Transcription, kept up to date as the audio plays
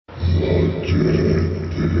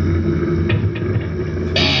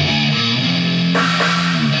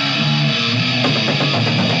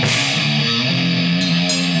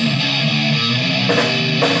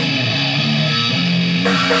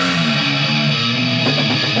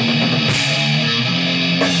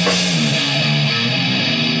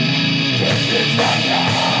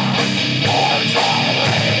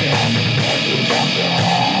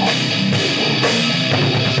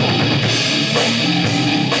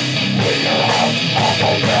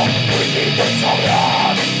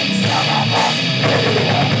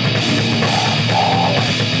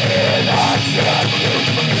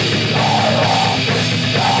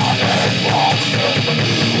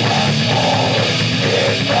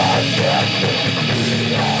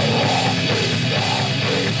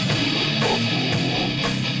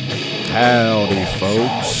Howdy,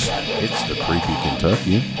 folks. It's the Creepy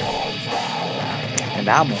Kentuckian. And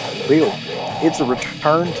I'm Bill. It's a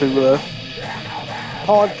return to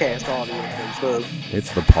podcast audio and stuff.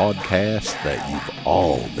 It's the podcast that you've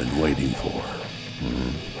all been waiting for.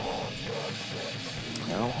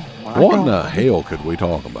 What in the hell could we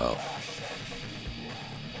talk about?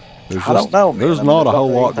 I don't know, man. There's not a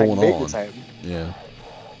whole lot going on. Yeah.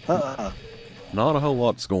 Not a whole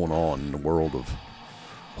lot's going on in the world of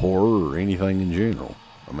horror or anything in general.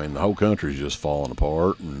 I mean, the whole country's just falling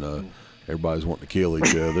apart, and everybody's wanting to kill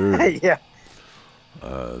each other. Yeah.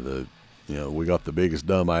 We got the biggest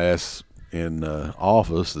dumbass in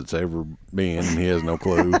office that's ever been, and he has no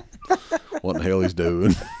clue what the hell he's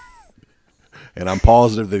doing. And I'm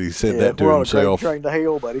positive that he said that to himself. Train to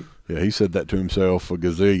hell, buddy. Yeah, he said that to himself a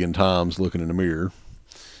gazillion times looking in the mirror.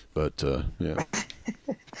 But, yeah.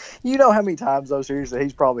 You know how many times, though, seriously,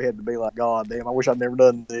 he's probably had to be like, God damn, I wish I'd never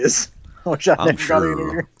done this. I wish I'd never got in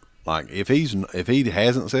here. Like, if he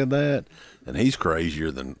hasn't said that, then he's crazier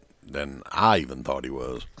than I even thought he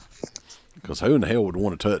was. Because who in the hell would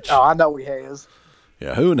want to touch? Oh, I know he has.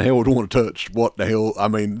 Yeah, who in the hell would want to touch what the hell? I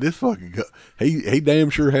mean, this fucking guy, he damn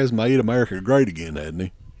sure has made America great again, hasn't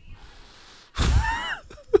he?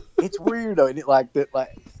 It's weird, though, isn't it? Like that.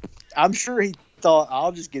 Like, I'm sure he thought,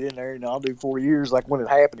 I'll just get in there and I'll do 4 years. Like when it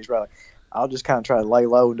happened, he's probably like, I'll just kind of try to lay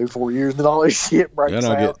low and do 4 years, and then all this shit breaks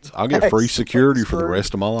out. I'll get free security for the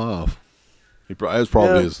rest of my life. That's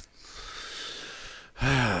probably his.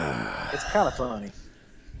 It's kind of funny.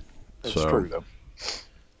 It's true though.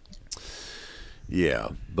 Yeah,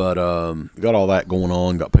 but we got all that going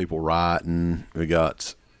on. Got people writing. We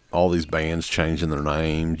got all these bands changing their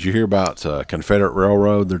name. Did you hear about Confederate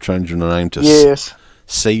Railroad? They're changing their name to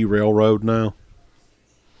C Railroad now.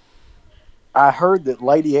 I heard that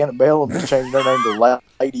Lady Antebellum has changed their name to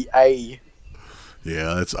Lady A.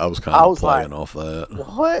 Yeah, I was kind of playing off that.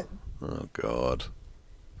 What? Oh God.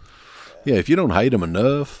 Yeah, if you don't hate them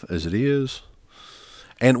enough as it is.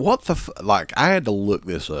 And what the I had to look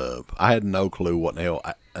this up. I had no clue what the hell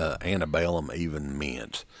antebellum even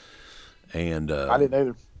meant. And I didn't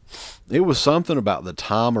either. It was something about the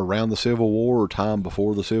time around the Civil War or time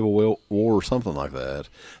before the Civil War or something like that.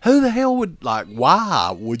 Who the hell would,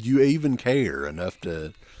 why would you even care enough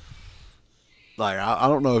to, I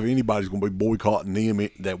don't know if anybody's going to be boycotting them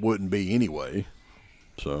that wouldn't be anyway.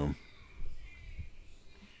 So.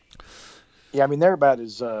 Yeah, I mean, they're about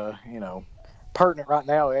as, pertinent right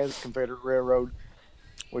now as Confederate Railroad,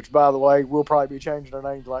 which, by the way, we'll probably be changing their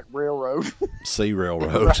name to Railroad. C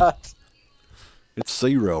Railroad. Right. It's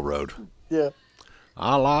C Railroad. Yeah.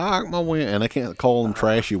 I like my women, and they can't call them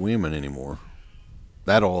trashy women anymore.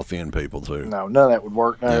 That'll offend people too. No, none of that would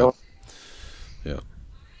work now. Yeah.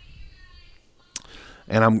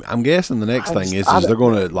 And I'm guessing the next thing is they're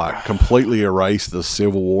going to completely erase the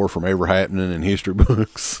Civil War from ever happening in history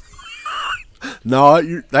books. No,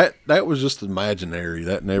 that was just imaginary.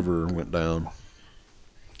 That never went down.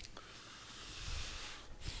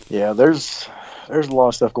 Yeah, there's a lot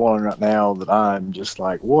of stuff going on right now that I'm just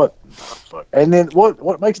like, what the fuck? And then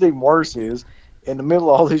what makes it even worse is in the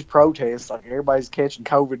middle of all these protests, everybody's catching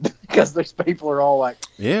COVID because these people are all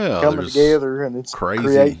coming together, and it's crazy.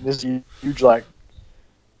 Creating this huge I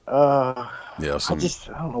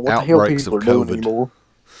don't know what the hell people are doing anymore.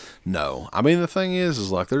 No, I mean the thing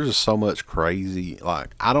is there's just so much crazy.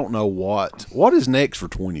 I don't know what is next for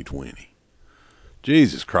 2020.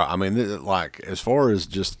 Jesus Christ! I mean, as far as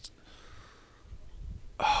just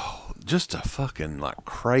a fucking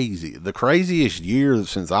crazy, the craziest year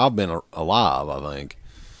since I've been alive. I think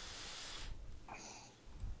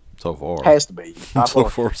so far has to be. so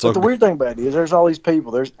far. But the weird thing about it is there's all these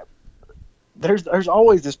people. There's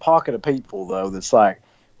always this pocket of people though that's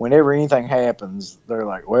whenever anything happens, they're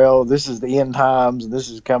like, well, this is the end times, and this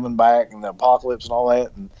is coming back, and the apocalypse and all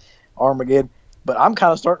that, and Armageddon. But I'm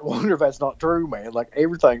kind of starting to wonder if that's not true, man. Like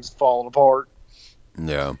everything's falling apart.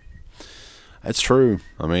 Yeah, that's true.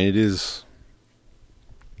 I mean, it is.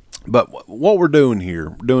 But what we're doing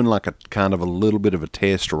here, we're doing like a kind of a little bit of a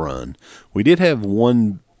test run. We did have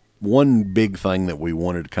one big thing that we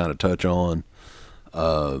wanted to kind of touch on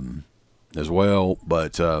as well,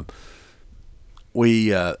 but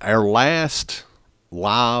we our last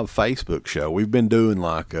live Facebook show, we've been doing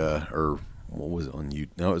like or what was it on you?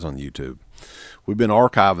 No, it was on YouTube. We've been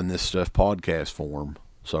archiving this stuff podcast form,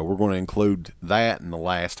 so we're going to include that in the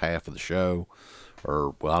last half of the show.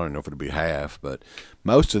 Or, well, I don't know if it'll be half, but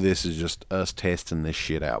most of this is just us testing this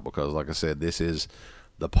shit out because, like I said, this is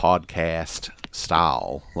the podcast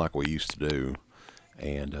style like we used to do,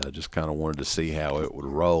 and just kind of wanted to see how it would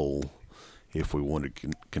roll if we wanted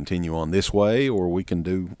to continue on this way, or we can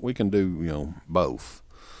do both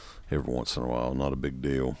every once in a while. Not a big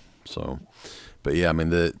deal. So, but yeah, I mean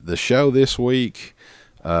the show this week,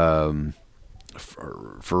 for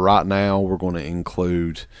right now, we're going to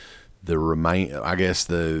include the I guess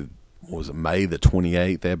May the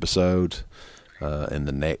 28th episode in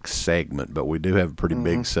the next segment, but we do have a pretty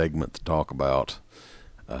big segment to talk about.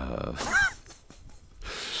 Now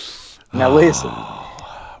listen,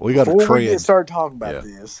 we got before to we get started talking about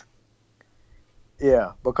this,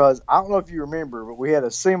 because I don't know if you remember, but we had a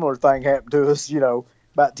similar thing happen to us,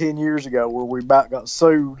 about 10 years ago where we about got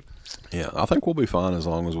sued. Yeah, I think we'll be fine as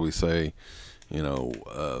long as we say,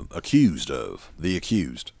 accused of, the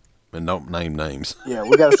accused. And don't name names. Yeah,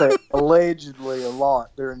 we got to say allegedly a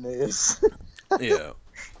lot during this. Yeah.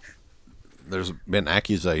 There's been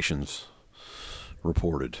accusations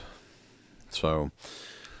reported. So,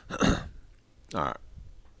 all right.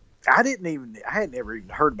 I hadn't ever even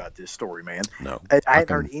heard about this story, man. No. I hadn't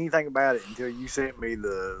heard anything about it until you sent me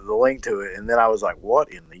the link to it, and then I was like, what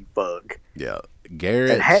in the fuck? Yeah.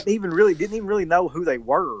 Garrett. And didn't even really know who they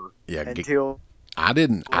were until... I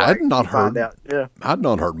had not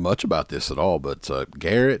heard much about this at all, but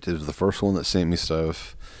Garrett is the first one that sent me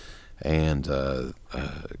stuff, and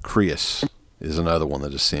Chris is another one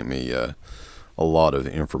that just sent me a lot of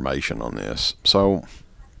information on this. So,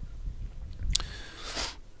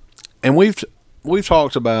 and we've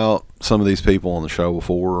talked about some of these people on the show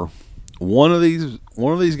before. One of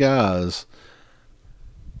these guys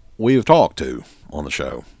we have talked to on the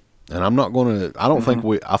show. And I'm not going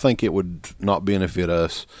to, I think it would not benefit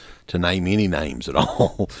us to name any names at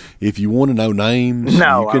all. If you want to know names,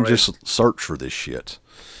 you can just search for this shit.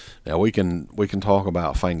 Now we can talk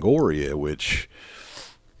about Fangoria, which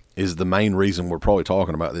is the main reason we're probably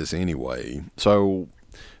talking about this anyway. So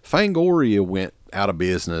Fangoria went out of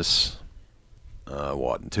business,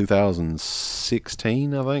 in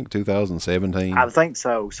 2016, I think, 2017? I think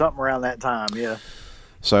so. Something around that time, yeah.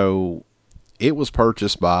 So it was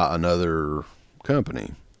purchased by another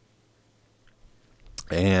company.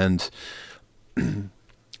 And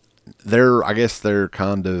I guess their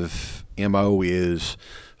kind of MO is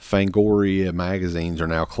Fangoria magazines are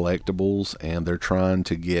now collectibles, and they're trying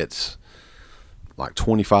to get like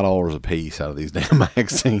 $25 a piece out of these damn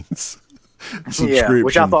magazines. Yeah,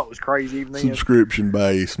 which I thought was crazy. Even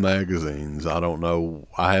subscription-based magazines. I don't know.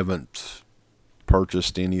 I haven't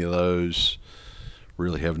purchased any of those.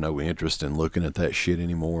 Really have no interest in looking at that shit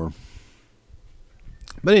anymore.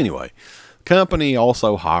 But anyway, the company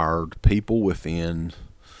also hired people within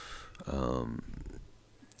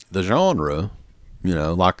the genre,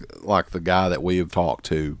 like the guy that we have talked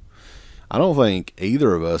to. I don't think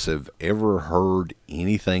either of us have ever heard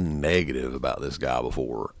anything negative about this guy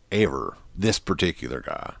before, ever. This particular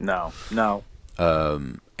guy. No.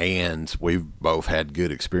 And we've both had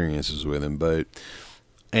good experiences with him, but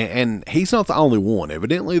and he's not the only one.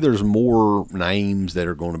 Evidently, there's more names that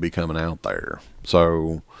are going to be coming out there.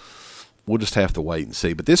 So we'll just have to wait and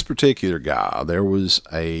see. But this particular guy, there was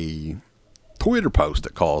a Twitter post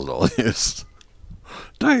that caused all this.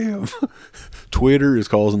 Damn. Twitter is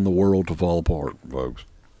causing the world to fall apart, folks.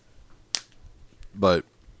 But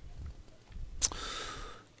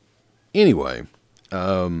anyway,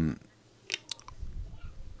 the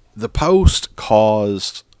post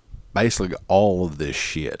caused basically all of this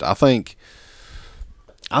shit. I think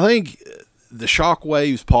the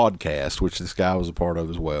Shockwaves podcast, which this guy was a part of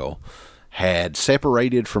as well, had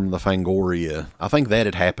separated from the Fangoria. I think that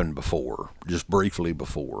had happened before, just briefly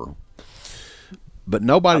before. But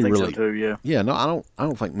nobody really, so too, yeah. Yeah, no, I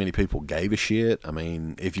don't think many people gave a shit. I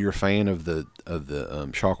mean, if you're a fan of the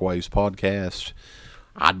Shockwaves podcast,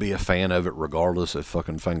 I'd be a fan of it regardless if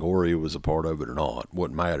fucking Fangoria was a part of it or not.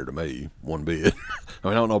 Wouldn't matter to me one bit. I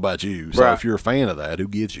mean, I don't know about you. So if you're a fan of that, who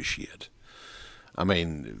gives a shit? I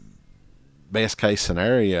mean, best case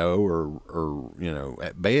scenario, or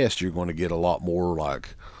at best, you're going to get a lot more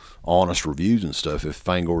like honest reviews and stuff if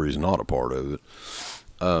Fangoria is not a part of it.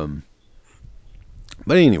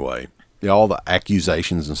 But anyway, yeah, all the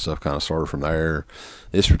accusations and stuff kind of started from there.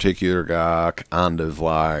 This particular guy kind of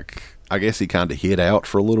like, I guess he kind of hid out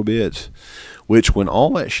for a little bit, which when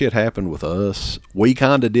all that shit happened with us, we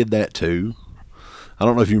kind of did that too. I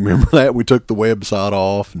don't know if you remember that. We took the website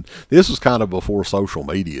off, and this was kind of before social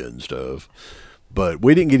media and stuff. But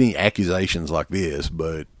we didn't get any accusations like this,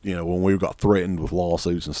 but, when we got threatened with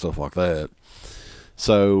lawsuits and stuff like that.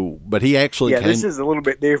 So, but he actually came. This is a little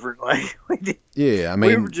bit different. Like, yeah, I mean,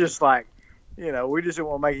 we were just like, we just didn't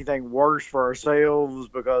want to make anything worse for ourselves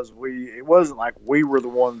because it wasn't like we were the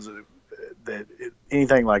ones that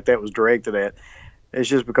anything like that was directed at. It's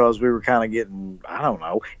just because we were kind of getting, I don't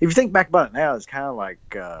know. If you think back about it now, it's kind of like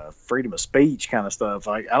freedom of speech kind of stuff.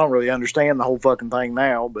 I don't really understand the whole fucking thing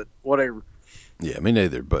now, but whatever. Yeah, me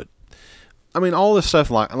neither. But, I mean, all this stuff,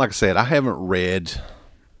 like I said, I haven't read.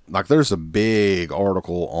 Like, there's a big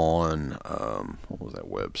article on, what was that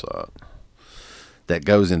website, that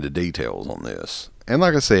goes into details on this. And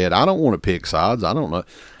like I said, I don't want to pick sides. I don't know.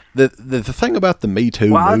 The thing about the Me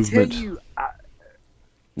Too movement. I'll tell you,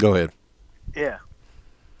 go ahead. Yeah.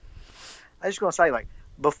 I was just going to say, like,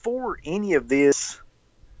 before any of this,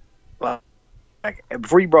 like,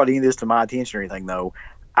 before you brought any of this to my attention or anything, though,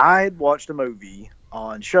 I had watched a movie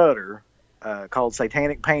on Shudder called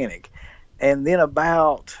Satanic Panic. And then it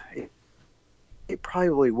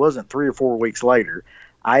probably wasn't 3 or 4 weeks later,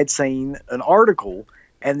 I had seen an article.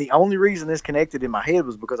 And the only reason this connected in my head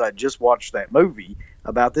was because I just watched that movie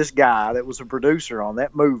about this guy that was a producer on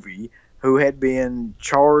that movie who had been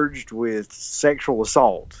charged with sexual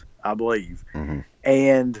assault, I believe. Mm-hmm.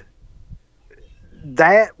 And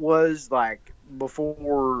that was like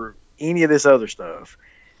before any of this other stuff.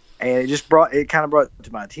 And it kind of brought it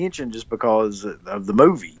to my attention just because of the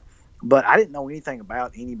movie. But I didn't know anything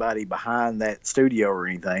about anybody behind that studio or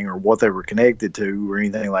anything, or what they were connected to or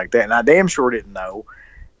anything like that. And I damn sure didn't know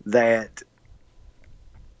that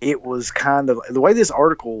it was kind of, the way this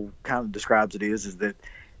article kind of describes it is that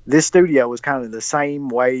this studio was kind of the same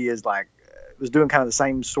way as, like, it was doing kind of the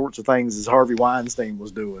same sorts of things as Harvey Weinstein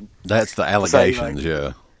was doing. That's the allegations,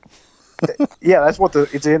 yeah. Yeah, that's what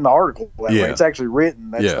it's in the article. That way. It's actually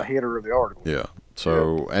written. That's the header of the article. Yeah.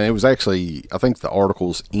 So, and it was actually, I think the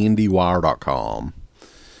article's IndieWire.com.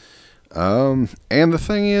 And the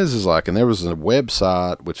thing is like, and there was a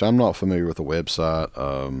website, which I'm not familiar with the website.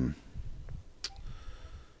 What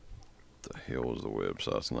the hell was the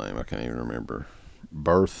website's name? I can't even remember.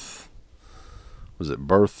 Birth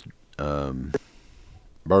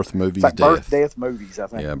Movies, like Death. Death Movies, I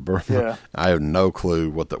think. Yeah, I have no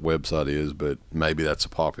clue what that website is, but maybe that's a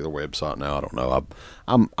popular website now. I don't know.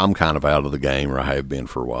 I'm kind of out of the game, or I have been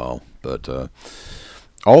for a while. But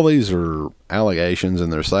all these are allegations,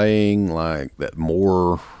 and they're saying like that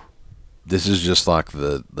more. This is just like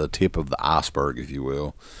the tip of the iceberg, if you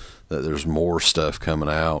will. That there's more stuff coming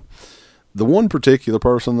out. The one particular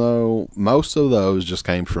person, though, most of those just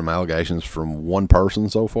came from allegations from one person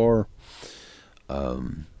so far.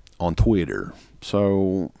 On Twitter.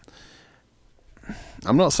 So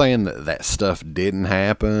I'm not saying that stuff didn't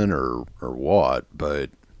happen or what, but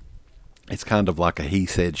it's kind of like a he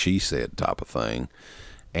said, she said type of thing.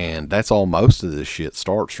 And that's all most of this shit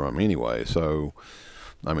starts from anyway. So,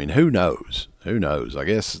 I mean, who knows? Who knows? I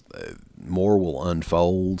guess more will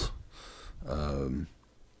unfold on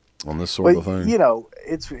this sort of thing.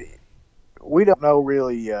 We don't know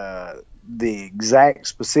really the exact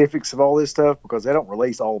specifics of all this stuff because they don't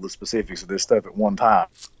release all the specifics of this stuff at one time.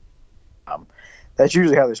 That's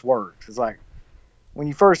usually how this works. It's like when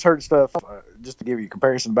you first heard stuff, just to give you a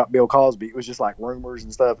comparison about Bill Cosby, it was just like rumors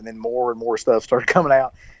and stuff, and then more and more stuff started coming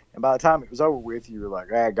out. And by the time it was over with, you were like,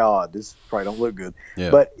 God, this probably don't look good.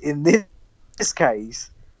 Yeah. But in this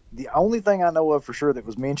case, the only thing I know of for sure that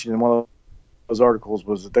was mentioned in one of those articles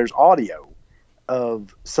was that there's audio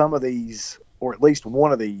of some of these, or at least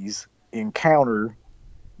one of these, encounter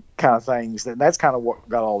kind of things. And that's kind of what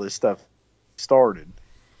got all this stuff started.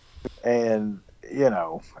 And,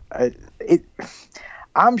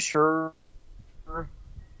 I'm sure,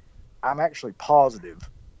 I'm actually positive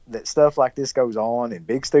that stuff like this goes on in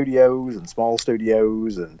big studios and small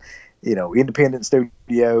studios and, independent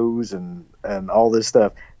studios and all this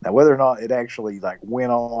stuff. Now, whether or not it actually like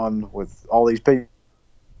went on with all these people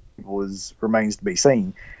remains to be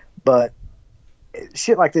seen. But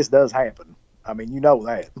shit like this does happen. I mean, you know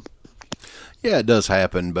that. Yeah, it does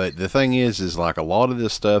happen. But the thing is like a lot of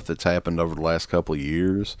this stuff that's happened over the last couple of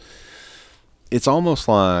years, it's almost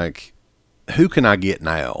like who can I get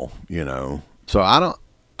now? So I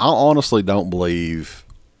honestly don't believe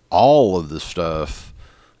all of the stuff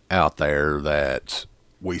out there that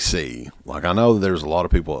we see. Like, I know there's a lot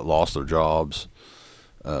of people that lost their jobs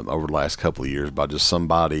over the last couple of years by just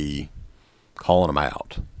somebody calling them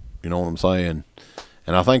out. You know what I'm saying?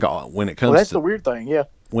 And I think when it comes that's the weird thing, yeah.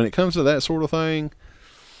 When it comes to that sort of thing,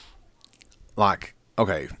 like,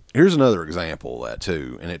 okay, here's another example of that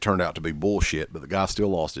too, and it turned out to be bullshit, but the guy still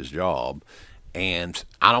lost his job, and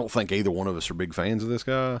I don't think either one of us are big fans of this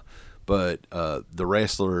guy, but the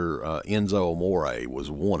wrestler Enzo Amore was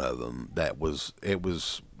one of them. It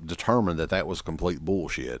was determined that was complete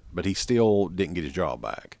bullshit, but he still didn't get his job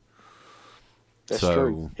back. That's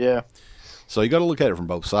true. Yeah. So you got to look at it from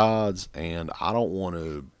both sides, and I don't want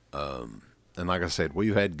to. And like I said,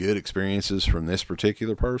 we've had good experiences from this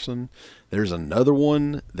particular person. There's another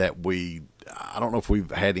one that I don't know if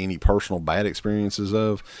we've had any personal bad experiences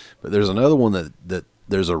of, but there's another one that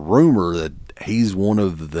there's a rumor that he's one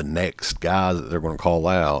of the next guys that they're going to call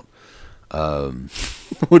out.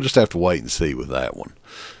 We'll just have to wait and see with that one.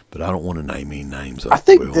 But I don't want to name any names. I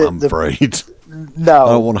think I'm afraid. No, I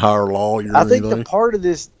don't want to hire a lawyer. I think anything. the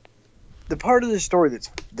part of this story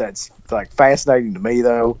that's like fascinating to me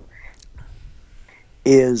though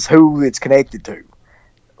is who it's connected to.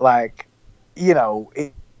 Like,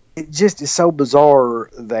 it just is so bizarre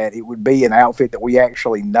that it would be an outfit that we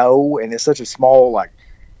actually know, and it's such a small, like,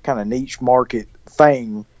 kind of niche market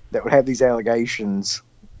thing that would have these allegations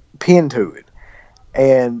pinned to it.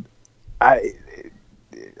 And I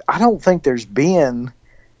don't think there's been,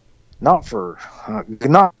 not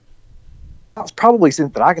probably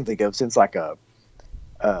since that I can think of, since like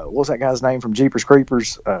what's that guy's name from Jeepers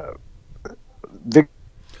Creepers?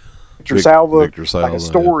 Victor Salva. Like a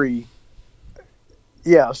story.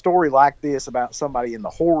 Yeah, a story like this about somebody in the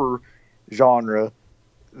horror genre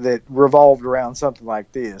that revolved around something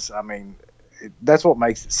like this. I mean, that's what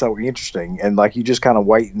makes it so interesting. And like, you just kind of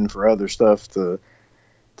waiting for other stuff to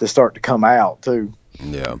start to come out too.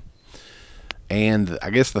 Yeah. And I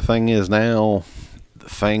guess the thing is now,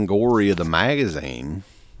 Fangoria, the magazine,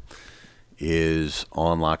 is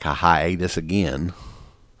on like a hiatus again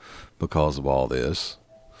because of all this.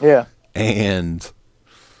 Yeah. And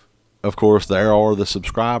of course, there are the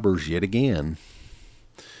subscribers yet again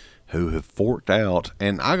who have forked out.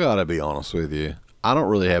 And I gotta be honest with you, I don't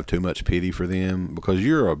really have too much pity for them, because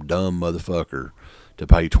you're a dumb motherfucker to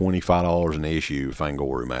pay $25 an issue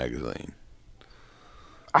Fangoria magazine.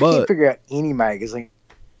 I can't figure out any magazine.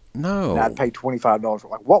 No. I'd pay $25 for.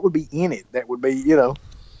 Like, what would be in it that would be, I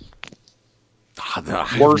have no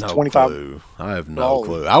clue. I have no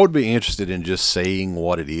clue. I would be interested in just seeing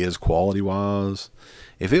what it is quality-wise.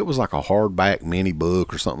 If it was like a hardback mini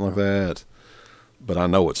book or something like that, but I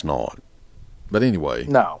know it's not. But anyway,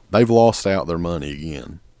 no, they've lost out their money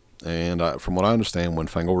again. And from what I understand, when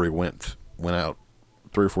Fangoria went out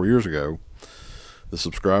 3 or 4 years ago, the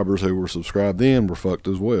subscribers who were subscribed then were fucked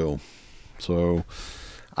as well. So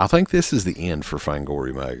I think this is the end for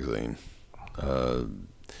Fangoria magazine.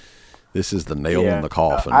 This is the nail in the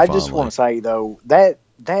coffin. I just want to say though that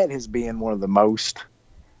has been one of the most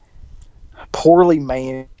poorly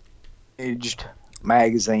managed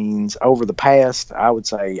magazines over the past, I would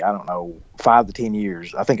say, I don't know, 5 to 10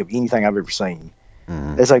 years. I think of anything I've ever seen.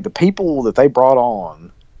 Mm-hmm. It's like the people that they brought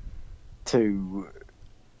on to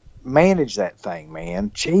manage that thing,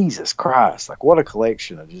 man. Jesus Christ. Like, what a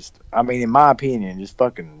collection of just, I mean, in my opinion, just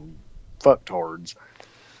fucking fucktards.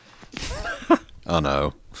 I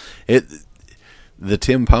know. The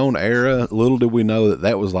Tim Pone era, little did we know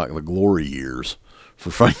that was like the glory years for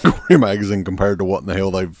Fangoria magazine compared to what in the hell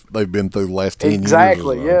they've been through the last 10 years.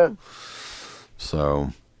 Exactly, yeah.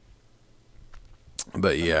 So,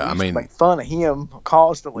 but yeah, I mean, make fun of him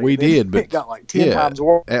constantly. We did, but it got like 10 times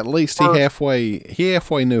worse. At least he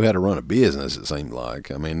halfway knew how to run a business. It seemed like.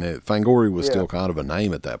 I mean, Fangoria was still kind of a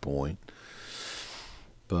name at that point.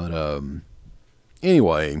 But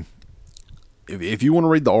anyway, if you want to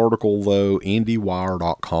read the article though,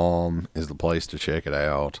 IndieWire.com is the place to check it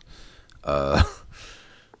out.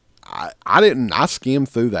 I skimmed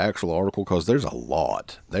through the actual article because there is a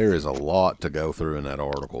lot to go through in that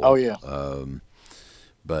article. Oh yeah.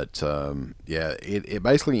 But it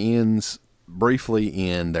basically ends briefly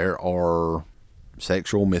in there are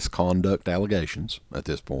sexual misconduct allegations at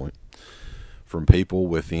this point from people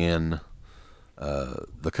within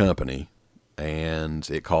the company, and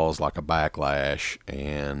it caused like a backlash,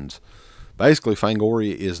 and basically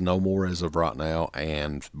Fangoria is no more as of right now,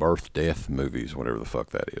 and birth death movies, whatever the fuck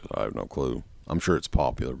that is, I have no clue. I'm sure it's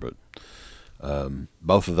popular, but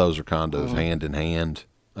both of those are kind of hand in hand,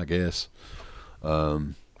 I guess.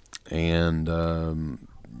 And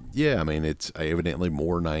yeah, I mean, it's evidently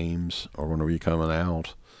more names are going to be coming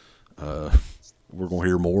out. We're going to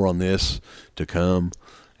hear more on this to come.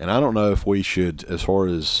 And I don't know if we should, as far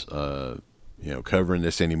as covering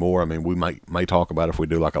this anymore. I mean, we may talk about it if we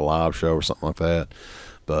do like a live show or something like that.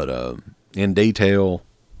 But in detail,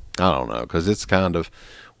 I don't know, because it's kind of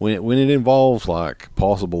when it involves like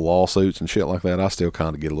possible lawsuits and shit like that, I still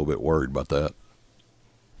kind of get a little bit worried about that.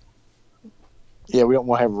 Yeah, we don't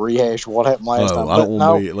want to have a rehash of what happened last Oh, time. I But don't want to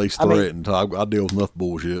no, be at least I mean, threatened. I deal with enough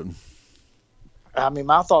bullshit. I mean,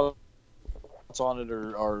 my thoughts on it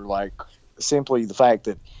are like simply the fact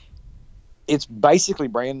that it's basically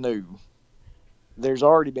brand new. There's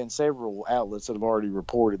already been several outlets that have already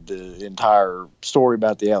reported the entire story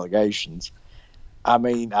about the allegations. I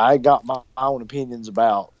mean, I got my own opinions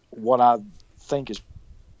about what I think is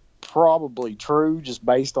probably true just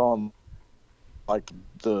based on like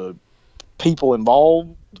the people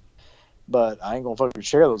involved, but I ain't gonna fucking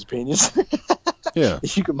share those opinions. Yeah,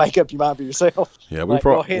 You can make up your mind for yourself. yeah. Like,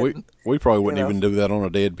 go ahead and, We probably you wouldn't know, even do that on a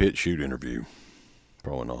dead pit shoot interview.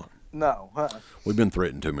 Probably not. no. We've been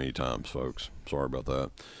threatened too many times, folks. Sorry about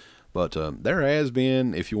that. But there has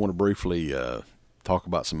been, if you want to briefly talk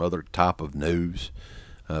about some other type of news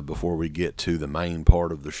before we get to the main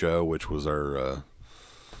part of the show, which was our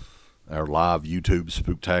live YouTube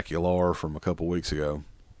spectacular from a couple weeks ago.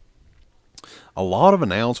 A lot of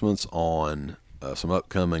announcements on some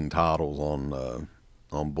upcoming titles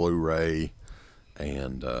on Blu-ray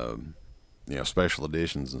and special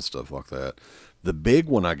editions and stuff like that. The big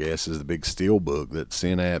one, I guess, is the big steelbook that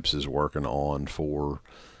Synapse is working on for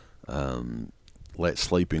Let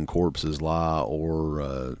Sleeping Corpses Lie,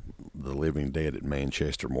 or The Living Dead at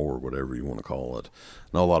Manchester Morgue, whatever you want to call it.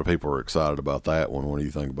 I know a lot of people are excited about that one. What do you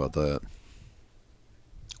think about that?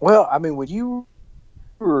 Well, I mean, when you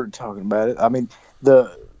were talking about it, I mean,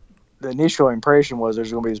 the initial impression was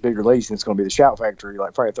there's going to be this big release and it's going to be the Shout Factory,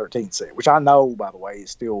 like Friday 13th set, which I know, by the way, is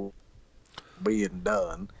still being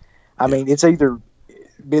done. I mean, it's either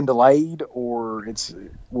been delayed or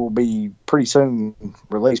will be pretty soon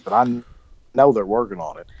released, but I know they're working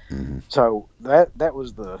on it. Mm-hmm. So that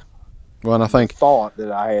was the and I think thought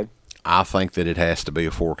that I had. I think that it has to be a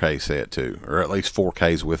 4K set too, or at least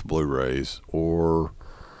 4Ks with Blu-rays, or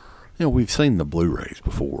we've seen the Blu-rays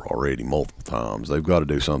before already multiple times. They've got to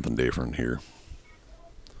do something different here.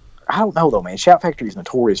 I don't know though, man. Shout Factory is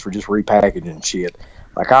notorious for just repackaging shit.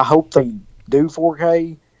 Like, I hope they do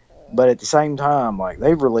 4K, but at the same time, like,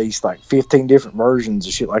 they've released like 15 different versions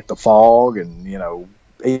of shit, like The Fog and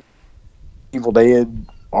Evil Dead,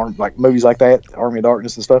 like movies like that, Army of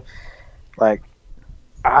Darkness and stuff. Like,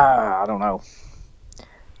 I don't know.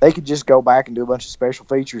 They could just go back and do a bunch of special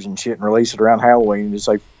features and shit and release it around Halloween and just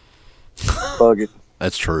say, fuck it.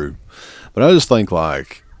 That's true. But I just think,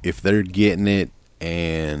 like, if they're getting it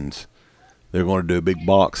and they're going to do a big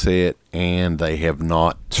box set and they have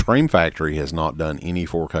not, Scream Factory has not done any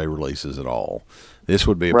 4K releases at all. This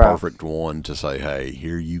would be a perfect one to say, hey,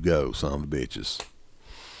 here you go, son of a bitches.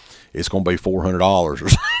 It's going to be $400 or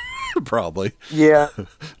something, probably. Yeah.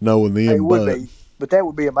 Knowing them. It would be. But that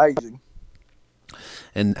would be amazing.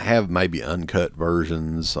 And have maybe uncut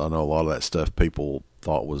versions. I know a lot of that stuff people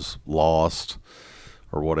thought was lost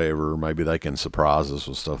or whatever. Maybe they can surprise us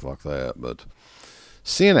with stuff like that. But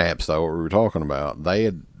Synapse, though, what we were talking about, they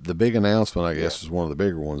had the big announcement, I guess, is one of the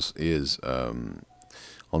bigger ones, is on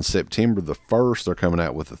September the 1st, they're coming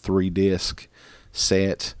out with a 3-disc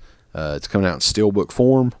set. It's coming out in steelbook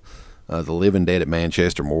form. The Living Dead at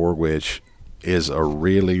Manchester Morgue, which is a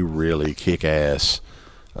really, really kick-ass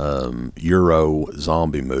Euro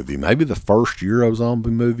zombie movie. Maybe the first Euro zombie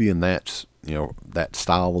movie in that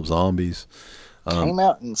style of zombies. Came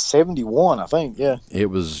out in 71, I think. Yeah. It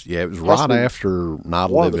was right after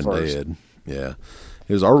Night of the Living Dead. Yeah.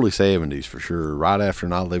 It was early 70s for sure. Right after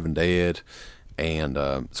Night of the Living Dead. And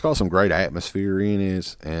it's got some great atmosphere in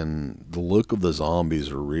it, and the look of the zombies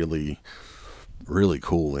are really, really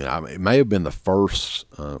cool. It may have been the first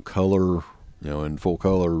color, in full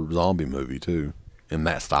color zombie movie too, in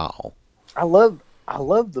that style. I love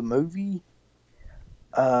the movie.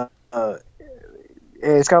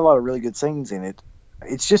 It's got a lot of really good scenes in it.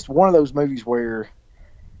 It's just one of those movies where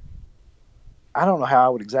I don't know how I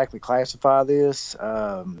would exactly classify this.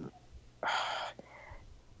 I'm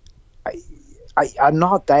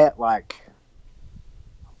not that, like,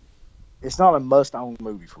 it's not a must-own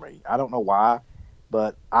movie for me. I don't know why,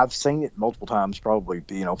 but I've seen it multiple times, probably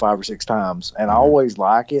 5 or 6 times, and I always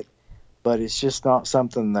like it. But it's just not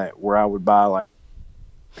something where I would buy like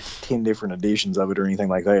 10 different editions of it or anything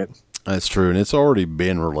like that. That's true, and it's already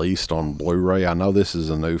been released on Blu-ray. I know this is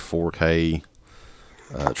a new 4K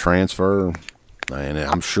transfer, and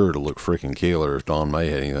I'm sure it'll look freaking killer if Don May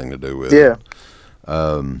had anything to do with Yeah.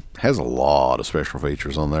 it. Has a lot of special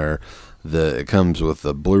features on there. It comes with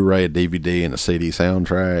a Blu-ray, a DVD, and a CD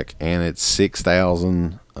soundtrack, and it's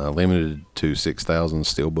 6,000, limited to 6,000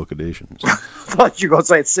 steelbook editions. I thought you were going to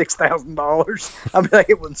say it's $6,000. I mean,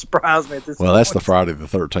 it wouldn't surprise me at this Well, point. that's the Friday the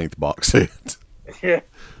 13th box set, Yeah.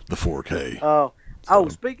 the 4K.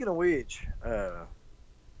 Speaking of which,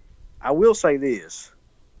 I will say this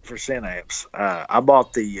for Synapse. I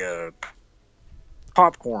bought the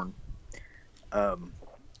popcorn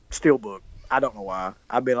steelbook. I don't know why.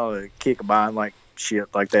 I've been on a kick of buying like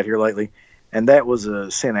shit like that here lately, and that was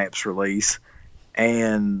a Synapse release,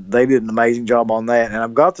 and they did an amazing job on that. And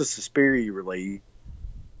I've got the Suspiria release,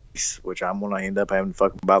 which I'm gonna end up having to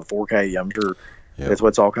fucking buy the 4K. I'm sure that's what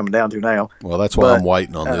it's all coming down to now. Well, that's why I'm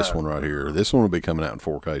waiting on this one right here. This one will be coming out in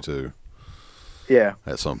 4K too. Yeah,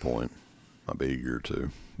 at some point, might be a year or two,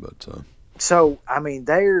 but. So, I mean,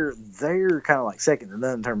 they're kind of like second to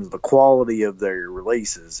none in terms of the quality of their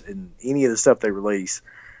releases. And any of the stuff they release,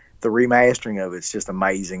 the remastering of it's just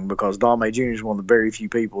amazing because Don May Jr. is one of the very few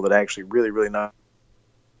people that actually really, really knows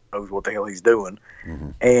what the hell he's doing. Mm-hmm.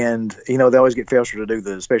 And, they always get Felser to do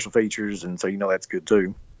the special features, and so that's good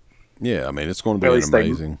too. Yeah, I mean, it's going to be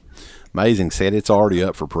an amazing set. It's already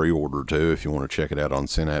up for pre-order too if you want to check it out on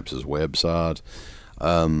Synapse's website.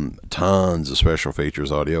 Tons of special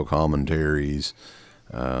features, audio commentaries,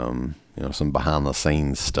 some behind the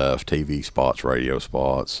scenes stuff, TV spots, radio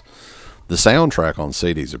spots. The soundtrack on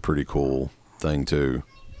CD is a pretty cool thing too.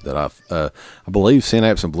 That I believe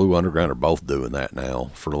Synapse and Blue Underground are both doing that now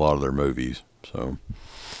for a lot of their movies. So,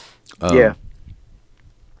 yeah.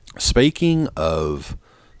 Speaking of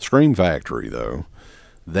Scream Factory, though,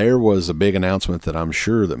 there was a big announcement that I'm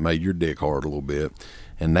sure that made your dick hard a little bit.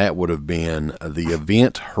 And that would have been the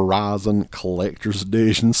Event Horizon Collector's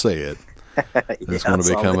Edition set. That's going to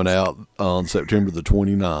be coming out on September the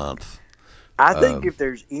 29th. I think if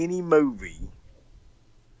there's any movie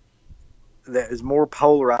that is more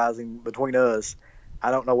polarizing between us,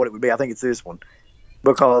 I don't know what it would be. I think it's this one.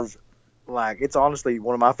 Because, it's honestly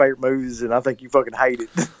one of my favorite movies, and I think you fucking hate it.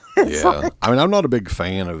 Yeah. I mean, I'm not a big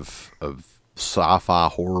fan of sci-fi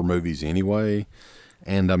horror movies anyway.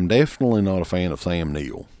 And I'm definitely not a fan of Sam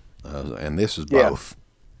Neill. And this is both.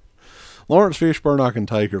 Lawrence Fishburne, I can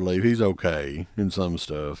take or leave. He's okay in some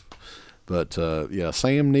stuff. But,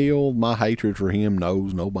 Sam Neill, my hatred for him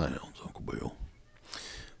knows no bounds, Uncle Bill.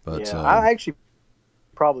 But I actually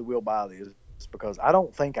probably will buy this because I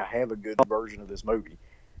don't think I have a good version of this movie.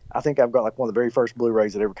 I think I've got one of the very first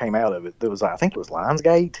Blu-rays that ever came out of it. That was, I think it was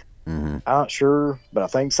Lionsgate. Mm-hmm. I'm not sure, but I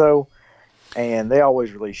think so. And they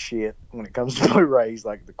always release shit when it comes to Blu-rays,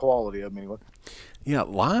 the quality of them anyway. Yeah,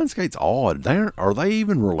 Lionsgate's odd. Are they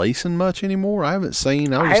even releasing much anymore? I haven't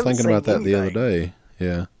seen. I was just thinking about that the other day.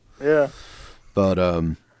 Yeah. Yeah. But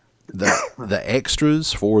the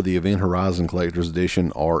extras for the Event Horizon Collector's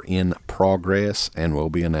Edition are in progress and will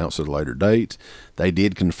be announced at a later date. They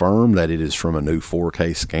did confirm that it is from a new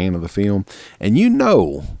 4K scan of the film. And you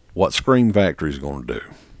know what Scream Factory is going to do.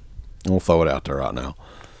 I'll throw it out there right now.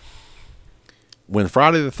 When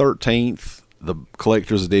Friday the 13th, the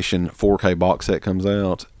Collector's Edition 4K box set comes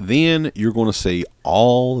out, then you're going to see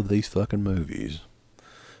all of these fucking movies,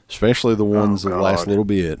 especially the ones that last a little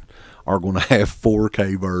bit, are going to have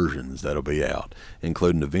 4K versions that'll be out,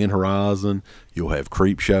 including Event Horizon. You'll have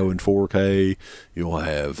Creepshow in 4K. You'll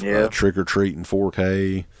have Trick or Treat in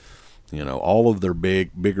 4K. All of their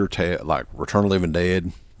bigger like Return of the Living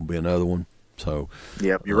Dead will be another one. So,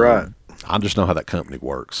 yep, you're right. I just know how that company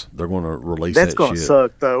works. They're going to release that shit. That's going to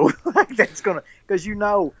suck, though. That's going to, because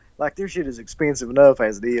their shit is expensive enough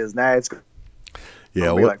as it is. Now it's going to be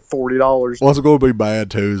 $40. What's going to be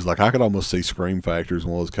bad, too, is I could almost see Scream Factory as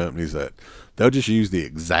one of those companies that they'll just use the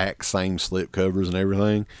exact same slip covers and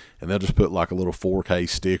everything, and they'll just put a little 4K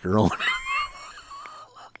sticker on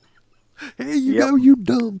it. Here you go, you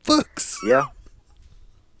dumb fucks. Yeah.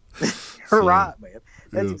 You're right, man.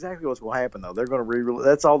 That's exactly what's going to happen, though. They're going to re-release.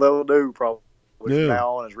 That's all they'll do, probably, from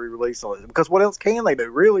now on, is re-release all this. Because what else can they do,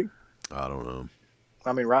 really? I don't know.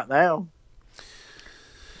 I mean, right now.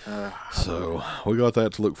 So, we got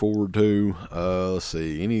that to look forward to. Let's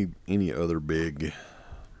see. Any other big...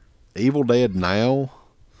 Evil Dead Now?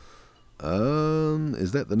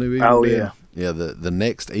 Is that the new Evil Dead? Yeah. Yeah, the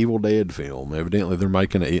next Evil Dead film. Evidently, they're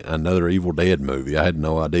making another Evil Dead movie. I had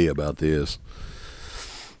no idea about this.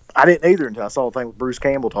 I didn't either until I saw the thing with Bruce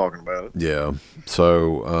Campbell talking about it. Yeah.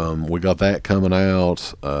 So, we got that coming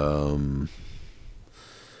out,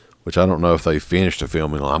 which I don't know if they finished the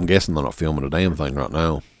filming. I'm guessing they're not filming a damn thing right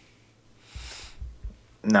now.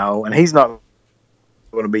 No, and he's not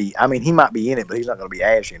going to be. I mean, he might be in it, but he's not going to be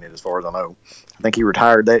Ash in it, as far as I know. I think he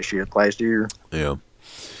retired that shit last year. Yeah.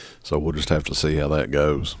 So we'll just have to see how that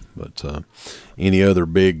goes. But any other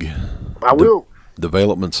big I will.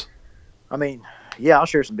 developments? I mean, yeah, I'll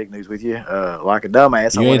share some big news with you. Like a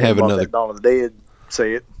dumbass, You I ain't went ahead have and bought another. that Dawn of the Dead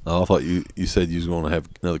set. Oh, I thought you said you was going to have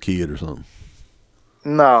another kid or something.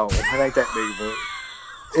 No, it ain't that big, but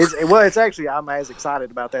it's actually I'm as excited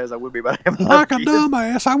about that as I would be about having another Like a kid.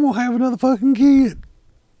 dumbass, I'm gonna have another fucking kid.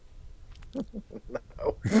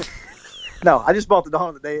 No, I just bought the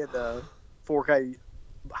Dawn of the Dead 4K.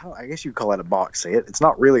 I guess you'd call that a box set. It's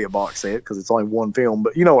not really a box set because it's only one film,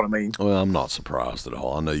 but you know what I mean. Well, I'm not surprised at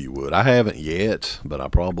all. I know you would. I haven't yet, but I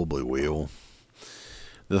probably will.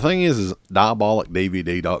 The thing is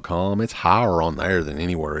diabolicdvd.com, it's higher on there than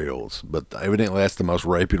anywhere else, but evidently that's the most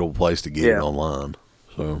reputable place to get it Yeah. online.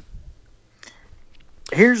 So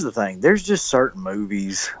Here's the thing: there's just certain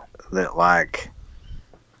movies that like,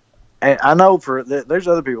 and I know there's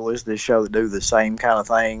other people listening to this show that do the same kind of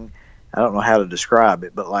thing. I don't know how to describe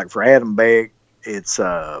it, but like for Adam Beck, it's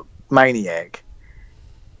Maniac.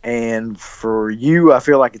 And for you, I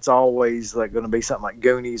feel like it's always like going to be something like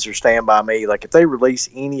Goonies or Stand By Me. Like if they release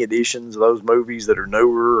any editions of those movies that are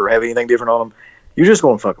newer or have anything different on them, you're just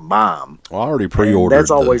going to fucking buy them. I already And pre-ordered. that's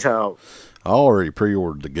always how. I already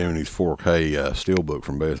pre-ordered the Goonies 4K steelbook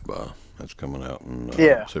from Best Buy. That's coming out in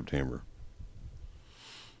Yeah. September.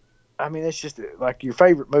 I mean, it's just like your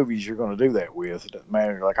favorite movies you're going to do that with. It doesn't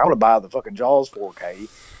matter. Like I'm going to buy the fucking Jaws 4K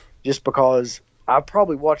just because I've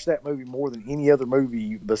probably watched that movie more than any other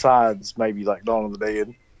movie besides maybe like Dawn of the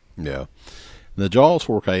Dead. Yeah. The Jaws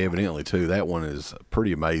 4K evidently too. That one is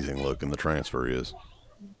pretty amazing looking. The transfer is.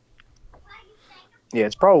 Yeah,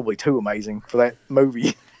 it's probably too amazing for that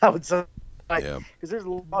movie. I would say. Yeah. Because there's a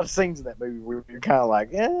lot of scenes in that movie where you're kind of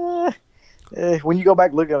like, when you go back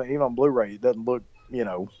and look at it, even on Blu-ray, it doesn't look,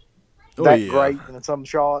 that great in some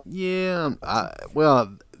shot. Yeah.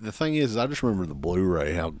 Well, the thing is, I just remember the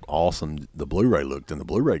Blu-ray, how awesome the Blu-ray looked, and the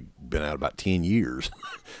Blu-ray been out about 10 years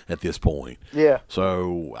at this point. Yeah.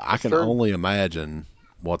 So I can only imagine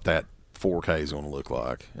what that 4K is going to look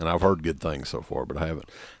like, and I've heard good things so far, but I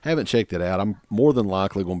haven't checked it out. I'm more than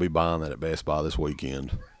likely going to be buying that at Best Buy this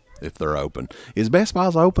weekend if they're open. Is Best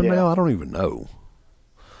Buy's open now? I don't even know.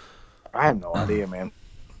 I have no idea, man.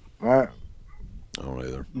 I don't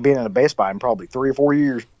either. Been in a Best Buy in probably 3 or 4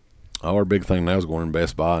 years. Our big thing now is going to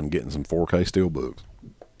Best Buy and getting some 4K steelbooks.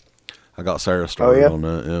 I got Sarah started on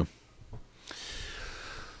that, yeah.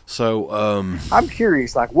 So, I'm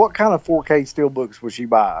curious, like, what kind of 4K steelbooks would she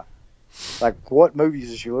buy? Like, what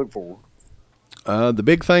movies does she look for? The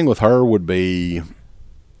big thing with her would be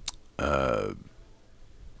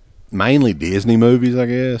mainly Disney movies, I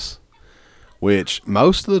guess. Which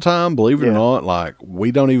most of the time, believe it or not, like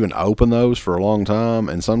we don't even open those for a long time,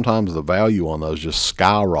 and sometimes the value on those just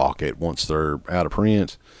skyrocket once they're out of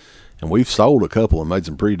print. And we've sold a couple and made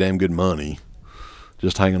some pretty damn good money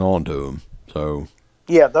just hanging on to them. So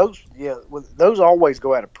those always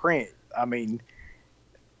go out of print. I mean,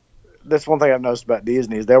 that's one thing I've noticed about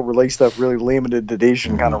Disney is they'll release stuff really limited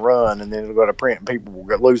edition kind of run, and then it'll go to print, and people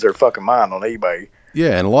will lose their fucking mind on eBay.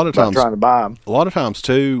 Yeah, and a lot of times trying to buy them. A lot of times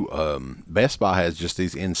too, Best Buy has just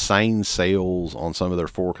these insane sales on some of their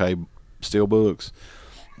 4K steelbooks.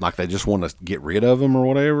 Like they just want to get rid of them or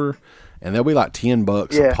whatever, and they'll be like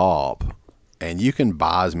 $10 a pop, and you can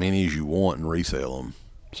buy as many as you want and resell them.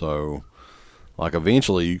 So, like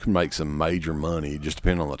eventually you can make some major money just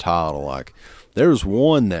depending on the title. Like there was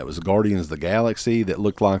one that was Guardians of the Galaxy that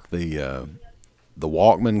looked like the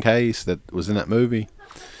Walkman case that was in that movie.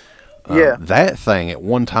 That thing at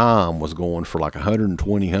one time was going for like $120,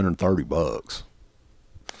 $130.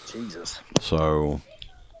 Jesus. So,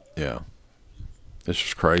 yeah. It's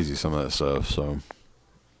just crazy, some of that stuff. So,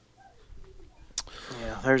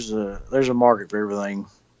 yeah, there's a market for everything,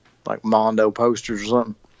 like Mondo posters or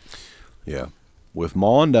something. Yeah. With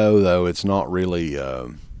Mondo, though, it's not really,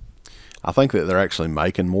 I think that they're actually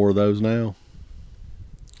making more of those now.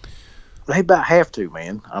 They about have to,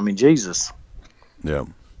 man. I mean, Jesus. Yeah.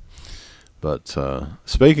 But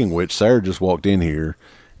speaking of which, Sarah just walked in here,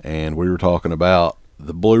 and we were talking about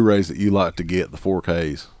the Blu-rays that you like to get, the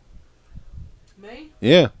 4Ks. Me?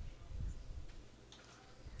 Yeah.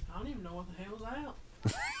 I don't even know what the hell's out.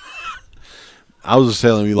 I was just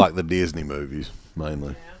telling you like the Disney movies,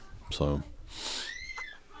 mainly. Yeah. So.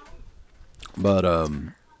 But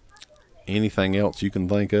anything else you can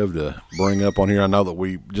think of to bring up on here? I know that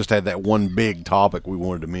we just had that one big topic we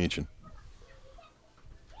wanted to mention.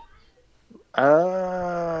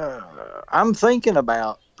 I'm thinking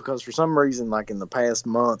about, because for some reason, like in the past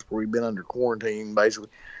month where we've been under quarantine, basically,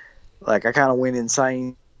 Like I kind of went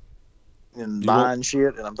insane and You want? buying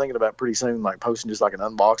shit, and I'm thinking about pretty soon like posting just like an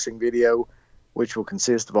unboxing video, which will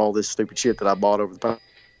consist of all this stupid shit that I bought over the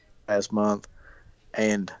past month,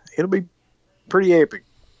 and it'll be pretty epic.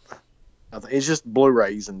 It's just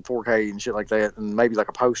Blu-rays and 4K and shit like that, and maybe like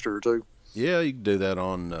a poster or two. Yeah, you can do that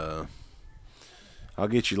on. I'll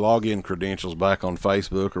get you login credentials back on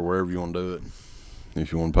Facebook or wherever you want to do it.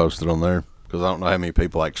 If you want to post it on there, because I don't know how many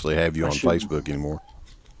people actually have you I on should, Facebook anymore.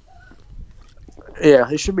 yeah,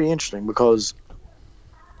 it should be interesting because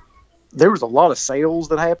there was a lot of sales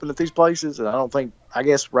that happened at these places, and I don't think, I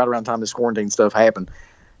guess, right around the time this quarantine stuff happened,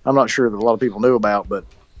 I'm not sure that a lot of people knew about, but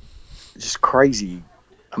just crazy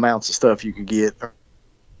amounts of stuff you could get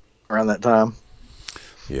around that time.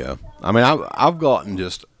 Yeah, I mean, I've gotten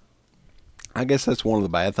just. I guess that's one of the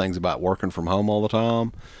bad things about working from home all the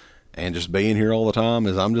time and just being here all the time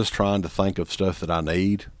is I'm just trying to think of stuff that I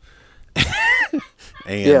need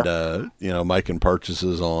and Yeah. making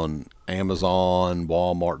purchases on Amazon,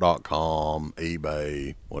 Walmart.com,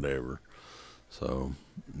 eBay, whatever. So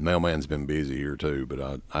mailman's been busy here too,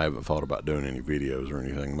 but I haven't thought about doing any videos or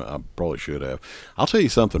anything. I probably should have. I'll tell you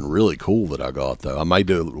something really cool that I got though. I may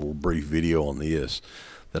do a little brief video on this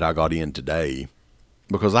that I got in today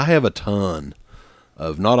because I have a ton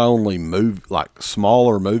of not only like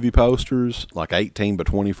smaller movie posters, like 18 by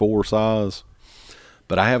 24 size,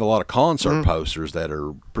 but I have a lot of concert posters that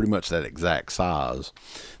are pretty much that exact size.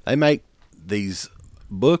 They make these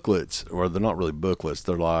booklets, or they're not really booklets,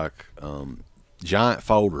 they're like giant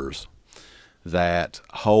folders that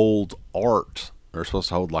hold art. They're supposed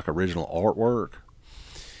to hold like original artwork,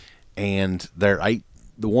 and the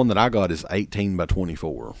one that I got is 18 by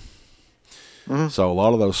 24. So a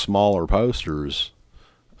lot of those smaller posters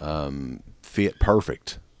fit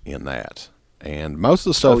perfect in that. And most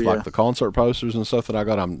of the stuff, like the concert posters and stuff that I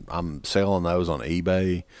got, I'm selling those on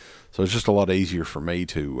eBay. So it's just a lot easier for me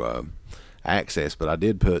to access. But I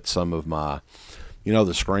did put some of my,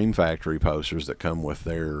 the Scream Factory posters that come with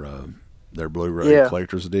their Blu-ray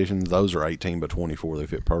collector's editions. Those are 18 by 24. They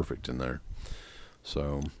fit perfect in there.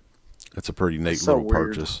 So it's a pretty neat little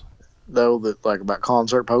purchase. Though that like about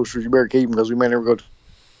concert posters, you better keep them because we may never go to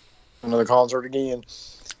another concert again.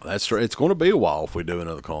 That's true. It's going to be a while if we do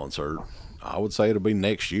another concert. I would say it'll be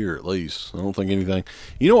next year at least. I don't think anything.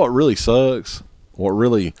 You know what really sucks? What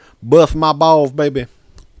really buffed my balls, baby?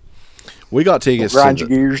 We got tickets to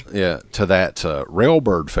that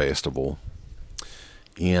Railbird Festival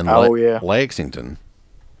in Lexington,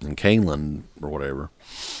 in Keeneland or whatever,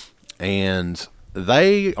 and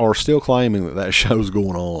they are still claiming that show's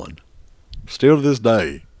going on, still to this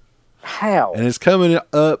day. How? And it's coming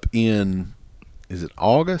up in, is it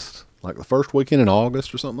August? Like the first weekend in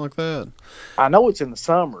August or something like that? I know it's in the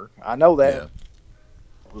summer. I know that.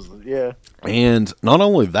 Yeah. And not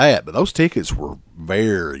only that, but those tickets were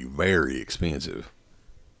very, very expensive.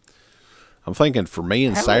 I'm thinking for me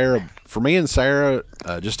and Sarah,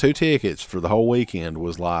 just 2 tickets for the whole weekend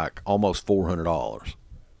was like almost $400.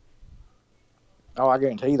 Oh, I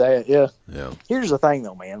guarantee that. Yeah. Yeah. Here's the thing,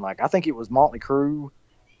 though, man. Like, I think it was Motley Crue,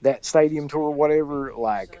 that stadium tour, or whatever.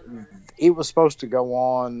 Like, it was supposed to go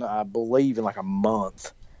on, I believe, in like a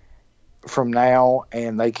month from now,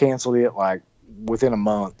 and they canceled it like within a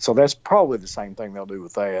month. So that's probably the same thing they'll do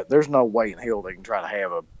with that. There's no way in hell they can try to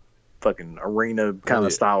have a fucking arena kind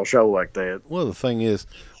of style show like that. Well, the thing is,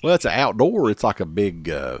 it's an outdoor. It's like a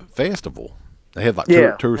big festival. They had like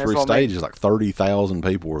two or three stages. Like 30,000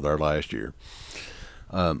 people were there last year.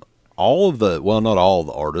 All of the, well, not all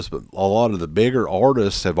the artists, but a lot of the bigger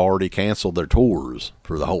artists have already canceled their tours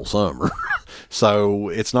for the whole summer. So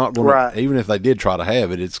it's not going to, even if they did try to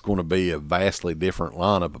have it, it's going to be a vastly different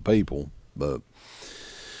lineup of people. But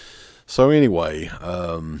so anyway,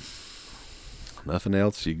 nothing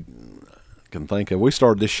else you can think of. We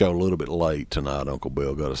started this show a little bit late tonight, Uncle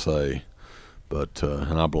Bill, got to say, but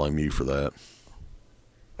and I blame you for that.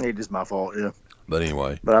 It is my fault, yeah. But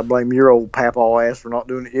anyway, but I blame your old papaw ass for not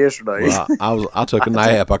doing it yesterday. Well, I took a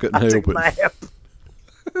nap. I couldn't help it. Nap.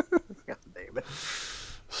 God damn it.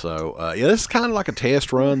 So this is kind of like a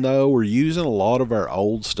test run, though. We're using a lot of our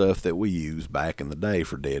old stuff that we used back in the day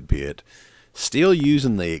for Dead Pit. Still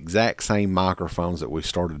using the exact same microphones that we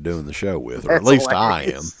started doing the show with, or at least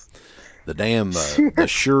hilarious. I am. The damn the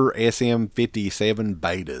Shure SM57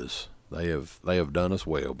 betas. They have done us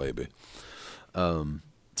well, baby.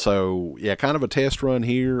 So yeah, kind of a test run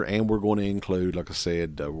here, and we're going to include, like I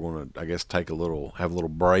said, we're going to, I guess, have a little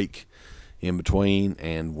break in between,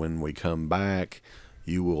 and when we come back,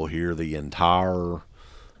 you will hear the entire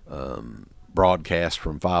broadcast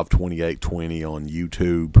from 5/28/20 on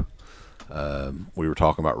YouTube. We were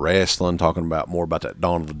talking about wrestling, talking about more about that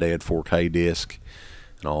Dawn of the Dead 4K disc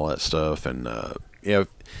and all that stuff. And yeah,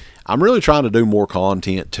 I'm really trying to do more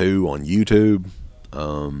content too on YouTube. I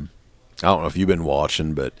don't know if you've been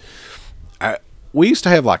watching, but we used to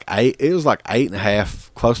have like it was like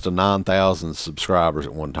 8.5, close to 9,000 subscribers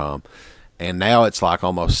at one time. And now it's like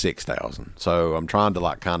almost 6,000. So I'm trying to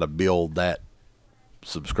like kind of build that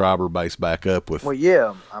subscriber base back up with. Well,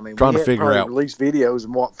 yeah. I mean, Trying we to figure out released videos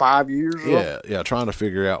in what, 5 years? yeah, trying to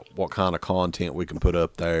figure out what kind of content we can put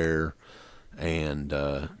up there and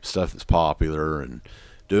stuff that's popular, and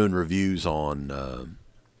doing reviews on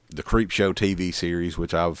the Creepshow TV series,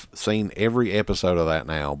 which I've seen every episode of that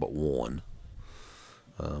now but one.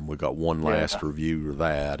 We got one last review of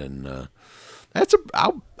that, and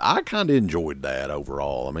I kind of enjoyed that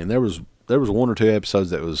overall. I mean, there was one or two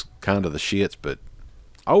episodes that was kind of the shits, but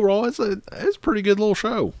overall, it's a pretty good little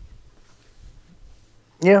show.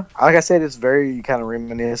 Yeah, like I said, it's very kind of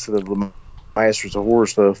reminiscent of the Masters of Horror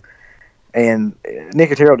stuff. And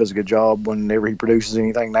Nicotero does a good job whenever he produces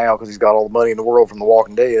anything now, because he's got all the money in the world from The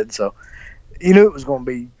Walking Dead. So you knew it was going to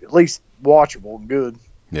be at least watchable and good.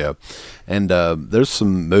 Yeah, and there's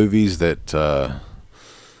some movies that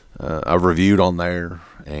I've reviewed on there,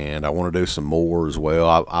 and I want to do some more as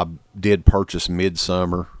well. I did purchase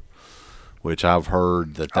Midsummer, which I've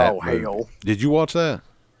heard that. Oh, hell. Did you watch that?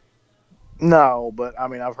 No, but I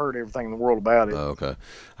mean, I've heard everything in the world about it. Okay,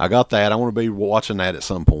 I got that. I want to be watching that at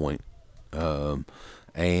some point.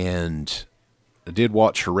 And I did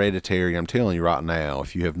watch Hereditary. I'm telling you right now,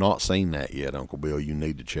 if you have not seen that yet, Uncle Bill, you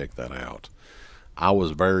need to check that out. I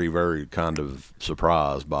was very, very kind of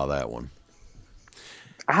surprised by that one.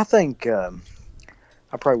 I think I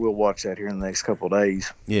probably will watch that here in the next couple of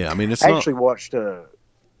days. Yeah, I mean, I actually watched a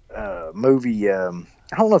movie. I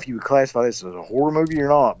don't know if you would classify this as a horror movie or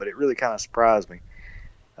not, but it really kind of surprised me.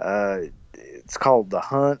 It's called The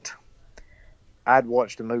Hunt. I'd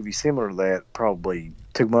watched a movie similar to that probably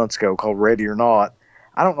 2 months ago called Ready or Not.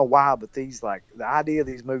 I don't know why, but these, like, the idea of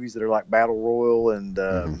these movies that are like Battle Royal and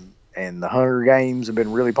the Hunger Games have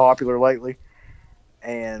been really popular lately.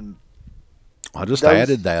 And I just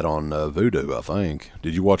added that on Vudu, I think.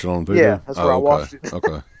 Did you watch it on Vudu? Yeah, that's where I watched it.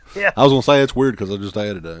 Okay. Yeah. I was going to say it's weird because I just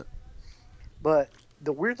added that. But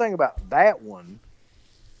the weird thing about that one,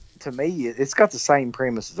 to me, it's got the same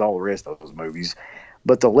premise as all the rest of those movies.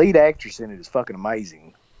 But the lead actress in it is fucking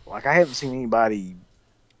amazing. Like, I haven't seen anybody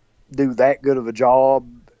do that good of a job.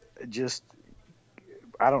 Just,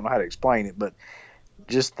 I don't know how to explain it, but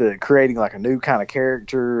just the creating like a new kind of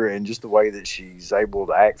character, and just the way that she's able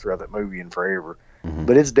to act throughout that movie and forever. Mm-hmm.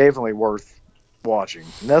 But it's definitely worth watching.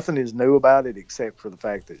 Nothing is new about it except for the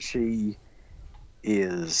fact that she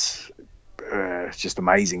is just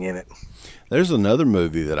amazing in it. There's another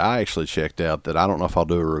movie that I actually checked out that I don't know if I'll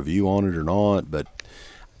do a review on it or not, but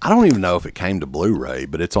I don't even know if it came to Blu-ray,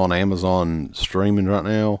 but it's on Amazon streaming right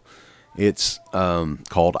now. It's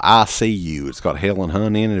called I See You. It's got Helen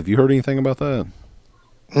Hunt in it. Have you heard anything about that?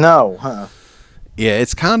 No, huh? Yeah,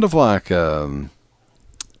 it's kind of like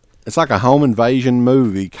it's like a home invasion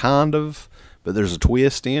movie, kind of, but there's a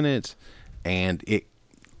twist in it, and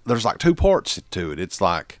there's like two parts to it. It's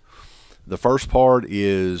like the first part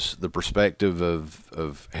is the perspective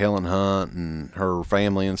of Helen Hunt and her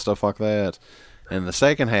family and stuff like that. And the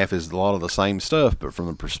second half is a lot of the same stuff, but from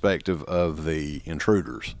the perspective of the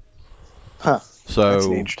intruders. Huh. So that's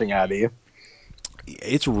an interesting idea.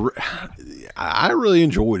 I really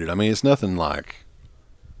enjoyed it. I mean, it's nothing like,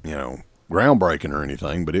 groundbreaking or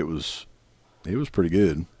anything, but it was pretty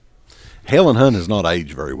good. Helen Hunt has not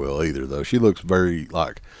aged very well either, though. She looks elderly,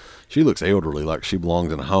 like she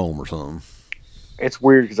belongs in a home or something. It's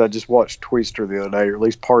weird because I just watched Twister the other day, or at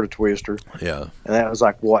least part of Twister. Yeah. And that was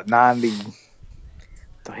like, what, 90...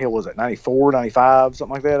 the hell was it, 94, 95,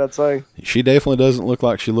 something like that, I'd say. She definitely doesn't look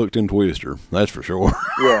like she looked in Twister, that's for sure.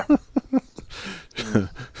 Yeah.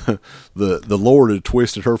 the Lord had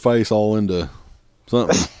twisted her face all into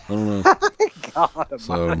something. I don't know. God,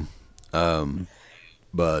 so,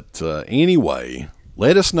 but anyway,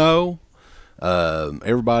 let us know.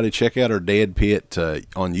 Everybody check out our Dead Pit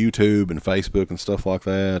on YouTube and Facebook and stuff like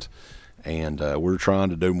that. And we're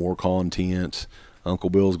trying to do more content.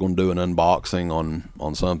 Uncle Bill's going to do an unboxing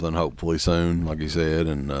on something hopefully soon, like he said.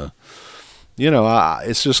 And,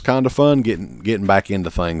 it's just kind of fun getting back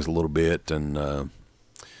into things a little bit. And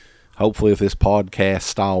hopefully if this podcast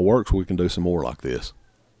style works, we can do some more like this.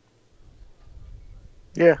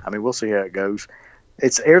 Yeah, I mean, we'll see how it goes.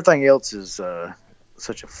 Everything else is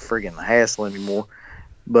such a friggin' hassle anymore,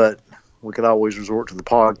 but we could always resort to the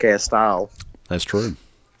podcast style. That's true.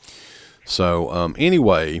 So,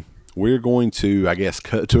 anyway, we're going to, I guess,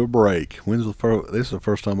 cut to a break. This is the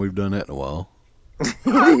first time we've done that in a while.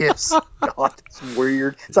 It is. God, it's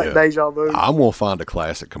weird. It's like deja vu. I'm going to find a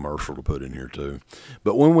classic commercial to put in here, too.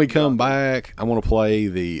 But when we come back, I want to play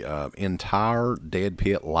the entire Dead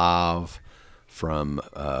Pit live from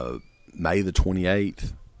May the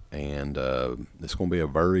 28th. And it's going to be a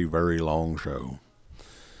very, very long show.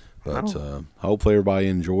 But hopefully everybody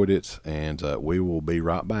enjoyed it. And we will be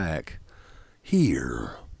right back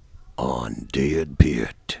here on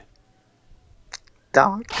deadpit.com.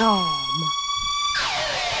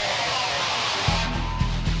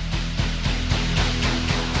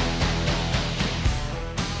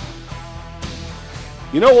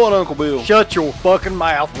 You know what, Uncle Bill? Shut your fucking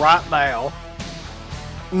mouth right now.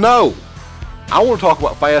 No. I want to talk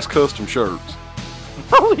about Fast Custom Shirts.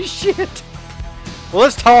 Holy shit. Well,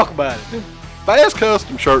 let's talk about it.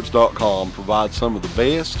 FastCustomShirts.com provides some of the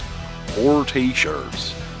best horror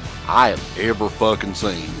t-shirts I have ever fucking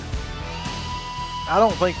seen. I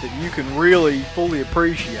don't think that you can really fully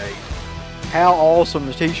appreciate how awesome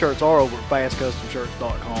the t-shirts are over at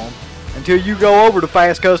FastCustomShirts.com until you go over to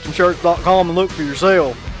FastCustomShirts.com and look for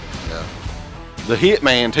yourself. Yeah. The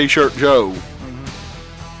Hitman T-Shirt Joe.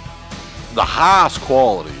 The highest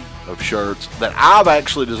quality of shirts that I've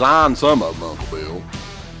actually designed some of them, Uncle Bill.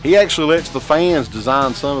 He actually lets the fans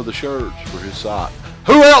design some of the shirts for his site.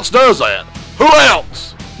 Who else does that? Who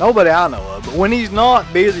else? Nobody I know of. But when he's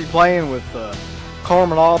not busy playing with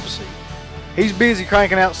Carmen Opposite, he's busy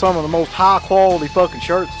cranking out some of the most high quality fucking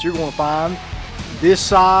shirts that you're going to find this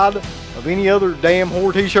side of any other damn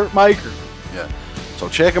horror t-shirt maker. Yeah. So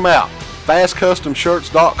check him out.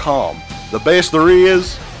 FastCustomShirts.com. The best there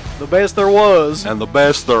is. The best there was. And the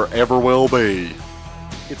best there ever will be.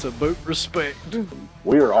 It's a boot respect.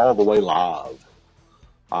 We are all the way live.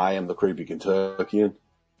 I am the Creepy Kentuckian.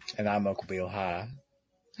 And I'm Uncle Bill. Hi.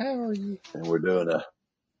 How are you? And we're doing a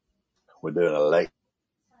late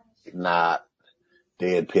night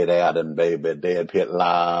Dead Pit outing, baby. Dead Pit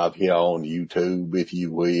live here on YouTube, if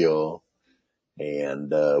you will.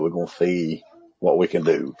 And we're gonna see what we can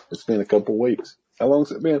do. It's been a couple weeks. How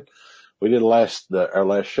long's it been? We did our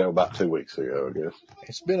last show about 2 weeks ago, I guess.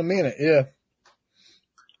 It's been a minute, yeah.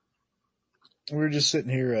 We were just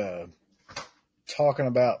sitting here talking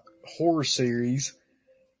about horror series.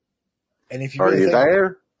 And if you Are you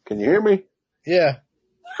there? Can you hear me? Yeah.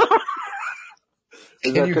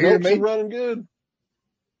 Is Can you hear me? Running good?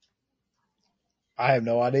 I have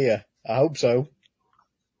no idea. I hope so.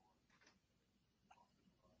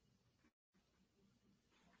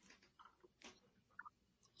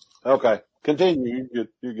 Okay, continue.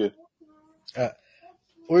 You're good.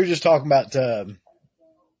 We were just talking about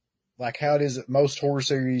like how it is that most horror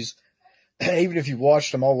series, even if you've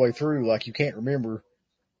watched them all the way through, like you can't remember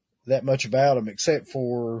that much about them except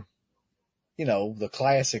for, you know, the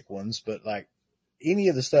classic ones. But like any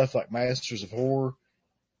of the stuff like Masters of Horror,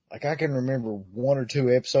 like I can remember 1 or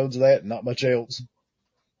 2 episodes of that and not much else.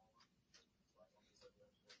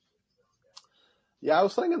 Yeah, I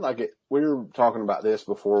was thinking we were talking about this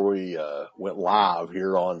before we went live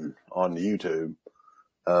here on YouTube.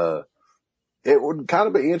 It would kind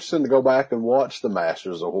of be interesting to go back and watch the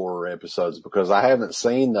Masters of Horror episodes because I haven't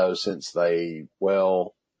seen those since since the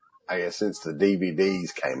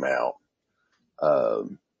DVDs came out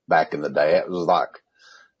back in the day.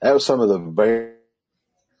 That was some of the very,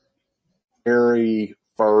 very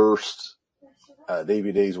first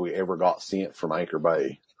DVDs we ever got sent from Anchor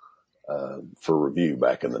Bay. For review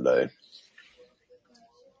back in the day.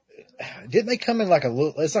 Didn't they come in like a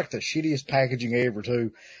little, it's like the shittiest packaging ever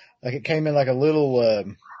too. Like it came in like a little,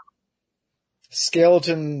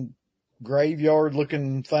 skeleton graveyard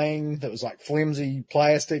looking thing that was like flimsy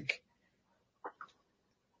plastic.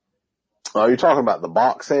 Oh, you're talking about the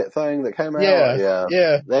box set thing that came out? Yeah.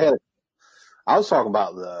 I was talking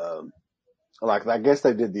about I guess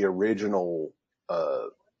they did the original,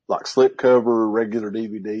 slipcover regular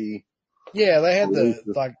DVD. Yeah, they had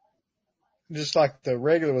just like the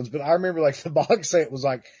regular ones, but I remember like the box set was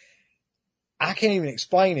like, I can't even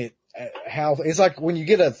explain it. How it's like when you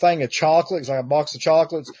get a thing of chocolates, like a box of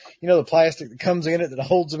chocolates, you know, the plastic that comes in it that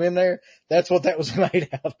holds them in there. That's what that was made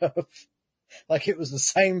out of. Like it was the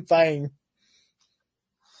same thing.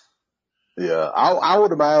 Yeah, I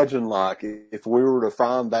would imagine like if we were to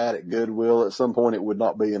find that at Goodwill at some point, it would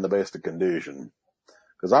not be in the best of condition.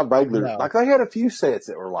 Cause I vaguely, they had a few sets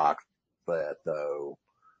that were like that though.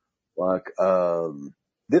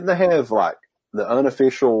 Didn't they have like the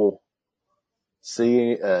unofficial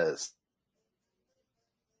season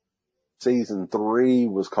 3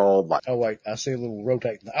 was called like. Oh wait, I see a little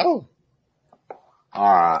rotating. Oh,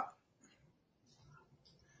 all right.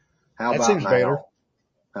 How That about seems now? better.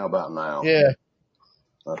 How about now? Yeah.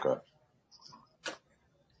 Okay.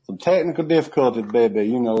 Some technical difficulties, baby.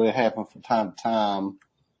 You know, it happens from time to time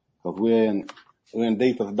because we're in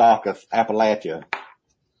deepest, darkest Appalachia.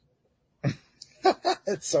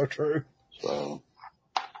 That's so true. So,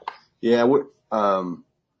 yeah, we've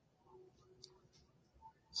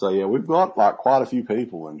got like quite a few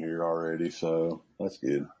people in here already, so that's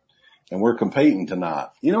good. And we're competing tonight.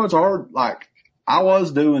 You know, it's hard. Like, I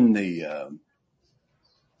was doing the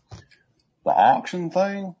auction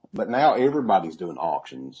thing, but now everybody's doing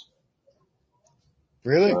auctions.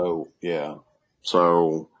 Really? So, yeah.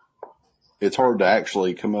 So it's hard to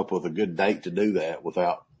actually come up with a good date to do that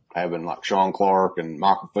without having like Sean Clark and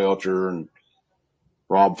Michael Felcher and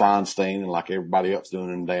Rob Feinstein and like everybody else doing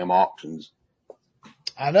them damn auctions.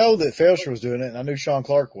 I know that Felcher was doing it, and I knew Sean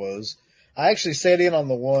Clark was. I actually sat in on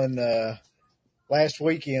the one last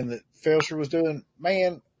weekend that Felcher was doing.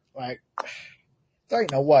 Man, like, there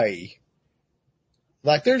ain't no way.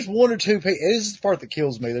 Like, there's one or two people. This is the part that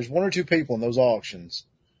kills me. There's one or two people in those auctions,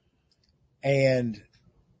 and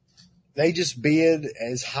they just bid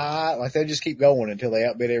as high. Like, they just keep going until they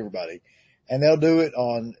outbid everybody. And they'll do it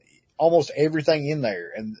on almost everything in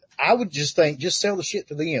there. And I would just think, just sell the shit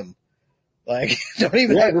to them. Like, don't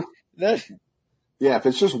even have that. Yeah, if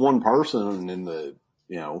it's just one person in the,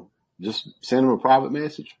 just send them a private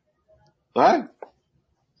message. Right?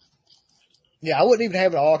 Yeah, I wouldn't even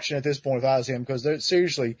have an auction at this point if I was him, because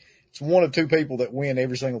seriously, it's one of two people that win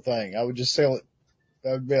every single thing. I would just sell it.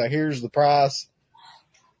 I would be like, here's the price.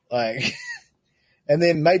 Like, and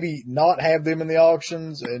then maybe not have them in the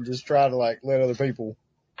auctions and just try to like let other people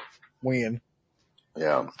win.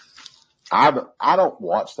 Yeah. I don't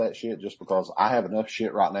watch that shit just because I have enough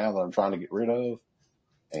shit right now that I'm trying to get rid of.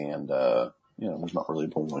 And, there's not really a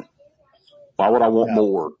point. Why would I want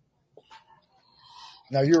more?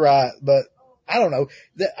 No, you're right. But I don't know.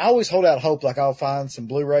 I always hold out hope like I'll find some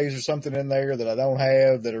Blu-rays or something in there that I don't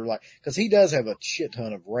have that are like, because he does have a shit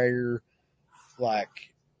ton of rare, like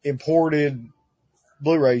imported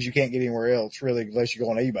Blu-rays you can't get anywhere else really unless you go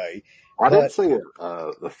on eBay. I did see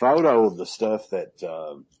the photo of the stuff that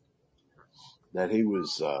he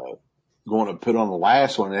was going to put on the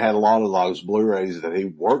last one. It had a lot of those Blu-rays that he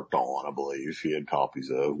worked on, I believe he had copies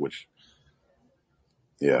of, which,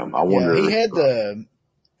 I wonder. Yeah,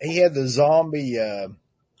 he had the zombie, I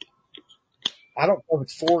don't know if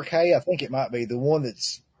it's 4K. I think it might be the one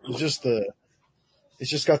it's just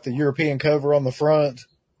got the European cover on the front.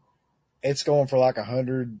 It's going for like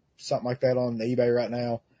 100, something like that on eBay right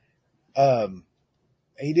now.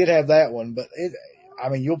 He did have that one, but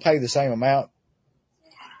you'll pay the same amount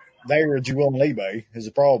there as you will on eBay is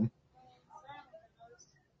the problem.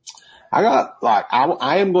 I got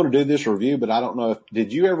I am going to do this review, but I don't know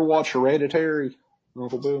did you ever watch Hereditary,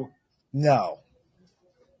 Uncle Bill? No.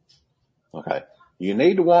 Okay. You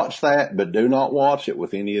need to watch that, but do not watch it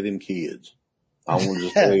with any of them kids. I want to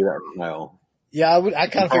just tell you that right now. Yeah, I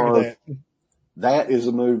kind of figured that. That is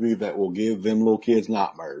a movie that will give them little kids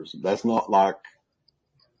nightmares. That's not like,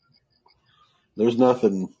 there's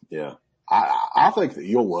nothing, I think that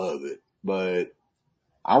you'll love it, but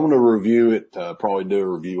I want to review it, probably do a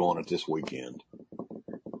review on it this weekend.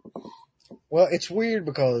 Well, it's weird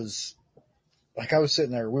because, like, we were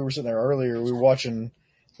sitting there earlier, I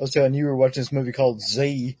was telling you we were watching this movie called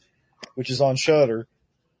Z, which is on Shudder,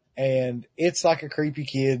 and it's like a creepy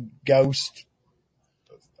kid ghost,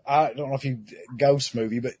 I don't know if ghost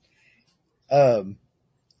movie, but,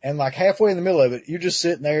 and like halfway in the middle of it, you're just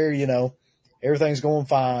sitting there, everything's going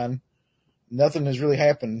fine. Nothing has really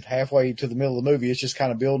happened halfway to the middle of the movie. It's just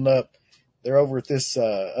kind of building up. They're over at this,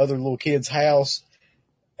 other little kid's house,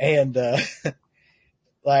 and,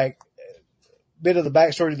 like, bit of the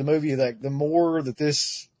backstory of the movie, like the more that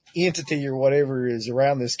this entity or whatever is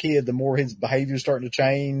around this kid, the more his behavior is starting to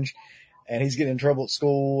change, and he's getting in trouble at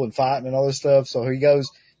school and fighting and all this stuff. So he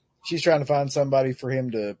goes, she's trying to find somebody for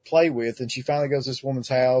him to play with, and she finally goes to this woman's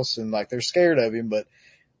house, and like they're scared of him, but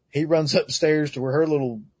he runs up the stairs to where her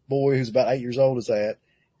little boy, who's about 8 years old, is at,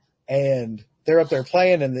 and they're up there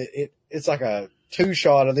playing, and it's like a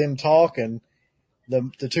 2-shot of them talking,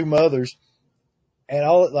 the two mothers, and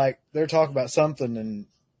they're talking about something, and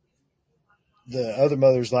the other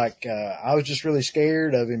mother's like, I was just really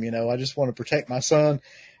scared of him, I just want to protect my son.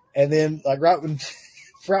 And then like right when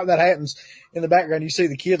that happens, in the background you see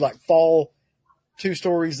the kid like fall 2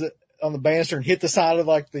 stories on the banister and hit the side of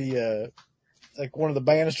like the like one of the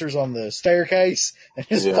banisters on the staircase and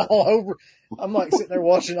just fall over. I'm like sitting there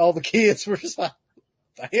watching all the kids. We're just like,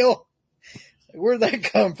 what the hell? Where'd that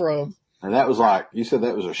come from? And that was you said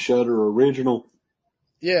that was a Shudder original?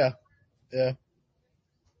 Yeah. Yeah.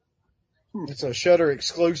 It's a Shudder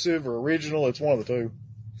exclusive or original. It's one of the two.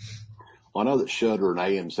 I know that Shudder and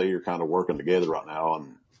AMC are kind of working together right now,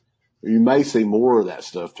 and you may see more of that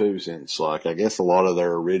stuff too, since like I guess a lot of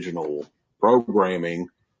their original programming,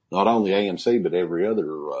 not only AMC but every other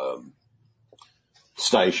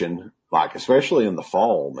station, like especially in the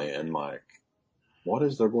fall, man, like what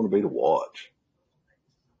is there going to be to watch?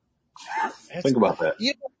 Think about that.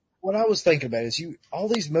 You know, what I was thinking about is all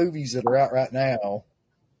these movies that are out right now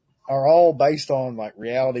are all based on like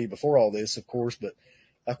reality before all this, of course, but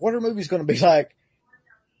like what are movies going to be like,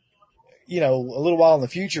 you know, a little while in the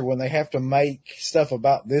future when they have to make stuff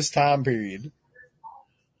about this time period,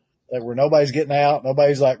 like where nobody's getting out,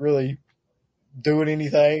 nobody's like really doing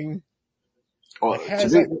anything. Well, Like, how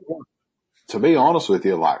does that work? to be honest with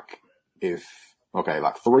you, like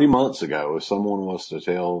 3 months ago, if someone was to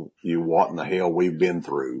tell you what in the hell we've been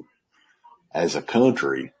through as a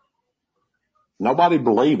country, nobody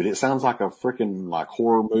believed it. It sounds like a freaking like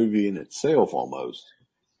horror movie in itself almost.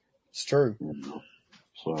 It's true.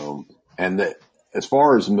 So, and that as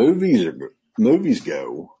far as movies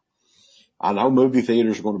go, I know movie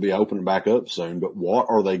theaters are going to be opening back up soon, but what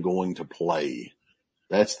are they going to play?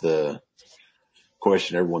 That's the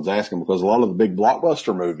question everyone's asking, because a lot of the big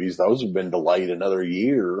blockbuster movies, those have been delayed another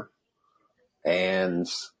year. And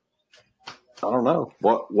I don't know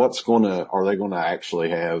are they going to actually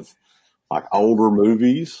have like older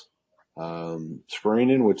movies,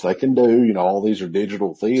 screening, which they can do, you know, all these are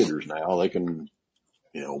digital theaters now. They can,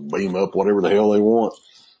 you know, beam up whatever the hell they want.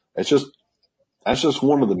 That's just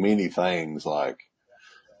one of the many things, like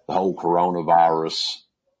the whole coronavirus,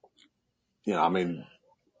 you know, I mean,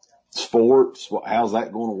 sports, how's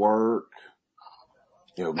that going to work?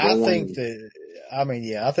 You know, I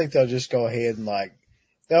think they'll just go ahead and like,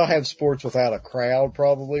 they'll have sports without a crowd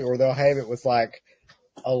probably, or they'll have it with like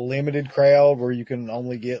a limited crowd where you can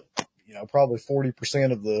only get, you know, probably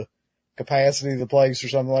 40% of the capacity of the place or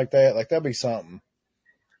something like that. Like that'd be something.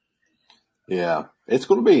 Yeah. It's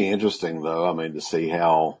going to be interesting though. I mean, to see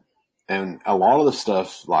how, and a lot of the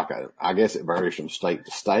stuff, like I guess it varies from state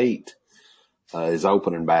to state, is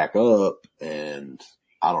opening back up, and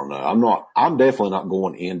I don't know. I'm definitely not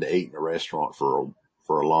going in to eat in a restaurant for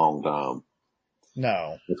a long time.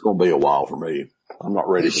 No. It's going to be a while for me. I'm not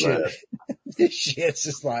ready for that. This shit's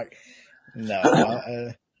just like,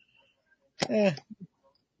 no. Didn't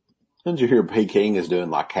you hear Peking is doing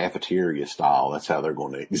like cafeteria style? That's how they're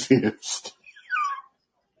going to exist.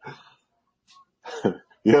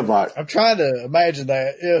 You have like, I'm trying to imagine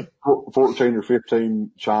that. Yeah. 14 or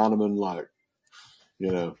 15 Chinamen, like,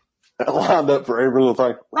 you know, lined up for every little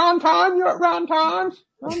thing. Run time, you're at run time.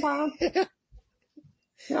 Run time.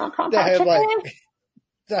 You know, They have like,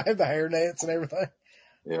 they have the hair nets and everything.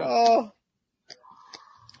 Yeah. Oh,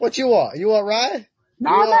 what you want? You want rye?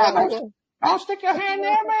 No, don't stick your hand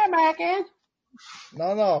there, man, Mackin.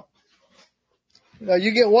 No. No,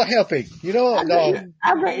 you get what helping? You know what? No.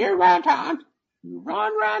 I bet you run time. You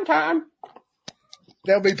run time.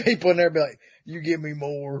 There'll be people in there be like, you give me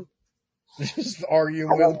more. Just arguing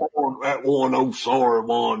I with them. want that one old sorry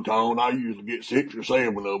one, Tone. I usually get 6 or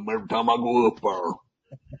 7 of them every time I go up there.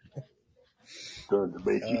 Turn the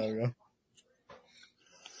bitches.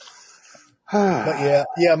 But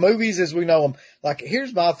yeah, movies as we know them. Like,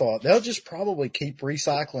 here's my thought. They'll just probably keep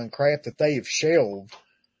recycling crap that they have shelved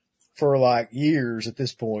for like years at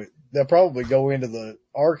this point. They'll probably go into the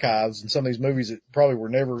archives and some of these movies that probably were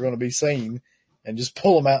never going to be seen and just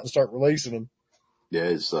pull them out and start releasing them. Yeah,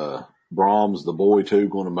 is Brahms the Boy 2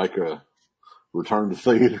 going to make a return to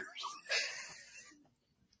theaters?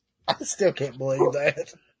 I still can't believe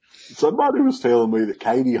that. Somebody was telling me that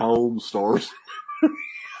Katie Holmes stars.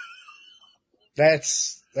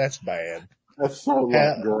 That's bad. That's so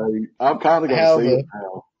great. I'm kind of going to see it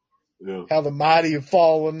now. Yeah. How the mighty have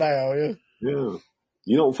fallen now, yeah? Yeah.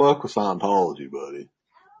 You don't fuck with Scientology, buddy.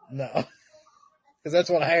 No. Because that's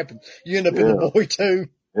what happened. You end up in The Boy too.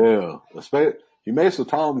 Yeah. You mess with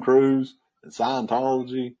Tom Cruise and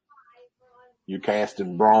Scientology, you're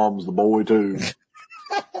casting Brahms the Boy too.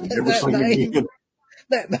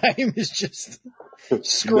 That name is just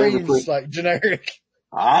screams like generic.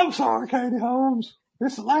 I'm sorry, Katie Holmes.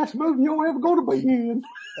 This is the last movie you'll ever go to be in.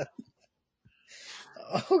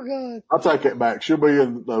 Oh, God. I'll take it back. She'll be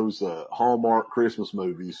in those Hallmark Christmas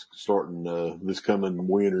movies starting this coming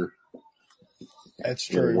winter. That's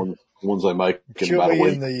true. Ones they make in She'll about a be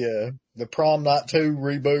week. in the Prom Night 2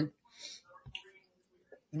 reboot.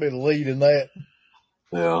 Be the lead in that.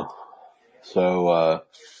 Yeah. So,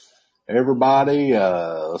 everybody,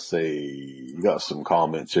 let's see. You got some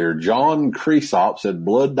comments here. John Creasop said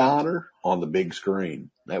Blood Diner on the big screen.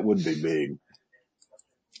 That would be big.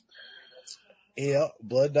 Yeah,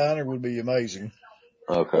 Blood Diner would be amazing.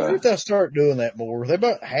 I wonder Okay. if they'll start doing that more. They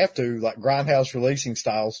might have to, like Grindhouse releasing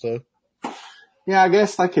style stuff. Yeah, I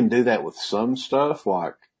guess they can do that with some stuff.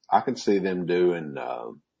 Like I can see them doing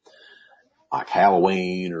like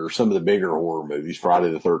Halloween or some of the bigger horror movies,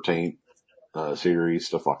 Friday the 13th series,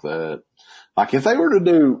 stuff like that. Like if they were to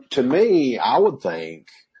do, to me, I would think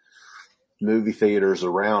movie theaters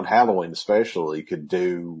around Halloween especially could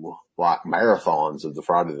do like marathons of the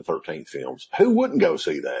Friday the 13th films. Who wouldn't go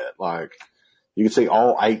see that? Like you could see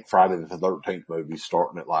all 8 Friday the 13th movies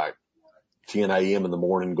starting at like 10 a.m. in the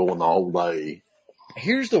morning, going the whole day.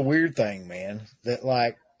 Here's the weird thing, man, that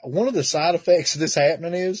like one of the side effects of this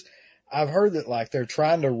happening is I've heard that like they're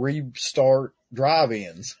trying to restart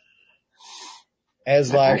drive-ins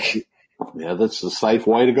as like, Yeah, that's the safe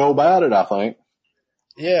way to go about it, I think.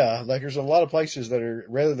 yeah, like there's a lot of places that are,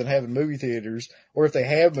 rather than having movie theaters, or if they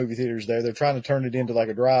have movie theaters there, they're trying to turn it into like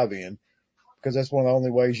a drive-in because that's one of the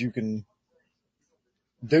only ways you can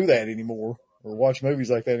do that anymore or watch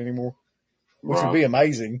movies like that anymore, which would be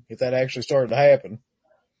amazing if that actually started to happen.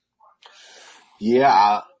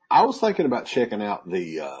 Yeah, I was thinking about checking out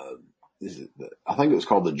I think it was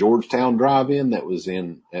called the Georgetown Drive-In that was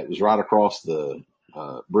right across the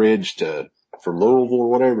bridge from Louisville or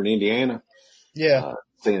whatever in Indiana. Yeah.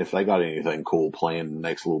 Seeing if they got anything cool planned in the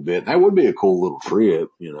next little bit. That would be a cool little trip,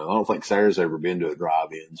 you know. I don't think Sarah's ever been to a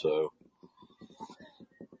drive-in, so.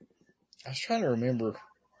 I was trying to remember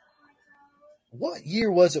what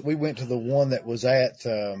year was it we went to the one that was at,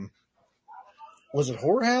 was it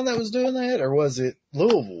Whorehound that was doing that or was it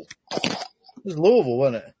Louisville? It was Louisville,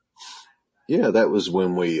 wasn't it? Yeah, that was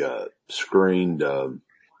when we screened,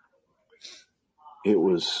 it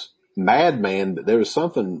was Madman, but there was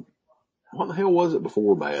something, what the hell was it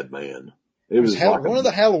before Madman? It was like one of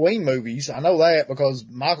the Halloween movies. I know that because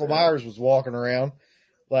Michael Myers was walking around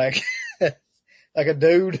like like a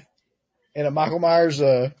dude in a Michael Myers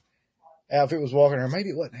outfit was walking around. Maybe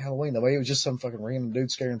it wasn't Halloween though. Maybe it was just some fucking random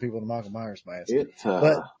dude scaring people in a Michael Myers mask.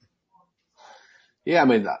 Yeah, I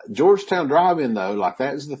mean, Georgetown Drive-In though, like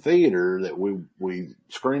that's the theater that we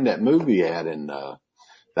screened that movie at, and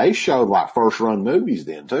they showed like first run movies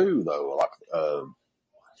then too, though. Like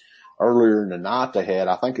earlier in the night they had,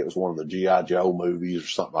 I think it was one of the G.I. Joe movies or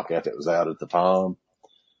something like that was out at the time.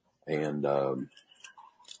 And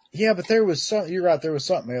yeah, but there was you're right, there was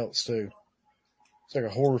something else too. It's like a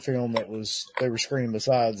horror film they were screening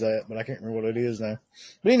besides that, but I can't remember what it is now.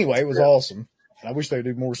 But anyway, it was awesome. And I wish they would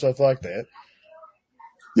do more stuff like that.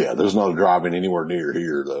 Yeah, there's not a drive-in anywhere near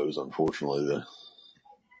here, those, unfortunately.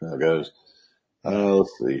 How it goes. Let's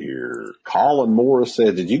see here. Colin Morris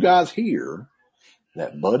said, did you guys hear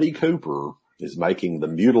that Buddy Cooper is making the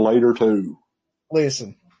Mutilator 2?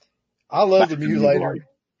 Listen, I love the Mutilator.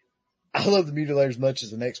 I love the Mutilator as much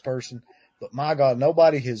as the next person, but my God,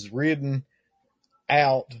 nobody has ridden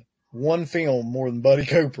out one film more than Buddy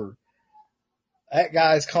Cooper. That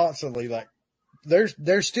guy's constantly like,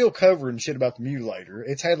 they're still covering shit about the Mutilator.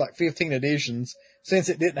 It's had like 15 editions since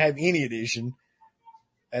it didn't have any edition.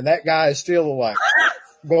 And that guy is still like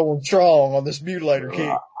going strong on this Mutilator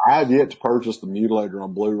kick. I've yet to purchase the Mutilator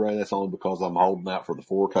on Blu-ray. That's only because I'm holding out for the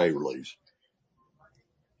 4K release.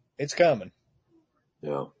 It's coming.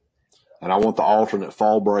 Yeah. And I want the alternate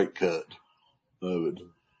fall break cut of it.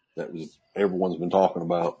 That was everyone's been talking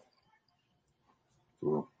about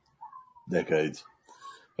for decades.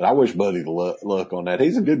 But I wish Buddy the luck on that.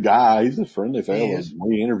 He's a good guy. He's a friendly fellow.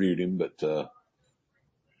 We interviewed him, but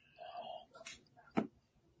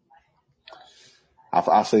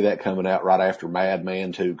I see that coming out right after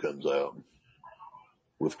Madman 2 comes out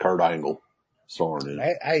with Kurt Angle starring in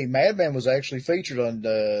it. Hey, Madman was actually featured on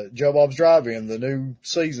Joe Bob's Drive-In, the new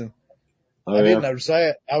season. Oh, I didn't notice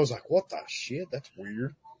that. I was like, what the shit? That's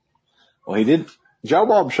weird. Well, he did. Joe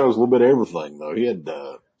Bob shows a little bit of everything, though. He had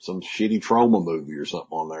some shitty trauma movie or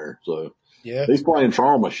something on there. So yeah, he's playing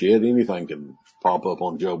trauma shit. Anything can pop up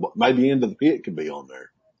on Joe Bob. Maybe Into the Pit could be on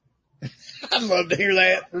there. I'd love to hear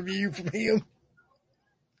that review from him.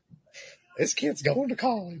 This kid's going to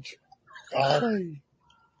college. Golly.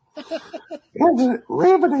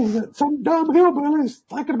 Riveting that some dumb hillbilly's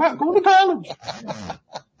thinking about going to college.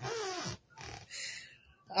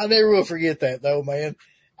 I never will forget that, though, man.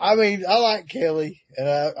 I mean, I like Kelly, and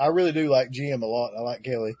I really do like Jim a lot. I like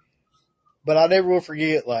Kelly. But I never will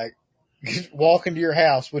forget, like, walking to your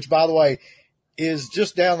house, which, by the way, is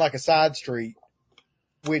just down like a side street,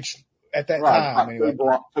 which at that time, anyway.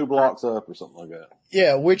 2 blocks up or something like that.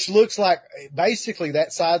 Yeah, which looks like, basically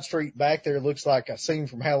that side street back there looks like a scene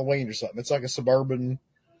from Halloween or something. It's like a suburban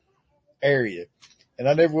area. And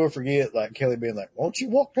I never will forget, like, Kelly being like, won't you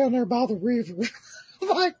walk down there by the river? I'm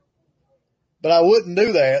like, but I wouldn't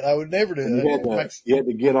do that. I would never do And that. you had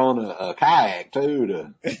to get on a kayak too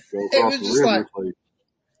to go across was the river.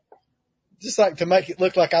 Just like to make it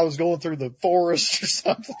look like I was going through the forest or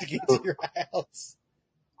something to get to your house.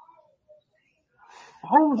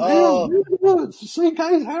 Oh, damn, we're in the woods. To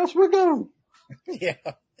CK's house we go. Yeah.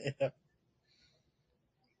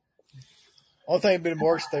 Only thing that'd been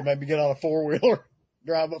worse if they made me get on a 4-wheeler,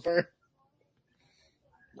 drive up there.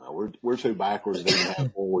 No, we're too backwards to even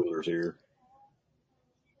have 4-wheelers here.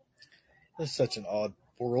 It's such an odd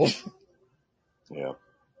world. Yeah.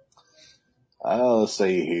 Let's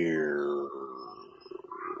see here.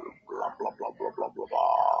 Blah, blah, blah, blah, blah, blah,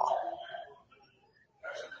 blah.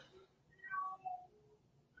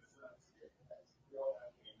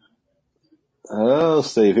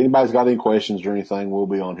 Let's see. If anybody's got any questions or anything, we'll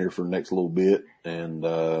be on here for the next little bit. And,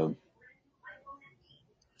 I'm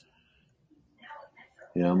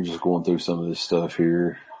just going through some of this stuff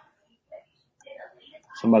here.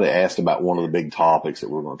 Somebody asked about one of the big topics that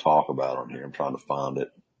we're going to talk about on here. I'm trying to find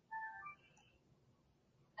it.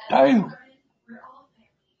 Damn.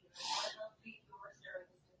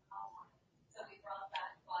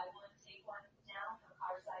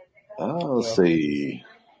 Let's see.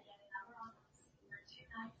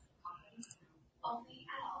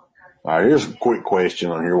 All right, here's a quick question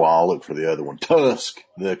on here while I look for the other one. Tusk,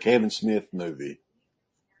 the Kevin Smith movie.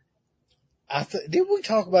 Did we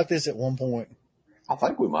talk about this at one point? I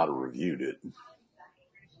think we might have reviewed it.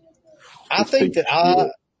 I think that I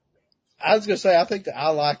was going to say, I think that I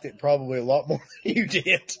liked it probably a lot more than you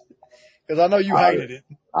did. Because I know you hated it.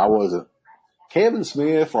 I wasn't. Kevin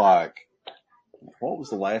Smith, what was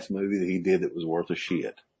the last movie that he did that was worth a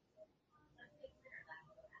shit?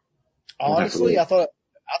 Honestly, I thought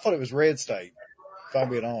it was Red State, if I'm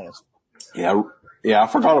being honest. Yeah, I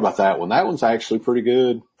forgot about that one. That one's actually pretty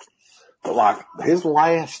good. But his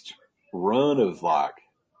last run of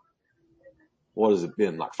what has it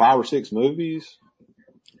been? 5 or 6 movies?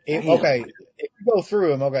 Okay, if you go through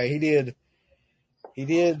them, okay, he did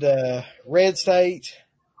Red State,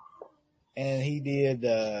 and he did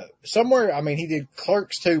he did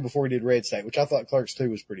Clerks 2 before he did Red State, which I thought Clerks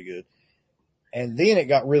 2 was pretty good. And then it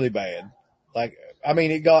got really bad.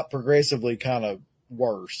 It got progressively kind of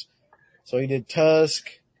worse. So he did Tusk,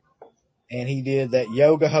 and he did that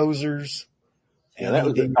Yoga Hosers. Yeah, that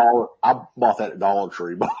was $1. I bought that at Dollar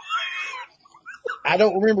Tree. I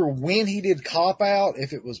don't remember when he did Cop Out,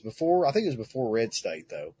 if it was before. I think it was before Red State,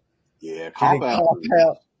 though. Yeah, Cop Out.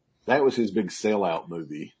 That was his big sellout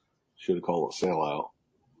movie. Should have called it Sellout.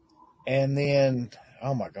 And then,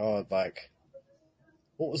 oh my God,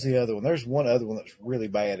 what was the other one? There's one other one that's really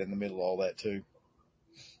bad in the middle of all that, too.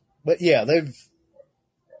 But yeah,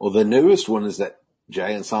 Well, the newest one is that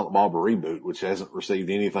Jay and Silent Bob reboot, which hasn't received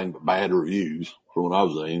anything but bad reviews from what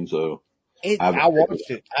I've seen. So I watched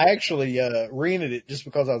it. I actually rented it just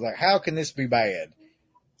because I was like, how can this be bad?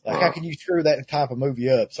 How can you screw that type of movie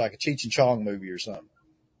up? It's like a Cheech and Chong movie or something.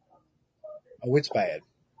 Oh, it's bad.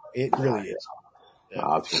 It really is. Yeah.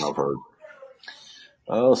 That's what I've heard.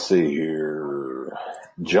 Let's see here.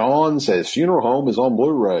 John says Funeral Home is on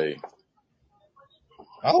Blu-ray.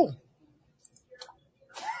 Oh.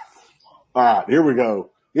 All right, here we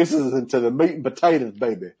go. This is into the meat and potatoes,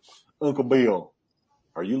 baby. Uncle Bill,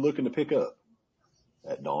 are you looking to pick up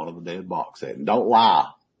that Dawn of the Dead box set? And don't lie,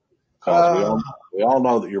 because we all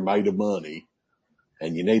know that you're made of money,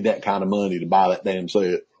 and you need that kind of money to buy that damn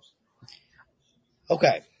set.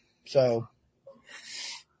 Okay, so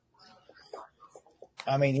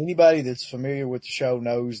anybody that's familiar with the show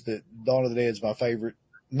knows that Dawn of the Dead is my favorite,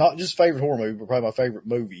 not just favorite horror movie, but probably my favorite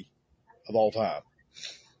movie of all time.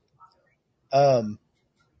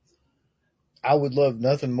 I would love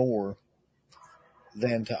nothing more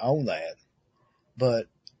than to own that. But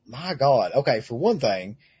my God, okay, for one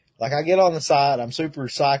thing, I get on the site, I'm super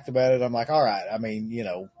psyched about it. I'm like, all right,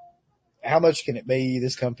 how much can it be?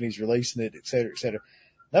 This company's releasing it, et cetera, et cetera.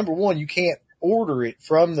 Number one, you can't order it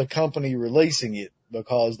from the company releasing it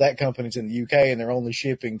because that company's in the UK and they're only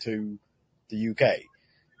shipping to the UK.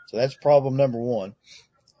 So that's problem number one.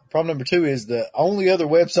 Problem number two is the only other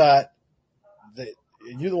website that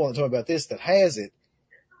you're the one that told me about this that has it.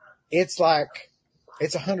 It's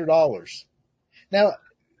 $100. Now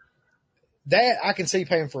that I can see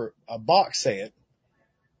paying for a box set,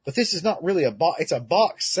 but this is not really a box. It's a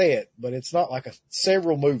box set, but it's not like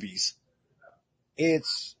several movies.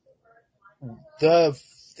 It's the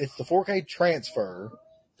 4K transfer.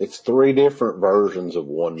 It's 3 different versions of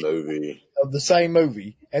one movie. Of the same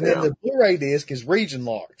movie. And then the Blu-ray disc is region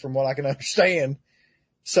locked from what I can understand.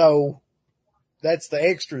 So that's the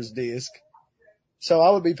extras disc. So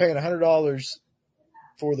I would be paying $100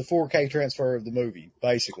 for the 4K transfer of the movie,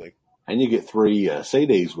 basically. And you get 3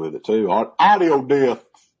 CDs with it too. Audio disc.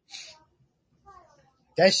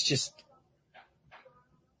 That's just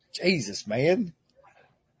Jesus, man.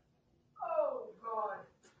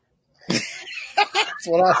 That's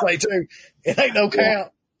what I say too. It ain't no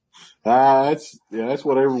count. That's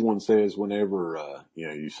what everyone says whenever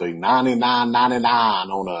you see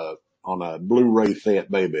 $99.99 on a Blu-ray set,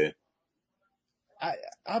 baby.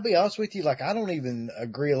 I'll be honest with you, like I don't even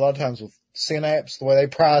agree a lot of times with Synapse, the way they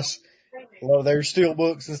price a lot of their steel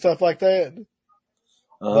books and stuff like that.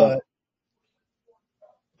 But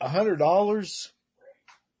 $100,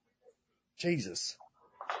 Jesus.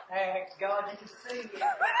 Hey, God, you can see it.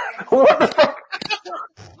 What the fuck?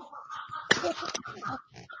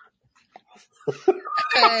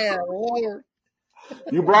 Hey, Lord.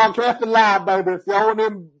 You broadcasting live, baby. Showing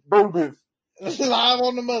them boobies. Live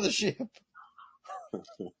on the mothership.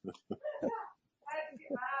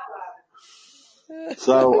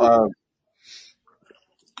 So, all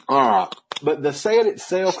right. But the set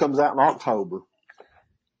itself comes out in October.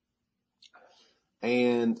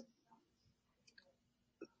 And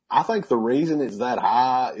I think the reason it's that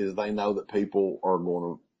high is they know that people are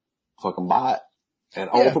going to fucking buy it. And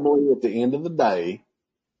ultimately, at the end of the day,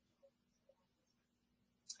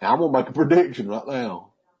 I'm going to make a prediction right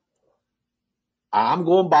now. I'm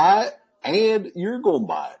going to buy it, and you're going to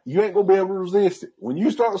buy it. You ain't going to be able to resist it. When you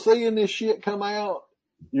start seeing this shit come out,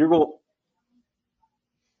 you're going,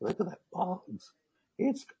 look at that box.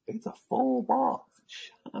 It's a full box. It's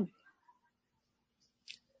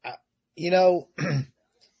shiny.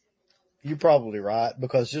 You're probably right,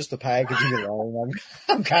 because just the packaging alone,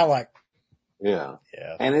 I'm kind of like, yeah.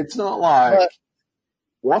 Yeah. And it's not like,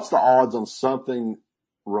 what's the odds on something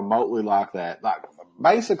remotely like that? Like,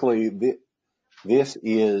 basically, this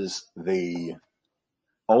is the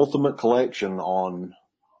ultimate collection on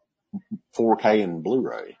 4K and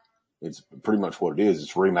Blu-ray. It's pretty much what it is.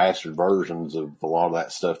 It's remastered versions of a lot of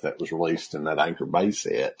that stuff that was released in that Anchor Bay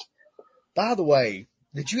set. By the way,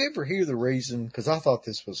 did you ever hear the reason? Because I thought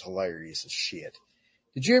this was hilarious as shit.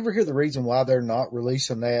 Did you ever hear the reason why they're not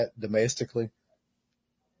releasing that domestically?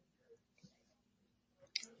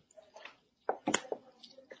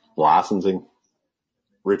 Licensing.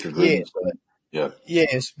 Richard Rubin.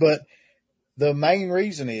 Yes, but the main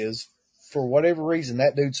reason is, for whatever reason,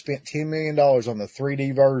 that dude spent $10 million on the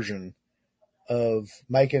 3D version of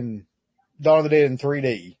making Dawn of the Dead in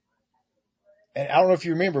 3D. And I don't know if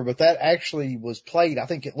you remember, but that actually was played, I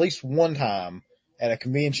think, at least one time at a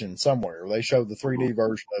convention somewhere where they showed the 3D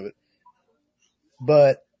version of it.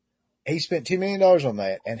 But he spent $10 million on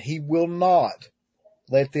that, and he will not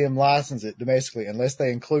let them license it domestically unless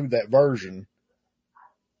they include that version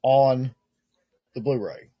on the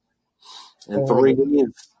Blu-ray. And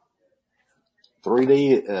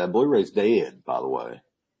 3D Blu-ray's dead, by the way.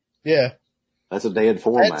 Yeah. That's a dead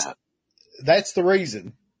format. That's the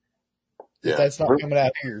reason. Yeah. That's not coming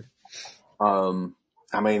out here.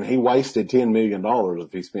 I mean, he wasted $10 million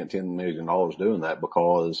if he spent $10 million doing that,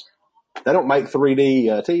 because they don't make 3D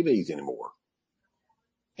TVs anymore.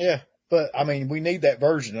 Yeah. But, I mean, we need that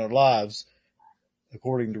version in our lives,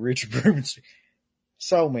 according to Richard Rubin.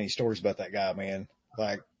 So many stories about that guy, man.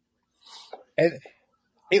 Like, and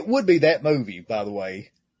it would be that movie, by the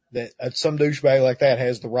way, that some douchebag like that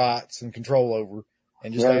has the rights and control over,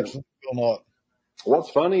 and just absolutely will not.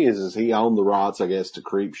 What's funny is he owned the rights, I guess, to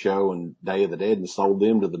Creepshow and Day of the Dead and sold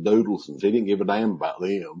them to the Doodlesons. He didn't give a damn about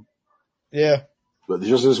them. Yeah. But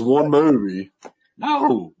just this one movie.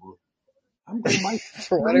 No. I'm going to make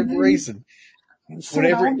for whatever reason.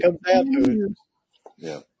 Whenever it comes down to it.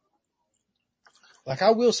 Yeah. Like,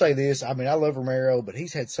 I will say this. I mean, I love Romero, but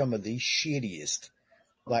he's had some of the shittiest,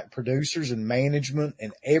 like, producers and management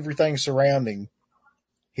and everything surrounding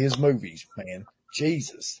his movies, man.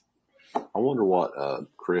 Jesus. I wonder what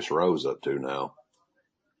Chris Rowe's up to now.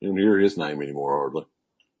 You don't hear his name anymore, hardly.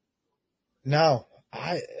 No.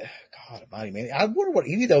 God almighty, man. I wonder what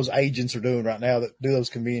any of those agents are doing right now that do those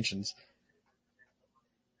conventions.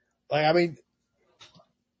 Like, I mean,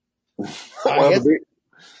 well,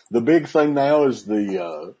 the big thing now is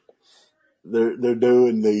they're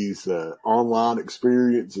doing these online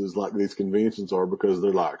experiences like these conventions are, because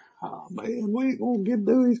they're like, oh man, we ain't gonna get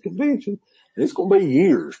to do these conventions. And it's gonna be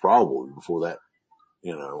years probably before that,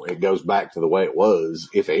 it goes back to the way it was,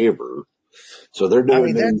 if ever. So they're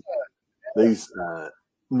doing these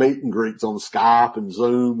meet and greets on Skype and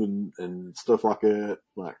Zoom and stuff like that.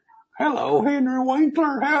 Like, hello, Henry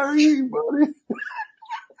Winkler, how are you, buddy?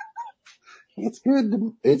 It's good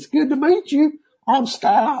to meet you on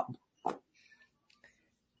Skype.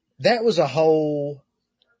 That was a whole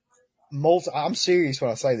I'm serious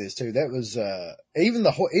when I say this too. That was, even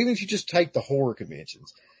if you just take the horror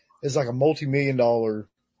conventions, it's like a multi-million-dollar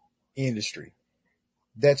industry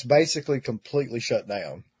that's basically completely shut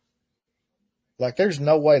down. Like, there's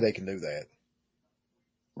no way they can do that.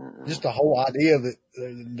 Just the whole idea that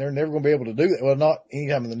they're never going to be able to do that. Well, not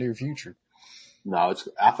anytime in the near future. No,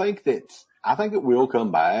 I think it will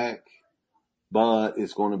come back, but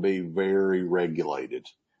it's going to be very regulated.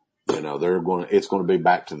 You know, it's going to be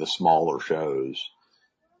back to the smaller shows,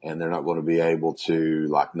 and they're not going to be able to,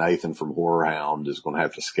 like Nathan from Horror Hound is going to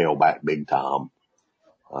have to scale back big time.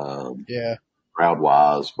 Yeah. Crowd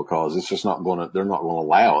wise, because it's just they're not going to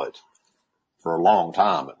allow it for a long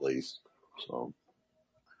time at least. So,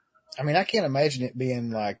 I mean, I can't imagine it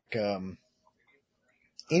being like,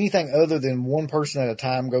 anything other than one person at a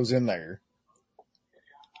time goes in there.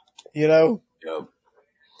 You know? yeah.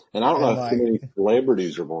 And I don't know if too many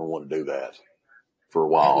celebrities are going to want to do that for a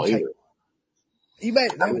while either.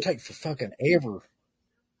 That would take for fucking ever.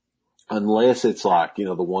 Unless it's like, you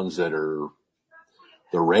know, the ones that are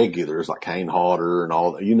the regulars, like Kane Hodder and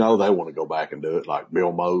all that, you know, they want to go back and do it, like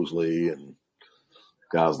Bill Mosley and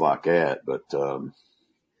guys like that. But,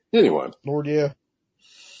 anyway. Lord, yeah.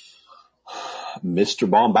 Mr.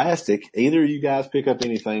 Bombastic, either of you guys pick up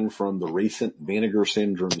anything from the recent Vinegar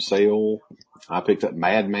Syndrome sale? I picked up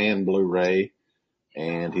Madman Blu-ray,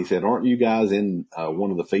 and he said, aren't you guys in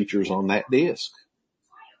one of the features on that disc?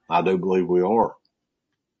 I do believe we are.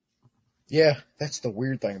 Yeah, that's the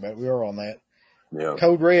weird thing about it. We are on that. Yeah.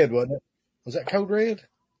 Code Red, wasn't it? Was that Code Red?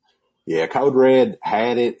 Yeah, Code Red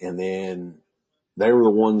had it, and then they were the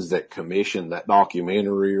ones that commissioned that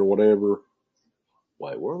documentary or whatever.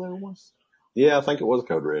 Wait, were they the ones? Yeah, I think it was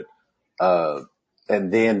Code Red.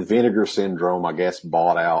 And then Vinegar Syndrome, I guess,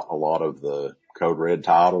 bought out a lot of the Code Red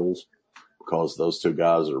titles because those two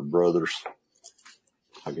guys are brothers.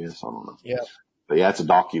 I guess, I don't know. Yeah. But yeah, it's a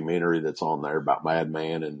documentary that's on there about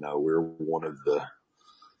Madman, and we're one of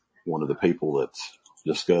the people that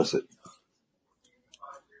discuss it.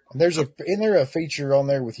 And isn't there a feature on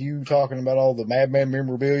there with you talking about all the Madman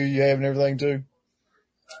memorabilia you have and everything too?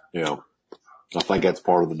 Yeah. I think that's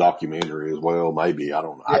part of the documentary as well. Maybe. I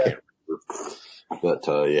don't know. Yeah. I can't remember. But,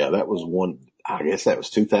 yeah, that was I guess that was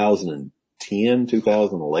 2010,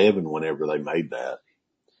 2011, whenever they made that.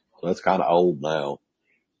 So that's kind of old now.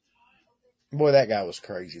 Boy, that guy was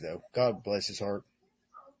crazy though. God bless his heart.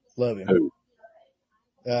 Love him. Who?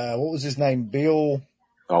 What was his name? Bill?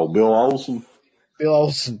 Oh, Bill Olsen? Bill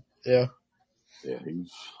Olsen. Yeah. Yeah,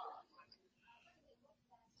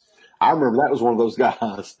 I remember that was one of those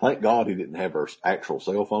guys. Thank God he didn't have our actual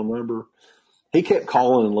cell phone number. He kept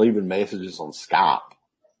calling and leaving messages on Skype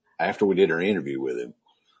after we did our interview with him.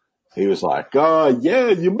 He was like, yeah,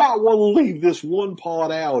 you might want to leave this one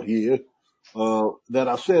part out here, that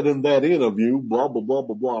I said in that interview, blah, blah, blah,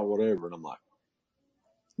 blah, blah, whatever. And I'm like,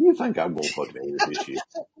 you think I'm going to fucking edit this shit?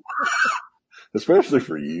 Especially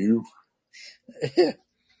for you.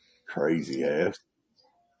 Crazy ass.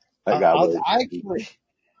 That guy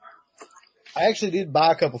I actually did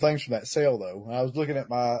buy a couple things from that sale though. I was looking at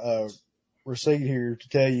my receipt here to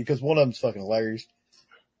tell you because one of them's fucking hilarious.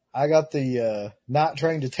 I got the Night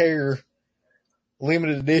Train to Terror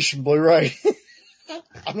limited edition Blu-ray.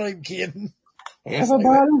 I'm not even kidding.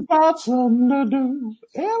 Everybody's got something to do.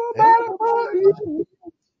 Everybody but you.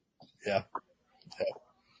 Yeah.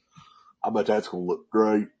 I bet that's going to look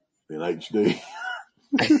great in HD.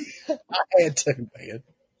 I had to, man.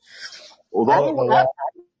 Well, the only one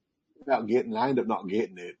I end up not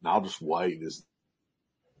getting it, and I'll just wait, is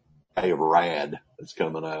Day of Rad that's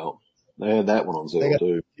coming out. They had that one on sale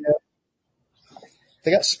too. Yeah.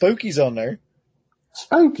 They got Spookies on there.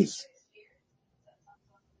 Spookies.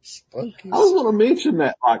 I was going to mention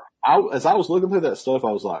that, like, as I was looking through that stuff,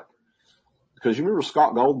 I was like, because you remember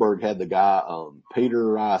Scott Goldberg had the guy, Peter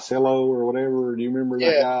Isello or whatever. Do you remember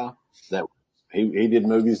that guy? That he did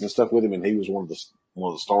movies and stuff with him, and he was one of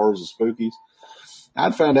the stars of Spookies.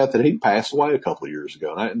 I'd found out that he passed away a couple of years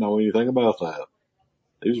ago, and I didn't know anything about that.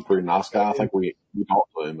 He was a pretty nice guy. I think we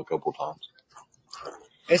talked to him a couple of times.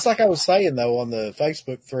 It's like I was saying though on the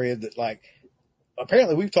Facebook thread that, like,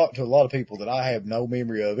 apparently we've talked to a lot of people that I have no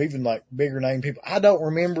memory of, even like bigger name people. I don't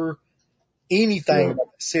remember anything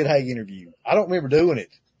about the Sid Haig interview. I don't remember doing it.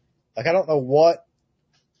 Like, I don't know what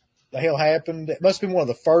the hell happened. It must have been one of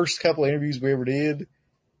the first couple of interviews we ever did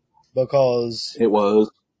because it was.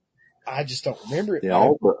 I just don't remember it.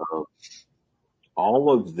 Yeah,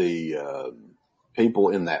 all of the people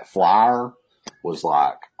in that flyer was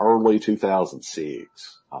like early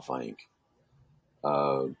 2006, I think,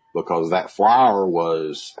 because that flyer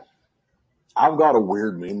was I've got a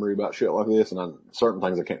weird memory about shit like this, and certain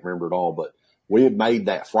things I can't remember at all. But we had made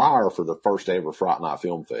that flyer for the first ever Fright Night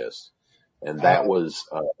Film Fest, and that was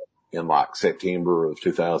in like September of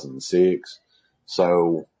 2006.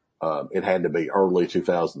 So it had to be early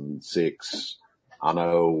 2006. I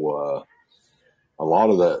know a lot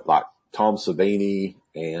of the, like Tom Savini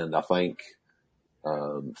and I think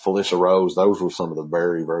Felicia Rose, those were some of the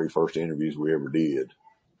very, very first interviews we ever did.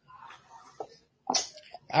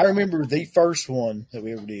 I remember the first one that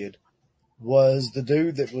we ever did was the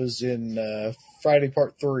dude that was in Friday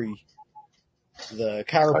Part 3, the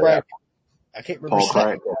chiropractor. Yeah. I can't remember. Paul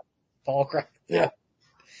Crack. Paul Crack. Yeah.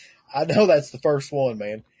 I know that's the first one,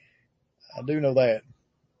 man. I do know that.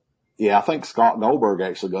 Yeah, I think Scott Goldberg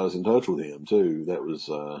actually got us in touch with him too. That was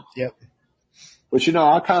Yep. But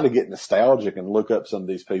I kind of get nostalgic and look up some of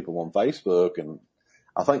these people on Facebook, and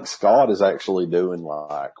I think Scott is actually doing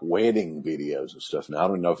like wedding videos and stuff now. I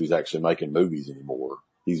don't know if he's actually making movies anymore.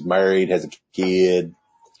 He's married, has a kid.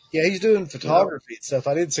 Yeah, he's doing photography and stuff.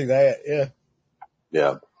 I did see that. Yeah.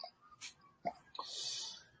 Yeah.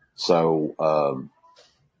 So,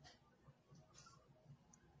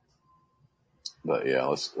 but yeah,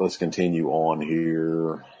 let's continue on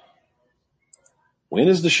here. When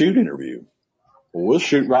is the shoot interview? Well, we'll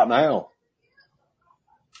shoot right now.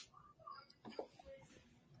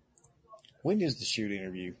 When is the shoot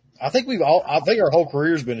interview? I think our whole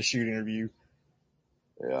career's been a shoot interview.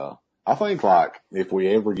 Yeah. I think like if we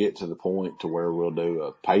ever get to the point to where we'll do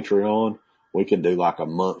a Patreon, we can do like a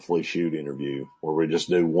monthly shoot interview where we just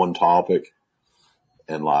do one topic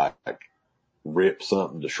and like rip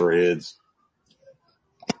something to shreds.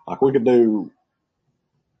 Like we could do,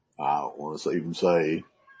 I don't want to even say,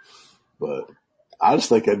 but I just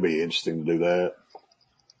think that'd be interesting to do that.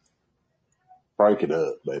 Break it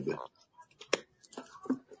up, baby.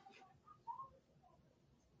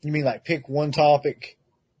 You mean like pick one topic?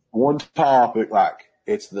 One topic, like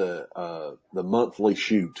it's the monthly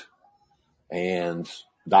shoot and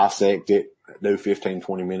dissect it, do 15,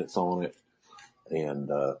 20 minutes on it, and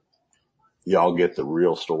y'all get the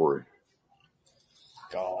real story.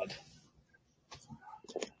 God.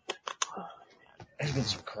 There's been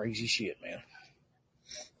some crazy shit, man.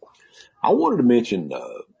 I wanted to mention,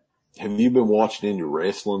 have you been watching any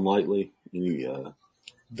wrestling lately?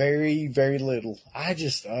 Very, very little. I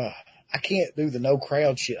just, I can't do the no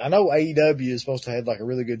crowd shit. I know AEW is supposed to have like a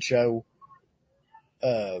really good show,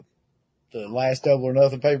 the last Double or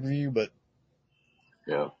Nothing pay-per-view, but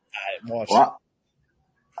yeah, I haven't watched it.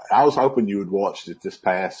 I was hoping you would watch it this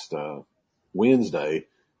past Wednesday.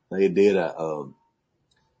 They did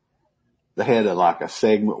they had like a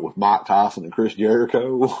segment with Mike Tyson and Chris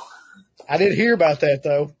Jericho. I did hear about that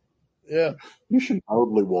though. Yeah. You should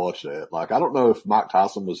totally watch that. Like, I don't know if Mike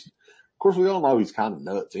Tyson was, of course we all know he's kind of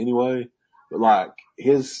nuts anyway, but like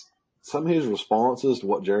some of his responses to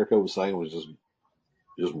what Jericho was saying was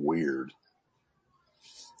just weird.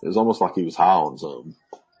 It was almost like he was high on something.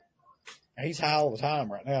 He's high all the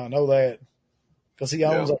time right now. I know that because he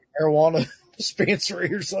owns a marijuana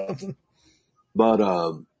dispensary or something. But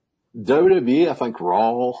WWE, I think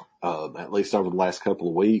Raw, at least over the last couple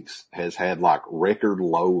of weeks, has had like record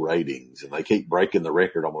low ratings, and they keep breaking the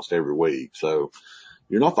record almost every week. So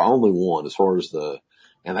you're not the only one as far as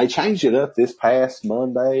and they changed it up this past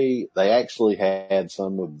Monday. They actually had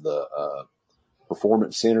some of the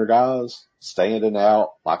Performance Center guys standing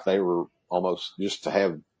out like they were almost just to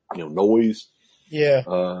have, noise. Yeah.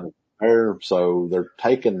 There. So they're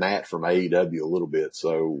taking that from AEW a little bit.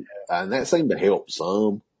 So, and that seemed to help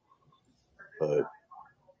some. But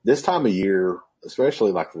this time of year,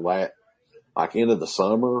 especially like end of the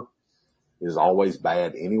summer, is always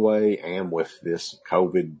bad anyway. And with this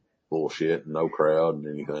COVID bullshit and no crowd and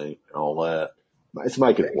anything and all that, it's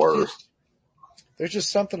making it worse. There's just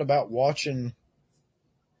something about watching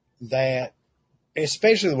that,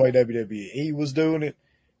 especially the way WWE was doing it,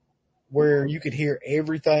 where you could hear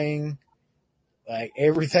everything, like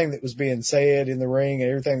everything that was being said in the ring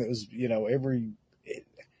and everything that was,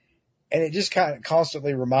 and it just kind of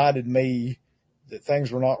constantly reminded me that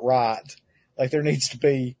things were not right. Like there needs to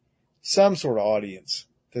be some sort of audience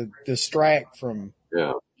to distract from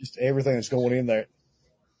just everything that's going in there.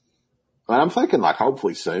 I'm thinking like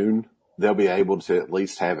hopefully soon they'll be able to at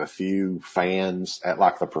least have a few fans at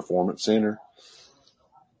like the Performance Center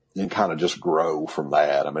and kind of just grow from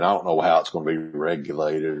that. I mean, I don't know how it's going to be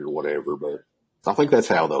regulated or whatever, but I think that's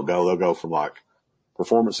how they'll go. They'll go from like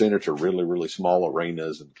Performance Center to really, really small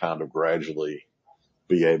arenas and kind of gradually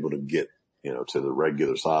be able to get, to the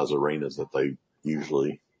regular size arenas that they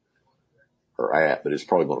usually are at, but it's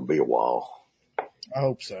probably going to be a while. I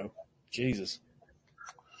hope so. Jesus.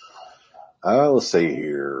 Let's see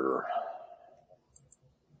here.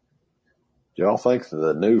 Do y'all think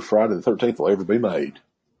the new Friday the 13th will ever be made?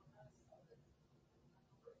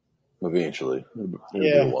 Eventually. It'll be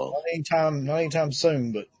a while. Not anytime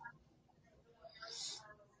soon, but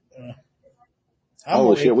I'm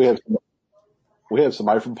Holy shit, we have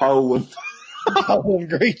somebody from Poland. Poland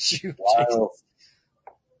greets you. Wow.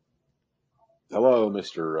 Hello,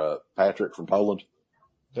 Mr. Patrick from Poland.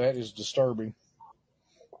 That is disturbing.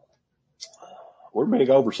 We're big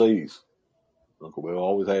overseas. Uncle Bill,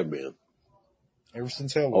 always have been. Ever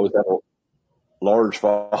since hell. Always had a large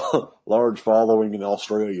following in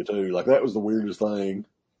Australia too. Like that was the weirdest thing.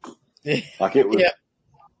 Like it was. Yeah.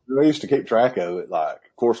 We used to keep track of it. Like,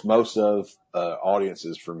 of course, most of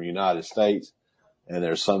audiences from the United States, and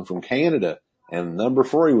there's some from Canada, and number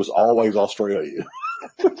 3 was always Australia.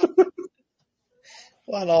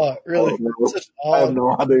 Why not? Really? I have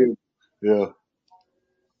no idea. Yeah.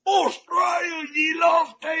 Australia, you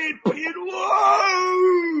lost 10 pin.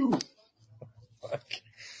 Whoa!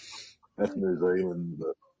 That's New Zealand,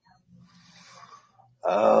 but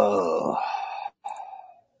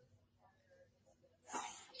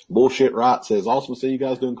Bullshit Right says, awesome to see you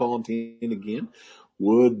guys doing content again.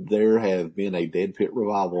 Would there have been a Dead Pit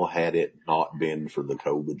revival had it not been for the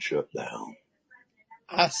COVID shutdown?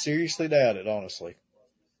 I seriously doubt it, honestly.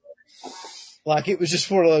 Like, it was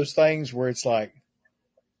just one of those things where it's like,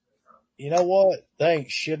 you know what? There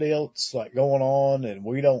ain't shit else like going on, and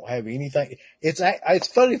we don't have anything. It's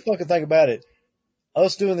funny to fucking think about it.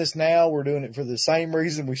 Us doing this now, we're doing it for the same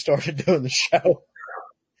reason we started doing the show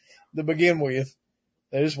to begin with.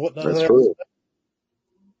 There just wasn't nothing That's else. true.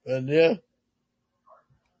 And yeah.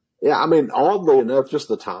 Yeah, I mean, oddly enough, just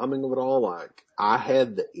the timing of it all, like, I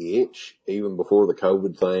had the itch even before the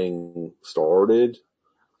COVID thing started.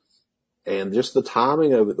 And just the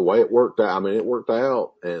timing of it, the way it worked out, I mean, it worked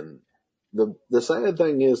out. And the sad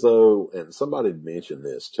thing is, though, and somebody mentioned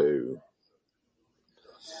this too,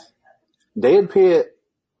 Dead Pit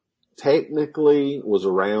technically was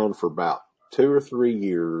around for about 2 or 3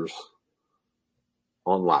 years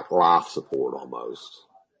on like life support almost.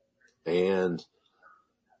 And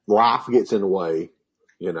life gets in the way,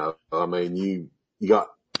 you know. I mean, you got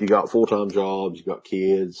full-time jobs, you got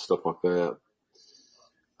kids, stuff like that.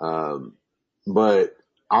 But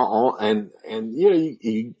you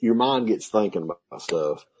know, your mind gets thinking about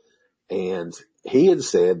stuff. And he had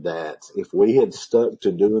said that if we had stuck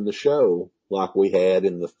to doing the show like we had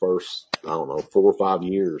in the first, 4 or 5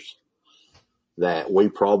 years, that we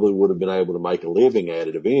probably would have been able to make a living at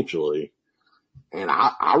it eventually. And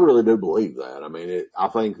I really do believe that. I mean, I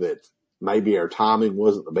think that maybe our timing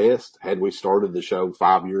wasn't the best. Had we started the show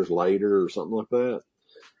 5 years later or something like that,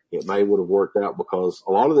 it may would have worked out, because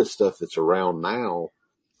a lot of this stuff that's around now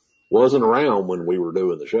wasn't around when we were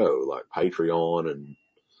doing the show, like Patreon and,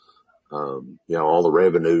 you know, all the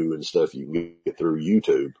revenue and stuff you can get through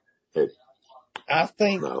YouTube. I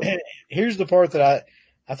think here's the part that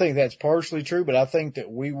I think that's partially true, but I think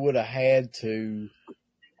that we would have had to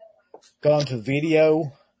gone to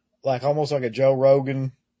video, like almost like a Joe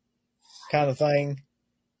Rogan kind of thing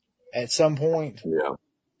at some point. Yeah.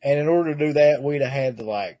 And in order to do that, we'd have had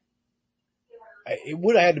to it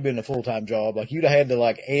would have had to been a full-time job. Like, you'd have had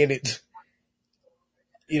to edit,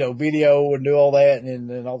 you know, video and do all that, and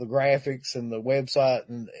then all the graphics and the website,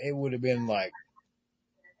 and it would have been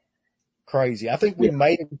crazy. I think we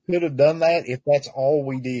could have done that if that's all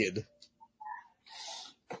we did.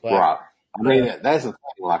 Right. I mean, that's the thing.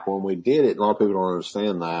 Like, when we did it, a lot of people don't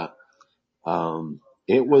understand that.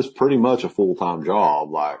 It was pretty much a full-time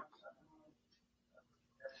job. Like,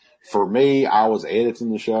 for me, I was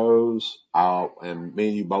editing the shows, and me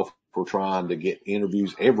and you both were trying to get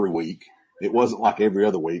interviews every week. It wasn't like every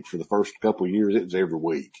other week. For the first couple of years, it was every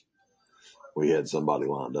week. We had somebody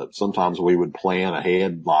lined up. Sometimes we would plan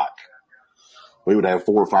ahead, like we would have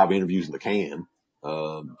 4 or 5 interviews in the can.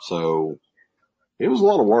 So it was a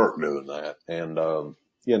lot of work doing that. And,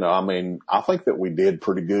 you know, I mean, I think that we did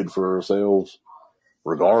pretty good for ourselves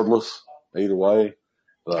regardless, either way.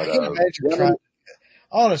 But, I can imagine trying.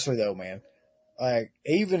 Honestly, though, man, like,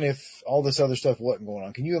 even if all this other stuff wasn't going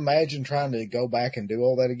on, can you imagine trying to go back and do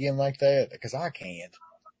all that again like that? Because I can't.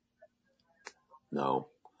 No.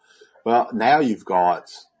 Well, now you've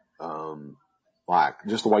got, like,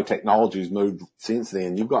 just the way technology's moved since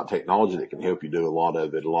then, you've got technology that can help you do a lot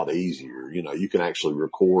of it a lot easier. You know, you can actually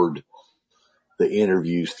record the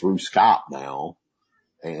interviews through Skype now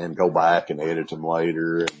and go back and edit them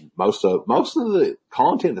later. And most of the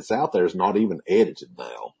content that's out there is not even edited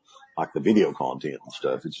now, like the video content and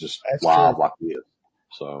stuff. It's just live like this.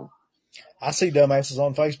 So, I see dumbasses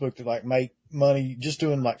on Facebook that like make money just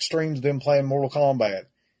doing like streams of them playing Mortal Kombat.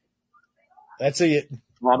 That's it.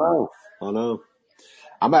 I know.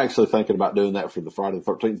 I'm actually thinking about doing that for the Friday the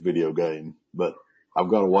 13th video game, but I've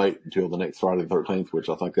got to wait until the next Friday the 13th, which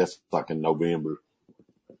I think that's like in November.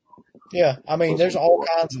 Yeah, I mean, So there's all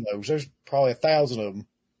kinds of those. There's probably 1,000 of them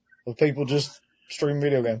of people just stream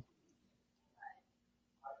video games.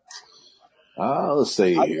 Let's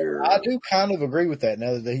see here. I do kind of agree with that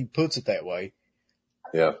now that he puts it that way.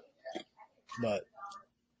 Yeah. But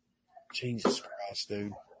Jesus Christ,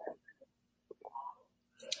 dude.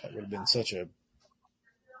 That would have been it'd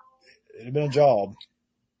have been a job.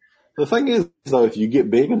 The thing is, though, if you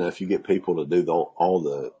get big enough, you get people to do all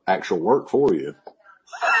the actual work for you.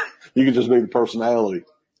 You can just be the personality.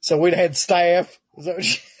 So we'd had staff. Is that what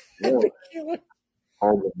Yeah.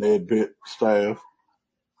 All the dead pit staff.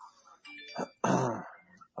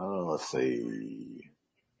 Let's see.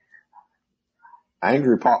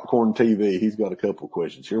 Angry Popcorn TV, he's got a couple of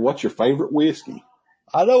questions here. What's your favorite whiskey?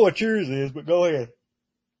 I know what yours is, but go ahead.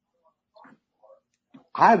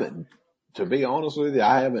 To be honest with you,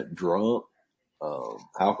 I haven't drunk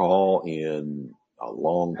alcohol in a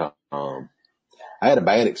long time. I had a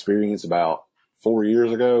bad experience about 4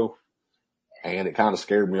 years ago, and it kind of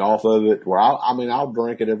scared me off of it. Where I'll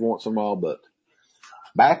drink it every once in a while, but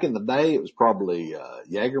back in the day, it was probably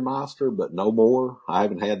Jägermeister, but no more. I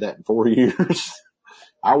haven't had that in 4 years.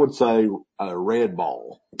 I would say Red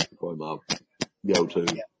Ball was my go-to.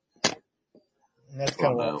 Yeah. And that's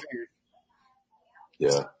kind of what I figured.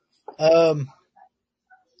 Yeah. I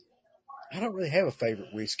don't really have a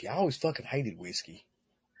favorite whiskey. I always fucking hated whiskey,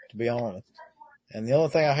 to be honest. And the only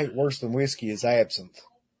thing I hate worse than whiskey is absinthe.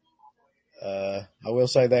 I will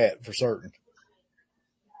say that for certain.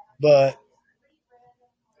 But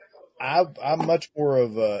I'm much more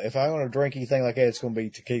of if I'm going to drink anything like that, it's going to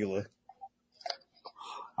be tequila.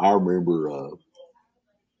 I remember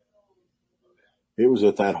it was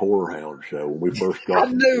at that Horror Hound show when we first got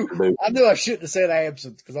I knew I shouldn't have said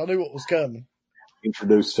absinthe because I knew what was coming.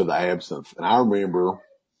 Introduced to the absinthe. And I remember,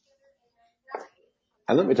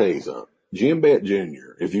 and let me tell you something, Jim Bett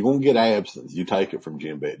Jr., if you're going to get absinthe, you take it from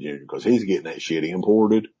Jim Bett Jr. because he's getting that shit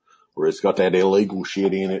imported where it's got that illegal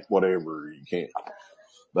shit in it, whatever, you can't.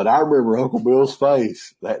 But I remember Uncle Bill's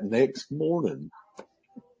face that next morning.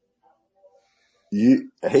 He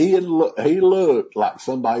looked like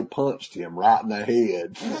somebody punched him right in the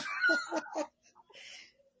head.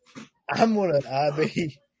 And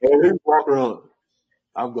he walked around.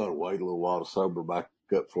 I've got to wait a little while to sober back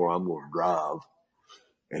up before I'm going to drive.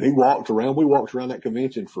 And we walked around that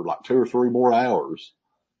convention for like 2 or 3 more hours.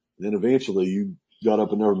 And then eventually you got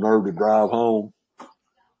up enough nerve to drive home.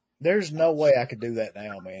 There's no way I could do that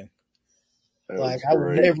now, man. I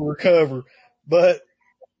would never recover. But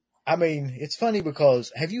I mean, it's funny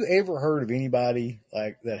because have you ever heard of anybody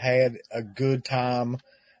like that had a good time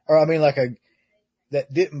or I mean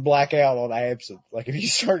that didn't black out on absinthe? Like if you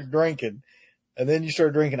started drinking and then you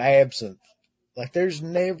start drinking absinthe, like there's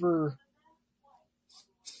never,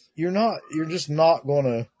 you're just not going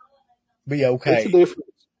to be okay.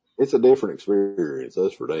 It's a different experience.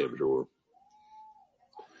 That's for damn sure.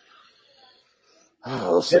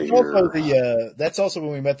 That's also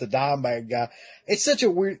when we met the dime bag guy. It's such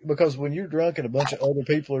a weird, because when you're drunk and a bunch of other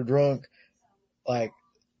people are drunk, like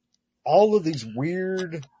all of these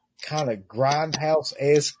weird kind of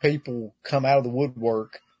grindhouse-esque people come out of the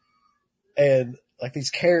woodwork and like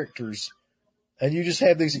these characters, and you just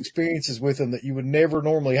have these experiences with them that you would never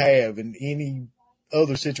normally have in any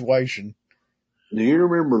other situation. Do you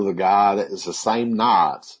remember the guy that is the same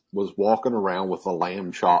night was walking around with a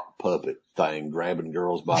lamb chop puppet thing, grabbing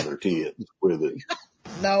girls by their tits with it?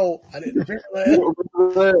 No, I didn't remember that. You don't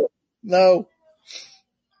remember that? No.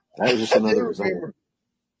 That was just another example.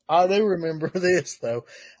 I do remember this, though.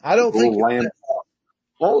 I don't think.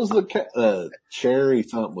 What was the Cherry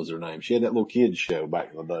something was her name? She had that little kids show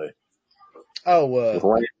back in the day. Oh, with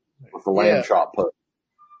the lamb chop puppet.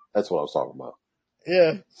 That's what I was talking about.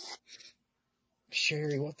 Yeah.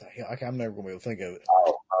 Sherry, what the hell? I'm never going to be able to think of it.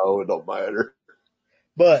 Oh, it don't matter.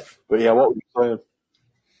 But yeah, what were you saying?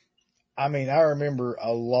 I mean, I remember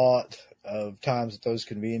a lot of times at those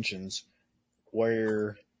conventions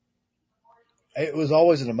where it was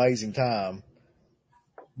always an amazing time,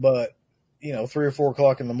 but 3 or 4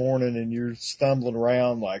 o'clock in the morning and you're stumbling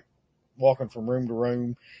around, like walking from room to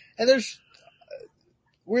room. And there's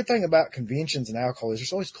weird thing about conventions and alcohol is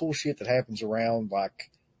there's always cool shit that happens around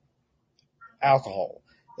like alcohol.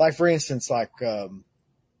 Like for instance, like,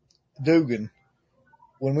 Dugan,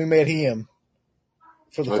 when we met him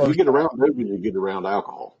for the first if you get around Dugan, you get around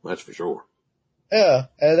alcohol. That's for sure. Yeah,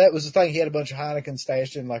 that was the thing. He had a bunch of Heineken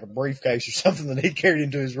stashed in like a briefcase or something that he carried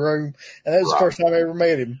into his room, and that was the Right. first time I ever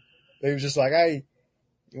met him. He was just like, "Hey,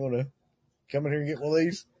 you want to come in here and get one of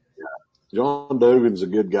these?" John Dugan's a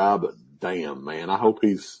good guy, but damn, man, I hope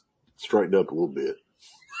he's straightened up a little bit.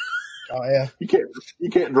 Oh yeah, You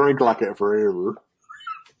can't drink like that forever.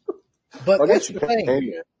 but I that's guess you the thing.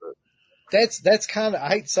 can. That's kind of, I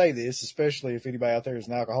hate to say this, especially if anybody out there is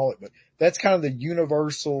an alcoholic, but that's kind of the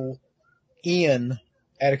universal in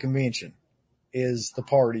at a convention is the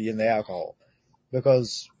party and the alcohol,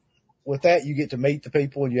 because with that you get to meet the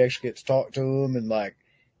people and you actually get to talk to them, and like,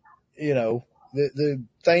 you know, the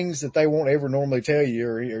things that they won't ever normally tell you,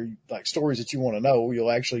 or like stories that you want to know, you'll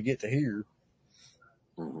actually get to hear.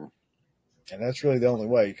 Mm-hmm. And that's really the only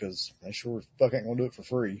way, because they sure fuck ain't gonna do it for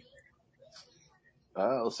free.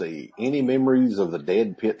 Let's see. Any memories of the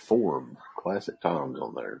Dead Pit Forum? Classic times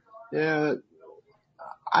on there. Yeah,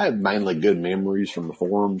 I have mainly good memories from the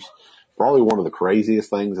forums. Probably one of the craziest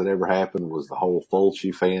things that ever happened was the whole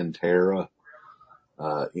Fulci Fantera.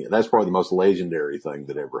 That's probably the most legendary thing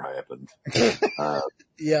that ever happened.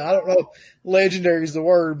 Yeah, I don't know if legendary is the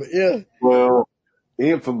word, but yeah. Well,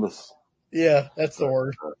 infamous. Yeah, that's the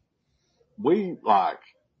word.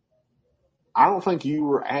 I don't think you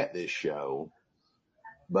were at this show,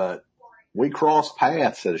 but we crossed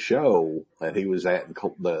paths at a show that he was at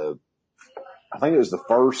I think it was the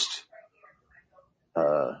first,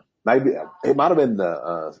 maybe it might have been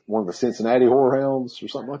one of the Cincinnati Whorehounds or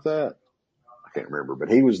something like that. I can't remember, but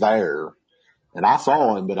he was there and I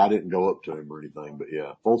saw him, but I didn't go up to him or anything. But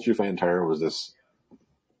yeah, Fulci Fantera was this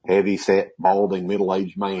heavy set, balding,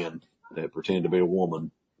 middle-aged man that pretended to be a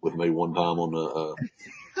woman with me one time on the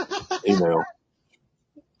email.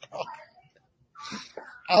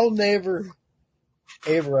 I'll never,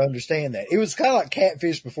 ever understand that. It was kind of like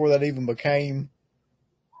Catfish before that even became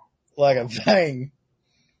like a thing.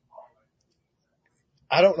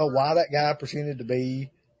 I don't know why that guy pretended to be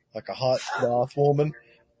like a hot goth woman.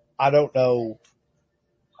 I don't know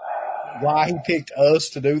why he picked us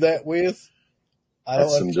to do that with. I don't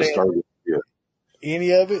That's some understand disturbing shit.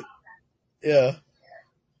 any of it. Yeah.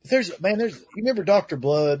 You remember Dr.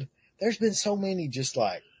 Blood? There's been so many just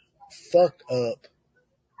like fucked up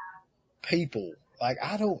people. Like,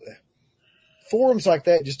 forums like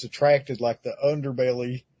that just attracted like the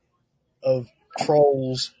underbelly of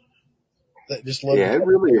trolls that just love. Yeah, it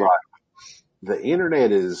really the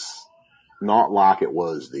internet is not like it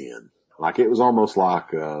was then. Like it was almost like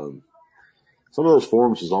some of those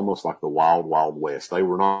forums was almost like the wild, wild west. They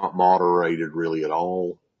were not moderated really at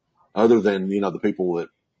all, other than the people that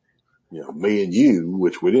me and you,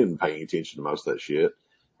 which we didn't pay attention to most of that shit,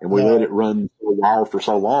 and we let it run for a while for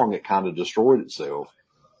so long it kind of destroyed itself.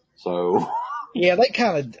 So Yeah,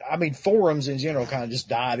 forums in general kind of just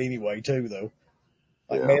died anyway too, though.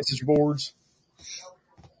 Like message boards.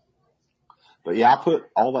 But yeah, I put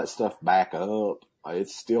all that stuff back up.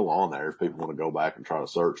 It's still on there if people want to go back and try to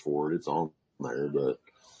search for it. It's on there. But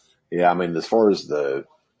yeah, I mean, as far as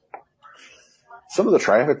some of the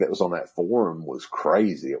traffic that was on that forum was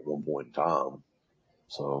crazy at one point in time.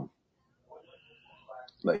 So,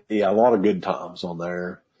 but yeah, a lot of good times on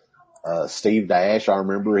there. Steve Dash, I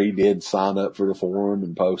remember he did sign up for the forum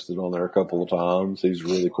and posted on there a couple of times. He's a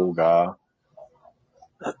really cool guy.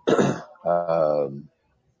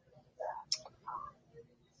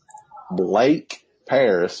 Blake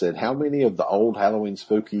Paris said, how many of the old Halloween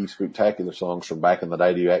spectacular songs from back in the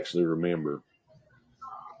day do you actually remember?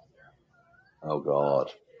 Oh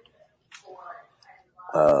God.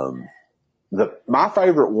 My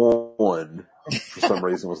favorite one for some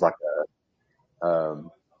reason was like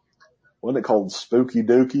wasn't it called Spooky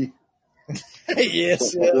Dookie?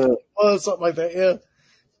 Yes, yeah. Well, something like that, yeah.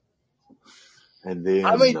 And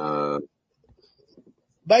then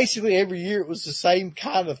basically every year it was the same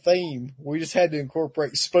kind of theme. We just had to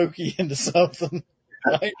incorporate spooky into something.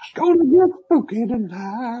 Like, gonna get spooky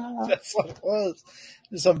tonight. That's what it was.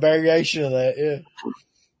 Just some variation of that,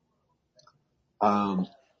 yeah.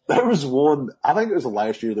 There was one, I think it was the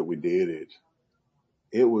last year that we did it.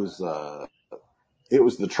 It was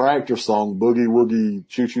the Tractor song, Boogie Woogie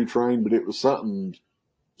Choo Choo Train, but it was something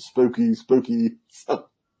spooky.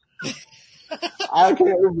 I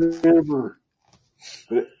can't remember.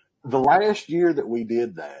 But the last year that we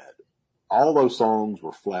did that, all those songs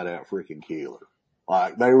were flat out freaking killer.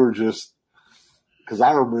 Like they were just, cause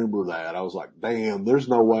I remember that. I was like, damn, there's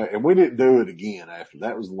no way. And we didn't do it again after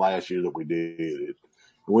that. Was the last year that we did it.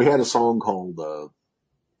 And we had a song called,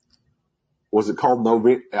 was it called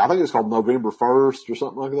November? I think it's called November 1st or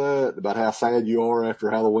something like that, about how sad you are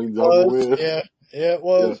after Halloween's over with. Yeah, it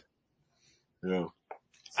was. Yeah.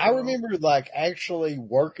 I remember like actually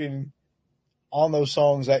working on those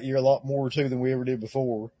songs that year a lot more too than we ever did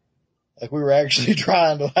before. Like we were actually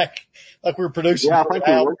trying to like we were producing Yeah, I for think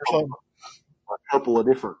an we album worked or on something. a couple of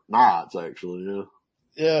different nights actually.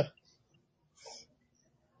 Yeah.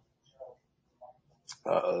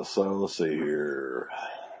 Yeah. So let's see here.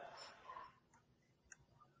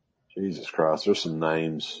 Jesus Christ, there's some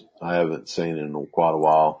names I haven't seen in quite a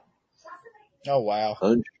while. Oh wow.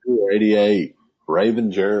 Unsure 88,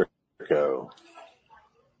 Raven Jericho.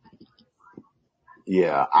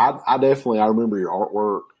 Yeah, I definitely, I remember your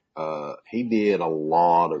artwork. He did a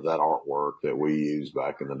lot of that artwork that we used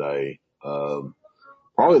back in the day.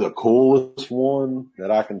 Probably the coolest one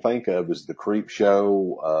that I can think of is the Creep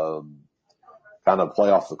Show, kind of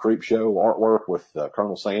play off the Creep Show artwork with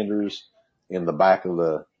Colonel Sanders in the back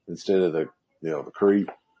of instead of the Creep.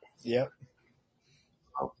 Yep.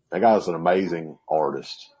 That guy's an amazing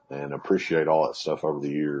artist and appreciate all that stuff over the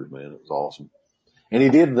years, man. It was awesome. And he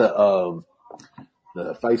did the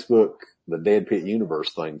Facebook, the Dead Pit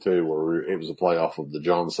Universe thing too, where it was a play off of the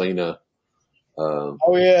John Cena.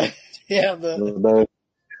 Oh yeah. Yeah.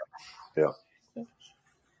 Yeah.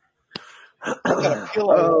 I've got a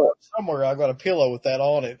pillow somewhere. I've got a pillow with that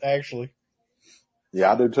on it, actually.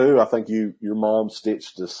 Yeah, I do too. I think your mom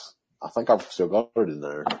stitched this. I think I've still got it in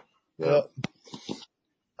there. Yeah. Yep.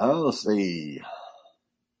 Let's see.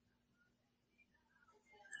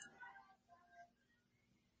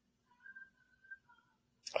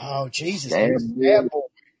 Oh Jesus! Scab Boy.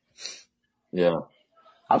 Yeah,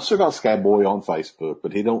 I've still got Scab Boy on Facebook,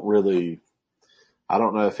 but he don't really. I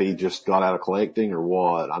don't know if he just got out of collecting or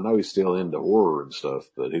what. I know he's still into horror and stuff,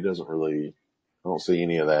 but he doesn't really. I don't see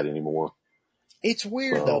any of that anymore. It's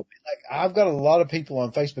weird though. Like I've got a lot of people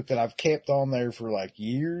on Facebook that I've kept on there for like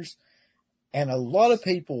years, and a lot of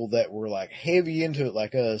people that were like heavy into it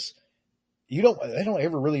like us. They don't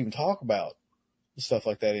ever really even talk about stuff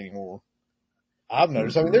like that anymore. I've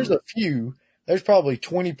noticed. I mean, there's a few. There's probably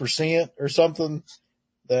 20% or something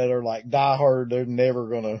that are like diehard. They're never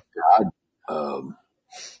gonna.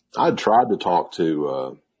 I tried to talk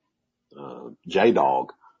to J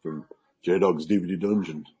Dog from J Dog's DVD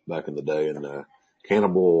Dungeon back in the day, and the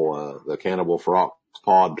Cannibal Frogs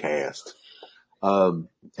podcast.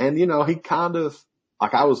 And he kind of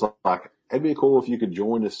like I was like, it'd be cool if you could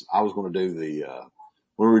join us. I was going to do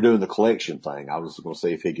when we were doing the collection thing, I was going to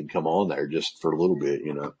see if he could come on there just for a little bit,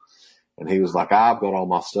 And he was like, I've got all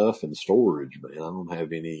my stuff in storage, man. I don't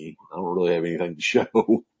really have anything to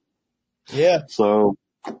show. Yeah. So,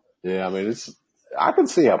 yeah, I mean, I can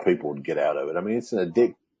see how people would get out of it. I mean, it's an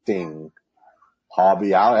addicting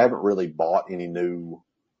hobby. I haven't really bought any new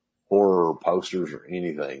horror posters or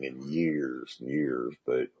anything in years and years,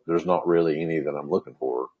 but there's not really any that I'm looking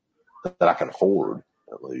for that I can afford,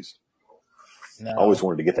 at least. No. I always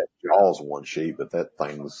wanted to get that Jaws one sheet, but that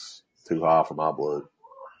thing's too high for my blood.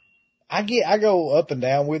 I go up and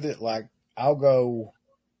down with it. Like I'll go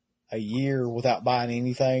a year without buying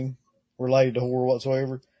anything related to horror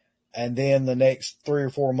whatsoever. And then the next 3 or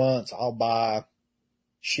 4 months, I'll buy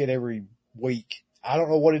shit every week. I don't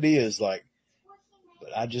know what it is, like,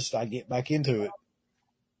 but I get back into it.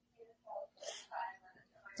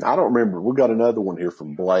 I don't remember. We got another one here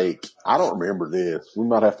from Blake. I don't remember this. We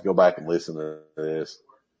might have to go back and listen to this.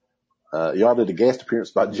 Y'all did a guest appearance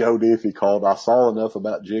by Joe Diffie called I Saw Enough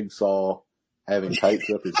About Jigsaw having tapes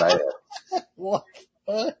up his ass. What?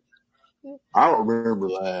 I don't remember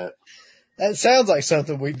that. That sounds like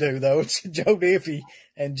something we do, though. It's Joe Diffie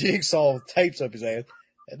and Jigsaw with tapes up his ass.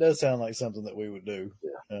 It does sound like something that we would do.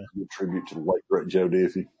 Yeah. A tribute to the late great Joe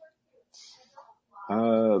Diffie.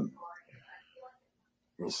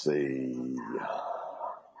 Let's see.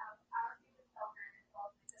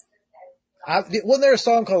 Wasn't there a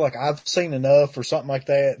song called like I've Seen Enough or something like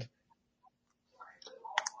that?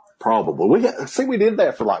 Probably. We did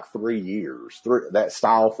that for like 3 years. That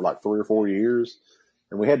style for like 3 or 4 years.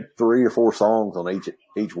 And we had 3 or 4 songs on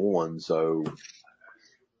each one. So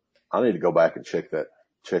I need to go back and check that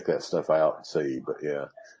stuff out and see. But yeah,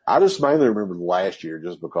 I just mainly remember the last year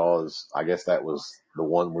just because I guess that was the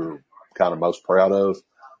one we were kind of most proud of.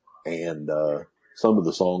 And, some of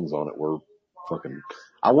the songs on it were fucking,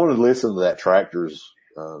 I wanted to listen to that Tractors,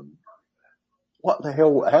 what the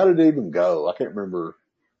hell, how did it even go? I can't remember.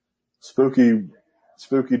 Spooky,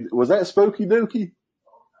 was that Spooky Dookie?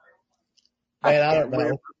 Man, I don't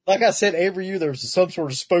know. Like I said, every year there was some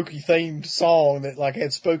sort of spooky themed song that like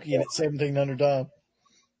had spooky in it 1,700 times.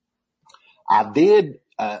 I did,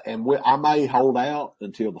 and I may hold out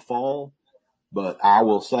until the fall, but I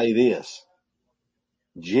will say this.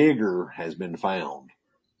 Jigger has been found.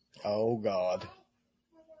 Oh God.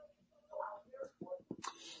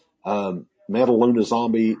 Metaluna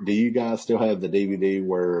Zombie, do you guys still have the DVD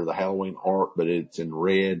where the Halloween art, but it's in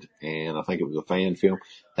red, and I think it was a fan film?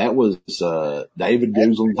 That was David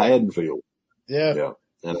Guzman Haddonfield. Yeah. Yeah.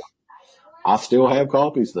 And I still have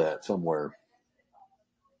copies of that somewhere.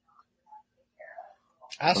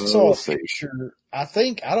 I saw a picture. I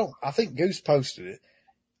think Goose posted it.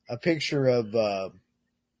 A picture of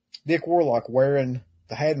Dick Warlock wearing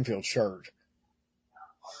the Haddonfield shirt.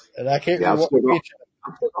 And I can't remember what picture.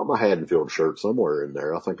 I put on my Haddonfield shirt somewhere in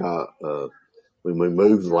there. I think when we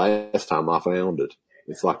moved the last time, I found it.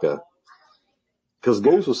 It's like because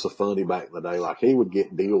Goose was so funny back in the day. Like, he would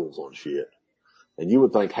get deals on shit. And you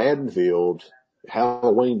would think Haddonfield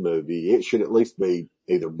Halloween movie, it should at least be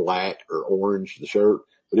either black or orange, the shirt,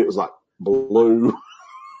 but it was like blue.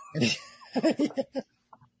 It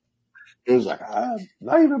was like,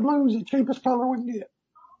 navy blue is the cheapest color we can get.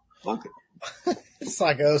 Fuck it. It's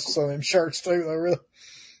like us on them shirts too, though, really.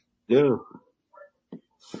 Yeah.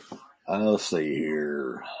 Let's see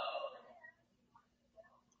here.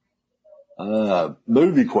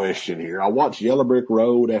 Movie question here. I watched Yellow Brick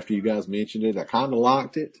Road after you guys mentioned it. I kind of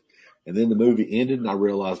liked it. And then the movie ended and I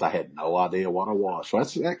realized I had no idea what I watched. So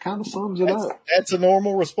that kind of sums it up. That's a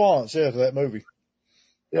normal response, to that movie.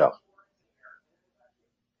 Yeah.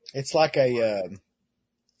 It's like a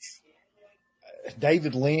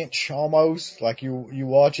David Lynch almost. Like you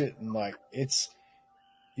watch it and like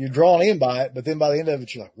you're drawn in by it, but then by the end of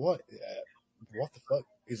it, you're like, what the fuck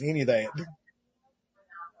is any of that?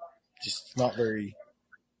 Just not very.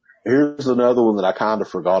 Here's another one that I kind of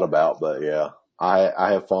forgot about, but yeah,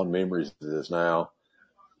 I have fond memories of this now.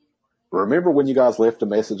 Remember when you guys left a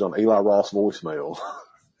message on Eli Ross voicemail?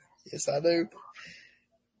 Yes, I do.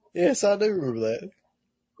 Yes, I do remember that.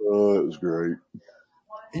 Oh, it was great.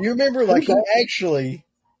 You remember, like, he actually.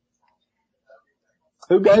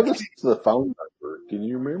 Who gave us the phone number? Can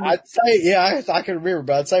you remember? I'd say, yeah, I can remember,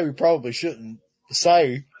 but I'd say we probably shouldn't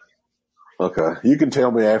say. Okay. You can tell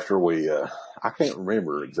me after I can't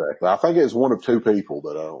remember exactly. I think it's one of two people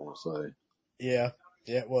that I don't want to say. Yeah,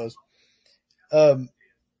 it was.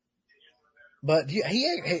 But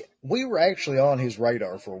we were actually on his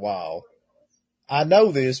radar for a while. I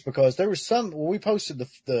know this because there was when we posted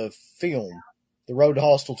the film, The Road to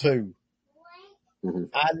Hostel 2. Mm-hmm.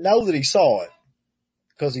 I know that he saw it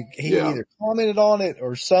because he either commented on it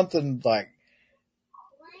or something like.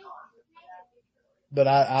 But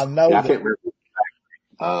I know that. I can't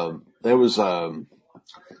remember. There was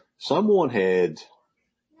someone had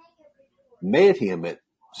met him at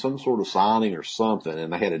some sort of signing or something,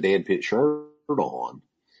 and they had a Dead Pit shirt on,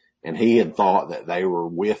 and he had thought that they were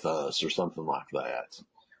with us or something like that.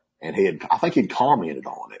 And I think he'd commented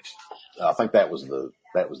on it. I think that was the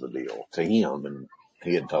deal to him, and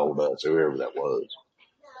he had told us, whoever that was,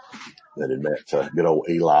 that had met good old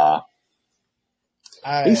Eli.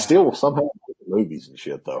 He's still somehow making movies and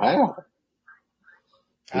shit, though. How?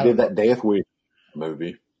 He did that Death Wish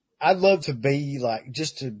movie. I'd love to be like,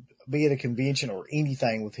 just to be at a convention or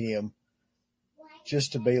anything with him,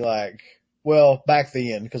 just to be like, well, back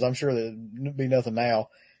then, because I'm sure there'd be nothing now.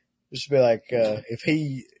 Just to be like,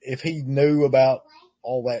 if he knew about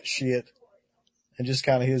all that shit and just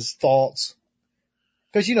kind of his thoughts.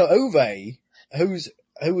 Because, Uwe,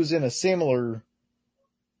 who was in a similar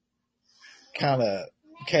kind of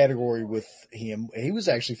category with him, he was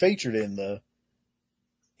actually featured in the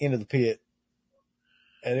End of the Pit,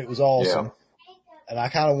 and it was awesome. Yeah. And I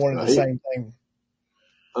kind of wanted the same thing.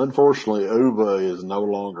 Unfortunately, Uwe is no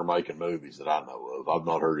longer making movies that I know of. I've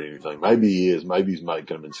not heard anything. Maybe he is. Maybe he's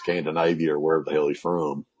making them in Scandinavia or wherever the hell he's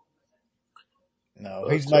from. No,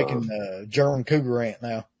 he's making German Cougar Ant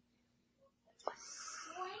now.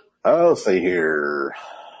 Let's see here.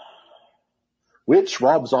 Which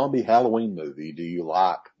Rob Zombie Halloween movie do you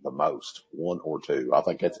like the most? One or two? I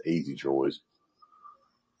think that's easy choice.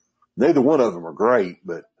 Neither one of them are great,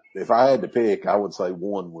 but if I had to pick, I would say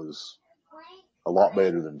one was a lot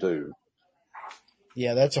better than two.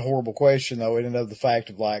 Yeah, that's a horrible question, though, in and of the fact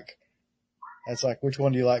of like, that's like, which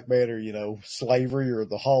one do you like better, slavery or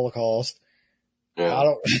the Holocaust? Yeah. I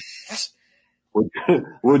don't.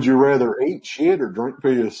 Would you rather eat shit or drink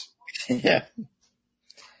piss? Yeah.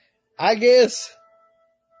 I guess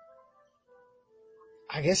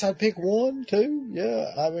I'd pick one, too.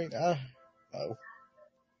 Yeah, I mean, no.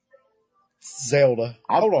 Zelda.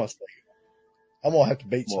 Hold on a second. I'm going to have to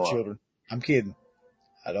beat some children. I'm kidding.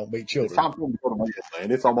 I don't beat children. It's time for me to go to bed, man.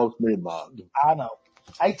 It's almost midnight. I know.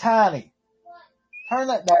 Hey, Tiny, turn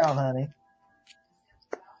that down, honey.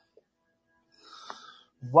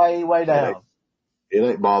 Way, way down. It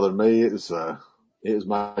ain't bothering me. It was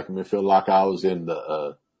making me feel like I was in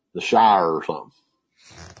the Shire or something.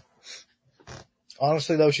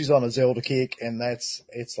 Honestly, though, she's on a Zelda kick, and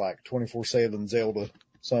it's like 24/7 Zelda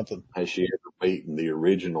something. Has she ever beaten the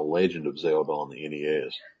original Legend of Zelda on the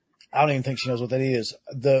NES? I don't even think she knows what that is.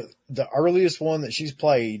 The earliest one that she's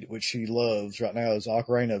played, which she loves right now, is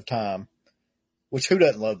Ocarina of Time. Which who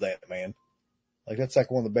doesn't love that, man? Like that's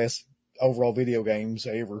like one of the best overall video games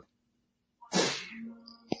ever.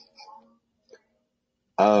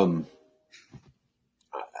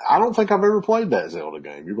 I don't think I've ever played that Zelda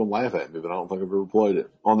game. You're gonna laugh at me, but I don't think I've ever played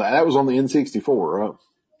it. That was on the N64, right?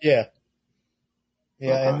 Yeah.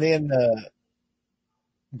 Yeah, Okay. and then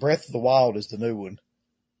Breath of the Wild is the new one,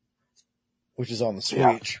 which is on the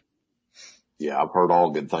Switch. Yeah, I've heard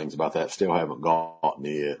all good things about that. Still haven't gotten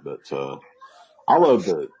it, but I love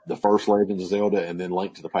the first Legend of Zelda and then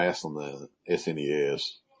Link to the Past on the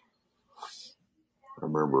SNES. I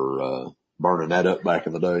remember burning that up back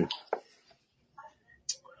in the day.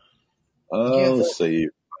 Let's see.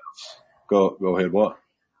 Go ahead. What?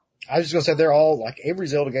 I was just gonna say they're all like every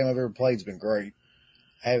Zelda game I've ever played has been great.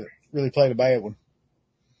 I haven't really played a bad one.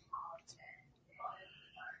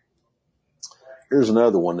 Here's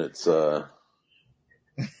another one that's What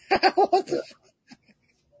the?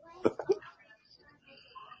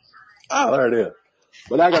 Oh, there it is.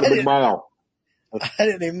 But I got a big mouth. I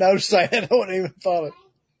didn't even notice that. I wouldn't even thought it.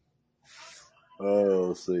 Oh,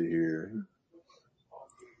 let's see here.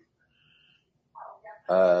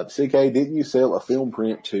 CK, didn't you sell a film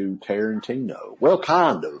print to Tarantino? Well,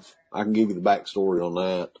 kind of. I can give you the backstory on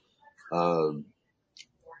that.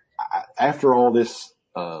 After all this,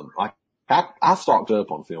 I stocked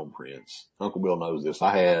up on film prints. Uncle Bill knows this.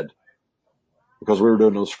 Because we were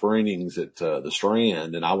doing those screenings at the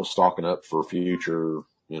Strand, and I was stocking up for future,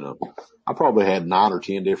 I probably had 9 or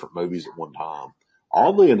 10 different movies at one time.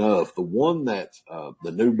 Oddly enough, the one that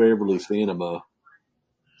the New Beverly Cinema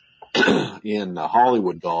in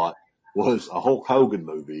Hollywood got was a Hulk Hogan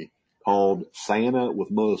movie called Santa with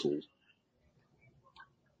Muscles.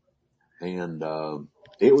 And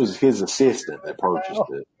it was his assistant that purchased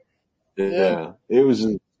it. Yeah, it was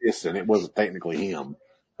his assistant. It wasn't technically him.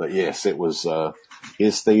 But yes, it was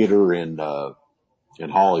his theater in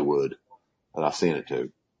Hollywood that I sent it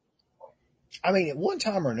to. I mean, at one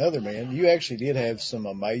time or another, man, you actually did have some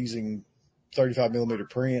amazing 35 millimeter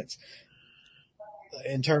prints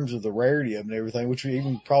in terms of the rarity of them and everything, which would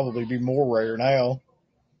even probably be more rare now.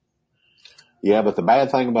 Yeah, but the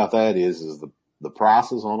bad thing about that is the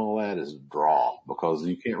prices on all that is drop because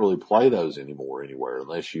you can't really play those anymore anywhere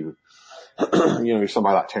unless you, you're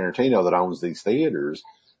somebody like Tarantino that owns these theaters.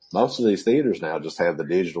 Most of these theaters now just have the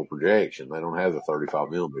digital projection. They don't have the 35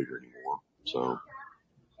 millimeter anymore. So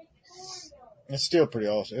it's still pretty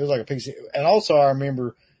awesome. It was like a piece of, and also I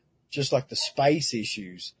remember just like the space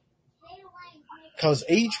issues because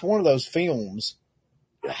each one of those films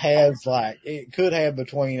has like, it could have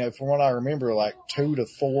between, from what I remember, like 2 to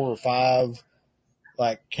 4 or 5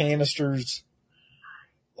 like canisters,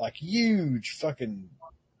 like huge fucking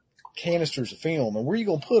canisters of film. And where are you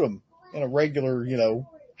going to put them in a regular,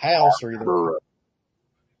 house or either?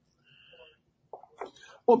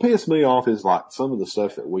 What pissed me off is like some of the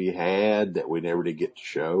stuff that we had that we never did get to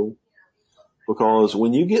show. Because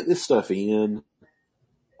when you get this stuff in,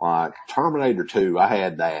 like Terminator 2, I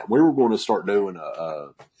had that. We were going to start doing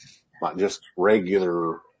like just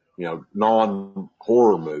regular,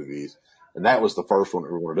 non-horror movies. And that was the first one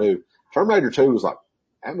that we were going to do. Terminator 2 was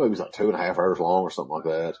that movie was like 2.5 hours long or something like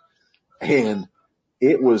that. And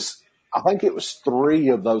I think it was 3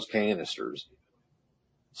 of those canisters.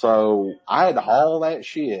 So I had to haul that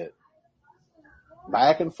shit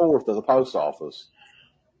back and forth to the post office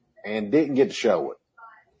and didn't get to show it.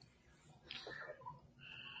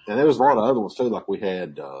 And there was a lot of other ones too. Like we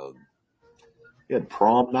had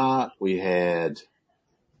Prom Night, we had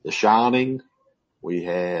The Shining, we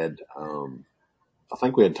had I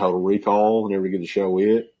think we had Total Recall. Never get to show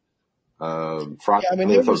it. Friday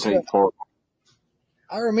the 13th part.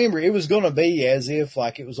 I remember it was going to be as if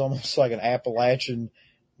like it was almost like an Appalachian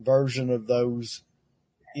version of those,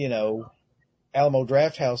 Alamo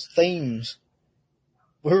Drafthouse themes.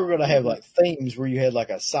 We were going to have like themes where you had like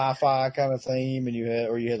a sci-fi kind of theme and you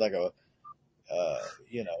had like a,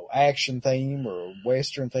 action theme or a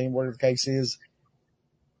Western theme, whatever the case is.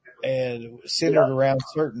 And centered around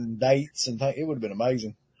certain dates and it would have been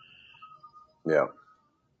amazing. Yeah.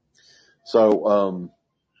 So,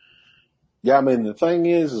 I mean, the thing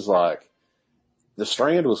is like the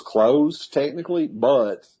Strand was closed technically,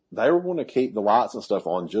 but they were going to keep the lights and stuff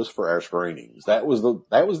on just for our screenings. That was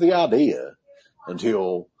the idea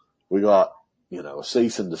until we got, a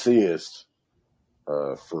cease and desist,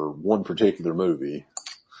 for one particular movie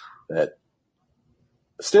that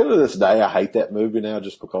Still to this day, I hate that movie now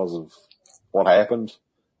just because of what happened.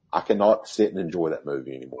 I cannot sit and enjoy that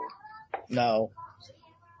movie anymore. No,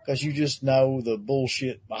 because you just know the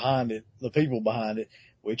bullshit behind it, the people behind it,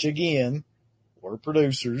 which again were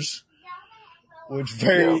producers, which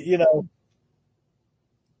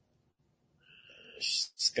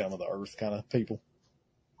scum of the earth kind of people.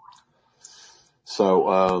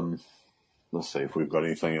 So, let's see if we've got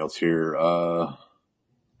anything else here.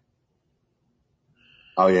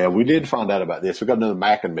 Oh yeah, we did find out about this. We got another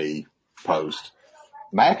Mac and Me post.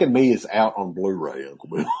 Mac and Me is out on Blu-ray, Uncle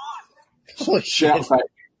Bill. Holy shit.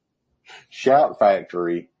 Shout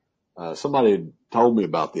Factory. Somebody told me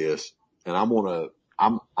about this, and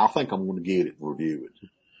I think I'm gonna get it and review it.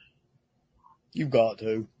 You've got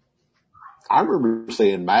to. I remember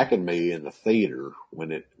seeing Mac and Me in the theater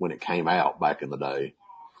when it came out back in the day.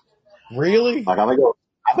 Really? Like I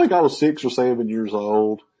think I was 6 or 7 years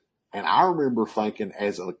old, and I remember thinking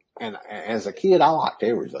as a kid I liked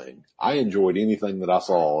everything. I enjoyed anything that I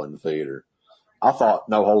saw in the theater. I thought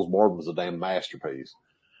No Holds Barred was a damn masterpiece.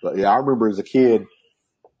 But yeah, I remember as a kid,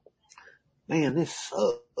 man, this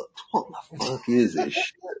sucks. What the fuck is this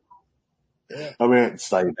shit? Yeah. I mean, I didn't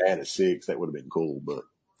say that at 6. That would have been cool, but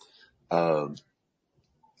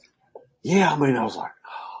yeah, I mean, I was like,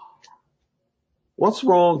 what's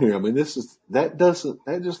wrong here? I mean,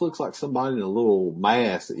 that just looks like somebody in a little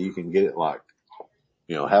mask that you can get at like,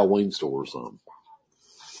 Halloween store or something.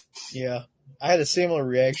 Yeah. I had a similar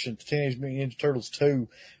reaction to Teenage Mutant Ninja Turtles 2,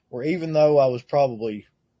 where even though I was probably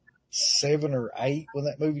 7 or 8 when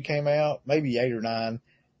that movie came out, maybe 8 or 9,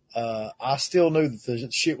 I still knew that the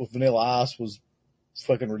shit with Vanilla Ice was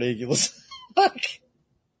fucking ridiculous. Like,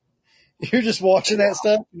 you're just watching that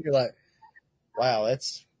stuff and you're like, wow,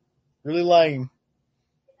 that's really lame.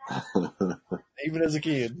 Even as a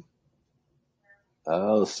kid.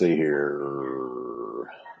 Let's see here.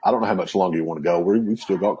 I don't know how much longer you want to go. We've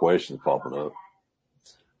still got questions popping up.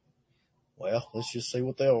 Well, let's just see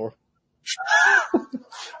what they are. All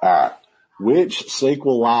right. Which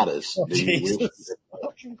sequelitis Oh, do you wish? Jesus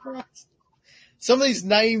fucking Christ. Some of these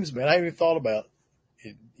names, man, I haven't even thought about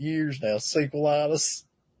in years now. Sequelitis.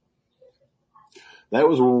 That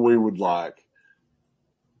was when we would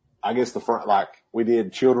I guess the front, we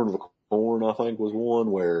did Children of the Corn, I think was one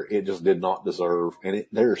where it just did not deserve, and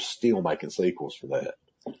they're still making sequels for that.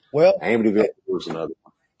 Well, Amityville was another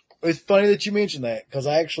one. it's funny that you mentioned that because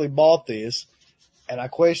I actually bought this and I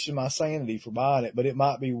questioned my sanity for buying it, but it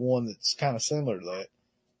might be one that's kind of similar to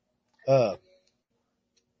that.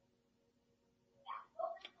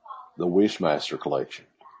 The Wishmaster collection.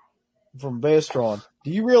 From Vestron.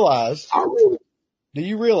 Do you realize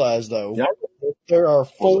though, Yeah. that there are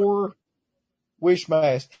 4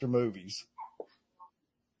 Wishmaster movies?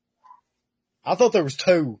 I thought there was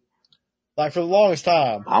 2. Like for the longest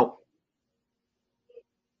time.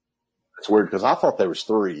 It's weird because I thought there was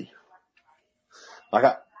 3.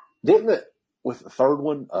 Didn't it with the third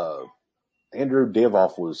one, Andrew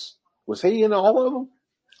Divoff was he in all of them?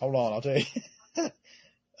 Hold on, I'll tell you.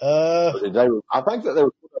 Or did I think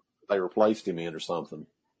that they replaced him in or something.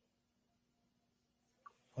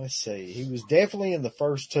 Let's see. He was definitely in the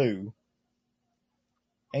first 2.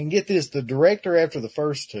 And get this, the director after the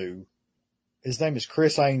first 2, his name is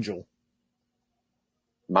Chris Angel.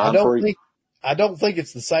 I don't think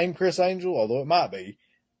it's the same Chris Angel, although it might be.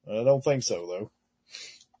 I don't think so though.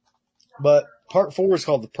 But part 4 is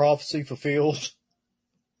called The Prophecy Fulfilled.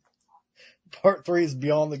 Part 3 is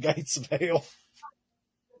Beyond the Gates of Hell.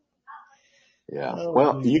 Yeah. Oh,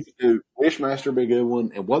 well, geez. you could do Wishmaster, be a good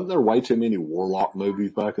one. And wasn't there way too many Warlock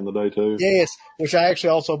movies back in the day too? Yes, which I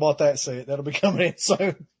actually also bought that set. That'll be coming in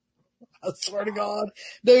soon. I swear to God.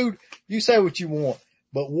 Dude, you say what you want,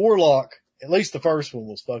 but Warlock, at least the first one,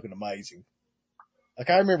 was fucking amazing. Like,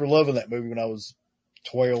 I remember loving that movie when I was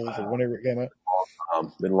 12 or whenever it came out.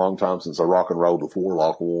 Been a long time since I rock and rolled with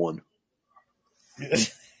Warlock 1.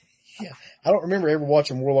 Yeah. I don't remember ever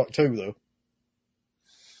watching Warlock 2 though.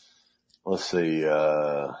 Let's see,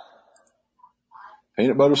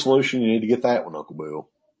 Peanut Butter Solution, you need to get that one, Uncle Bill,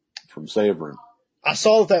 from Severin. I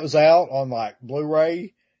saw that was out on like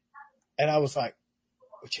Blu-ray, and I was like,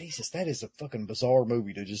 oh, Jesus, that is a fucking bizarre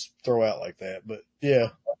movie to just throw out like that. But yeah.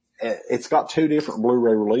 It's got 2 different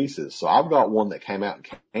Blu-ray releases. So I've got one that came out in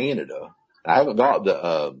Canada. I haven't got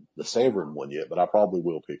the Severin one yet, but I probably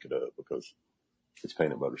will pick it up because it's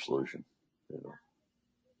Peanut Butter Solution.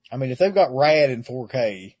 I mean, if they've got Rad in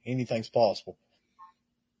 4K, anything's possible.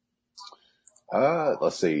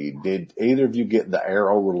 Let's see. Did either of you get the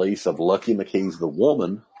Arrow release of Lucky McKee's The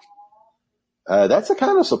Woman? That's a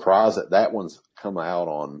kind of surprise that one's come out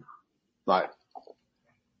on,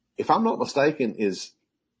 if I'm not mistaken, is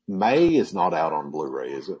May is not out on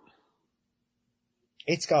Blu-ray, is it?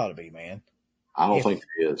 It's got to be, man. I don't If- think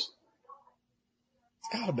it is. It's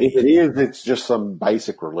got to be. If it is, it's just some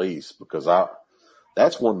basic release because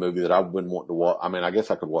that's one movie that I've been wanting to watch. I mean, I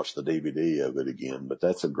guess I could watch the DVD of it again, but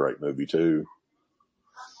that's a great movie too.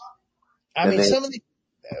 I And mean, then-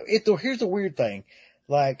 here's the weird thing.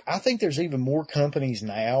 Like, I think there's even more companies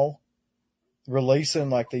now releasing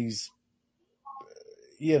like these,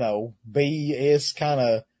 BS kind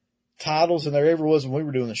of titles than there ever was when we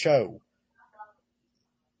were doing the show.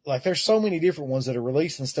 Like, there's so many different ones that are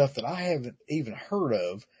releasing stuff that I haven't even heard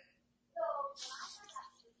of.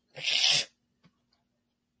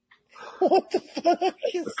 What the fuck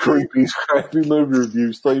is that? Creepy, scrappy movie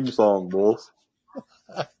reviews theme song, boys.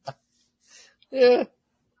 Yeah.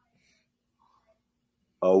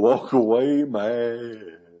 A walk away,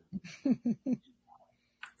 man.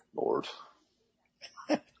 Lord.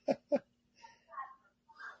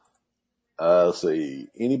 Let's see.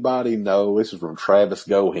 Anybody know, this is from Travis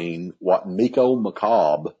Goheen, what Nico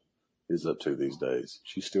Macabre is up to these days?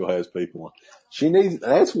 She still has people.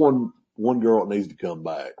 That's one girl that needs to come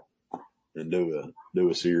back and do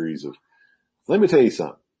a series of, let me tell you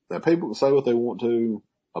something. Now people can say what they want to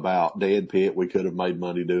about Dead Pit. We could have made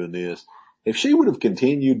money doing this. If she would have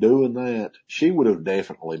continued doing that, she would have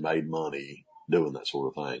definitely made money doing that sort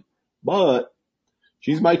of thing. But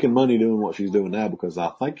she's making money doing what she's doing now because I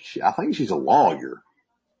think she's a lawyer.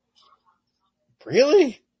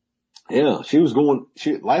 Really? Yeah,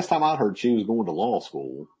 last time I heard she was going to law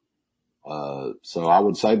school. So I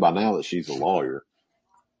would say by now that she's a lawyer.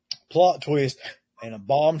 Plot twist and a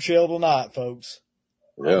bombshell tonight, folks.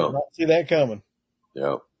 I Yeah. did not see that coming.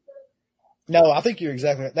 Yeah. No, I think you're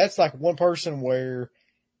exactly right. That's like one person where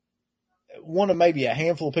one of maybe a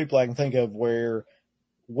handful of people I can think of where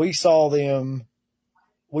we saw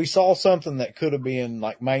something that could have been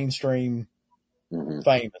like mainstream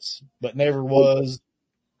famous, but never was.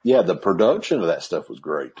 Yeah, the production of that stuff was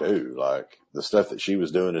great too. Like the stuff that she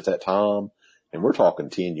was doing at that time, and we're talking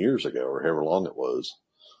 10 years ago or however long it was.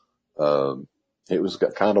 It was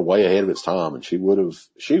kind of way ahead of its time, and she would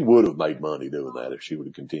have made money doing that if she would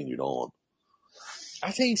have continued on. I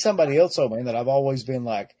seen somebody else though, man, that I've always been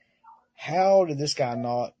like, how did this guy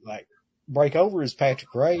not like break over as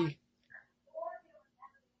Patrick Ray?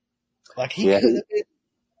 Like he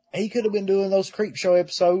could have been doing those creep show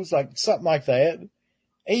episodes, like something like that.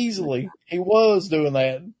 Easily. He was doing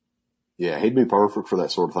that. Yeah, he'd be perfect for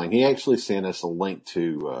that sort of thing. He actually sent us a link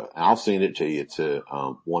to, I'll send it to you, to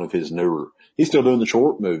one of his newer, he's still doing the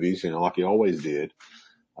short movies, like he always did.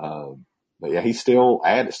 But yeah, he's still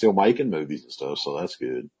making movies and stuff, so that's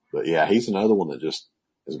good. But yeah, he's another one that just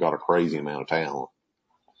has got a crazy amount of talent.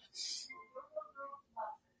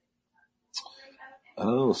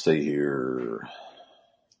 Let's see here.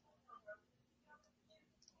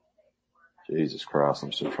 Jesus Christ,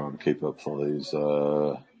 I'm still trying to keep up some of these,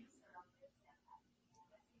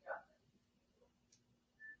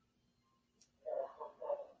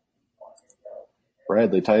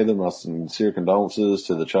 Bradley Taylor, my sincere condolences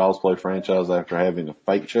to the Child's Play franchise after having a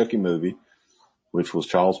fake Chucky movie, which was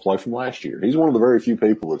Child's Play from last year. He's one of the very few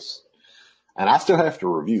people and I still have to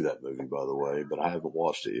review that movie, by the way, but I haven't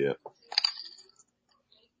watched it yet.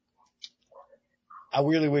 I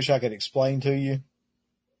really wish I could explain to you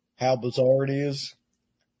how bizarre it is,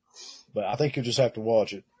 but I think you'll just have to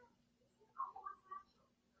watch it.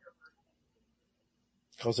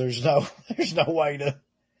 Because there's no way to.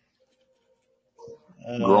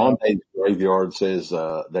 Grande Graveyard says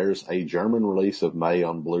there's a German release of May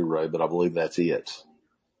on Blu-ray, but I believe that's it.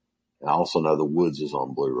 And I also know The Woods is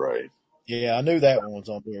on Blu-ray. Yeah, I knew that one was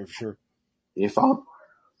on Blu-ray for sure.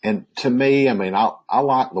 And to me, I mean, I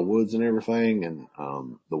like The Woods and everything, and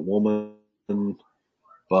The Woman,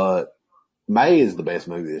 but May is the best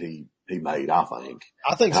movie that he made, I think.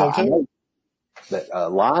 I think so too. I know that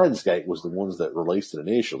Lionsgate was the ones that released it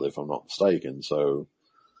initially, if I'm not mistaken. So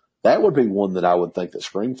that would be one that I would think that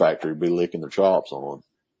Scream Factory would be licking their chops on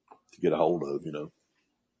to get a hold of,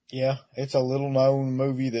 Yeah, it's a little known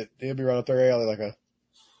movie that it'll be right up their alley.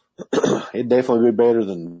 It'd definitely be better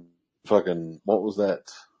than fucking, what was that?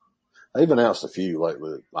 They've announced a few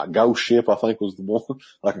lately, like Ghost Ship, I think was the one,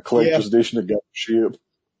 like a collector's edition of Ghost Ship.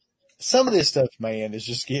 Some of this stuff, man, is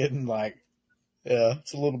just getting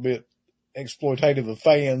it's a little bit exploitative of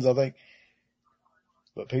fans, I think.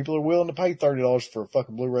 But people are willing to pay $30 for a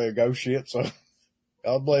fucking Blu-ray of Ghost Ship, so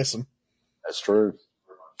God bless them. That's true.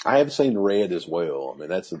 I have seen Red as well. I mean,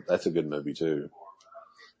 that's a good movie too.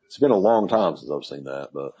 It's been a long time since I've seen that,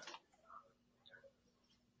 but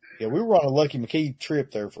yeah, we were on a Lucky McKee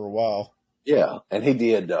trip there for a while. Yeah, and he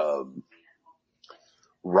did.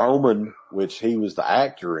 Roman, which he was the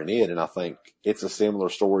actor in it, and I think it's a similar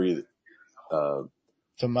story. To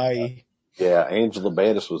May. Yeah, Angela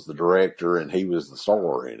Bettis was the director, and he was the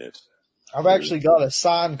star in it. I've actually got a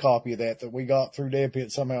signed copy of that we got through Dead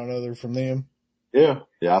Pit somehow or another from them. Yeah,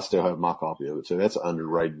 I still have my copy of it too. That's an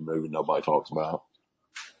underrated movie nobody talks about.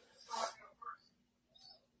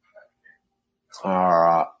 All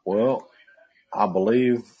right. Well, I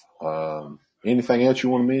believe anything else you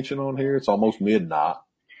want to mention on here? It's almost midnight,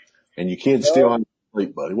 and your kids still ain't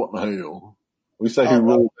asleep, buddy. What in the hell? We say who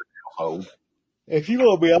ruled the household. If you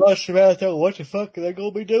want to be honest about that, what the fuck are they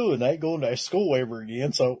going to be doing? They ain't going to school ever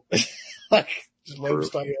again, so like, just let them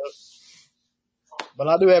stay up. But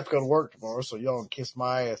I do have to go to work tomorrow, so y'all can kiss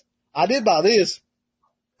my ass. I did buy this.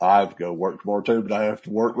 I have to go work tomorrow too, but I have to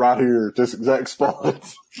work right here at this exact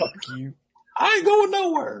spot. Fuck you. I ain't going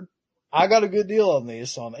nowhere. I got a good deal on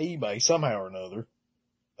this on eBay somehow or another.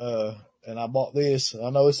 And I bought this. I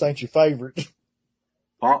know this ain't your favorite.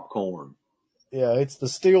 Popcorn. Yeah, it's the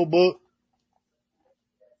Steelbook,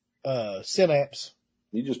 Synapse.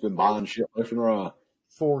 You just been buying shit left and right.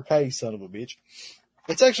 4K son of a bitch.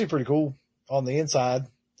 It's actually pretty cool on the inside.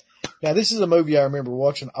 Now, this is a movie I remember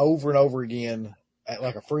watching over and over again at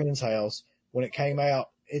like a friend's house when it came out.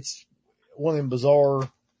 It's one of them bizarre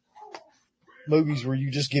movies where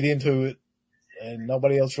you just get into it and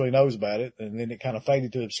nobody else really knows about it. And then it kind of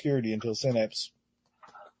faded to obscurity until Synapse.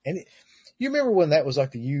 And you remember when that was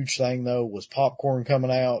like the huge thing though, was popcorn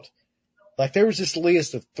coming out? Like there was this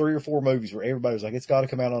list of 3 or 4 movies where everybody was like, it's got to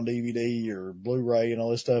come out on DVD or Blu-ray and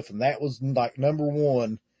all this stuff. And that was like number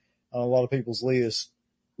one on a lot of people's lists.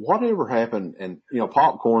 Whatever happened, and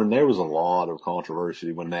popcorn, there was a lot of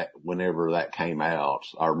controversy whenever that came out.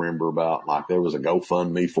 I remember about like there was a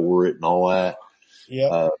GoFundMe for it and all that.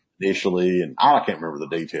 Yeah. Initially, and I can't remember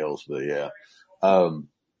the details, but yeah. Do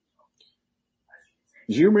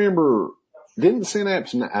you remember, didn't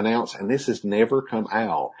Synapse announce, and this has never come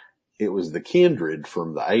out, it was the Kindred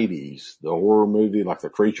from the 80s, the horror movie, like the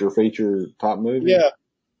creature feature type movie? Yeah.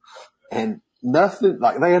 And nothing,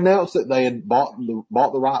 like they announced that they had bought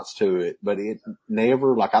the rights to it, but it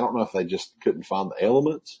never, like I don't know if they just couldn't find the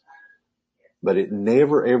elements, but it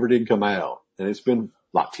never ever did come out. And it's been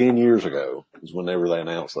like 10 years ago is whenever they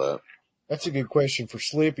announced that. That's a good question for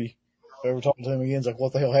Slippy. If I ever talk to him again, it's like,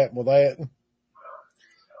 what the hell happened with that?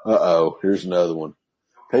 Here's another one.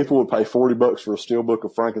 People would pay $40 for a steelbook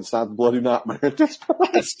of Frankenstein's Bloody Nightmare at this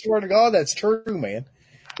point. I swear to God, that's true, man.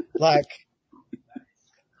 Like,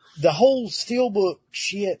 the whole steelbook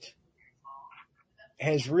shit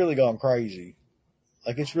has really gone crazy.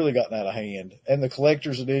 Like, it's really gotten out of hand. And the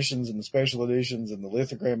collector's editions and the special editions and the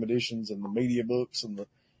lithogram editions and the media books and the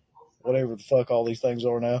whatever the fuck all these things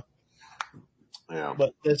are now. Yeah.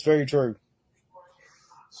 But that's very true.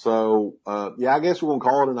 So, I guess we're going to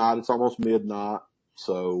call it a night. It's almost midnight.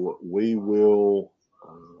 So we will,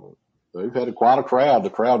 we've had quite a crowd. The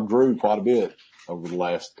crowd grew quite a bit over the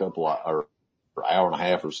last couple of, or hour and a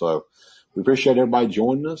half or so. We appreciate everybody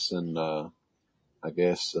joining us. And, I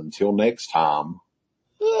guess until next time,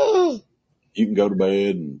 you can go to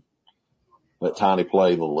bed and let Tiny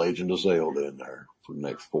play The Legend of Zelda in there for the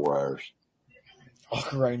next 4 hours.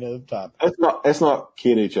 Ocarina of Time. Let's not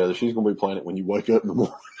kid each other. She's going to be playing it when you wake up in the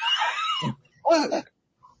morning. Look.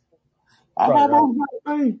 I'm almost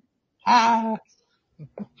ready. Hi.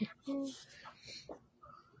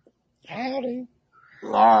 Howdy.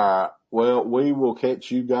 All right. Well, we will catch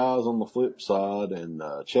you guys on the flip side, and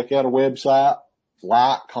check out our website.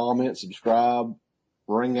 Like, comment, subscribe,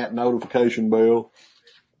 ring that notification bell.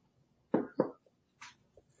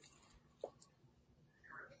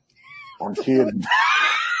 I'm kidding.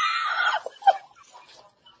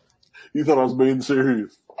 You thought I was being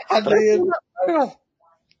serious. I did.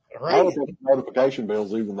 I don't think the notification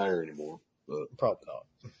bell's even there anymore. But probably not.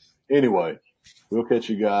 Anyway, we'll catch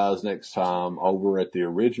you guys next time over at the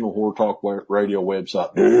original Horror Talk Radio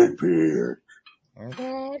website, Dead Pit.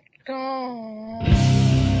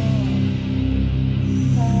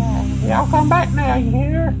 Y'all come back now, you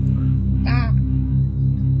hear?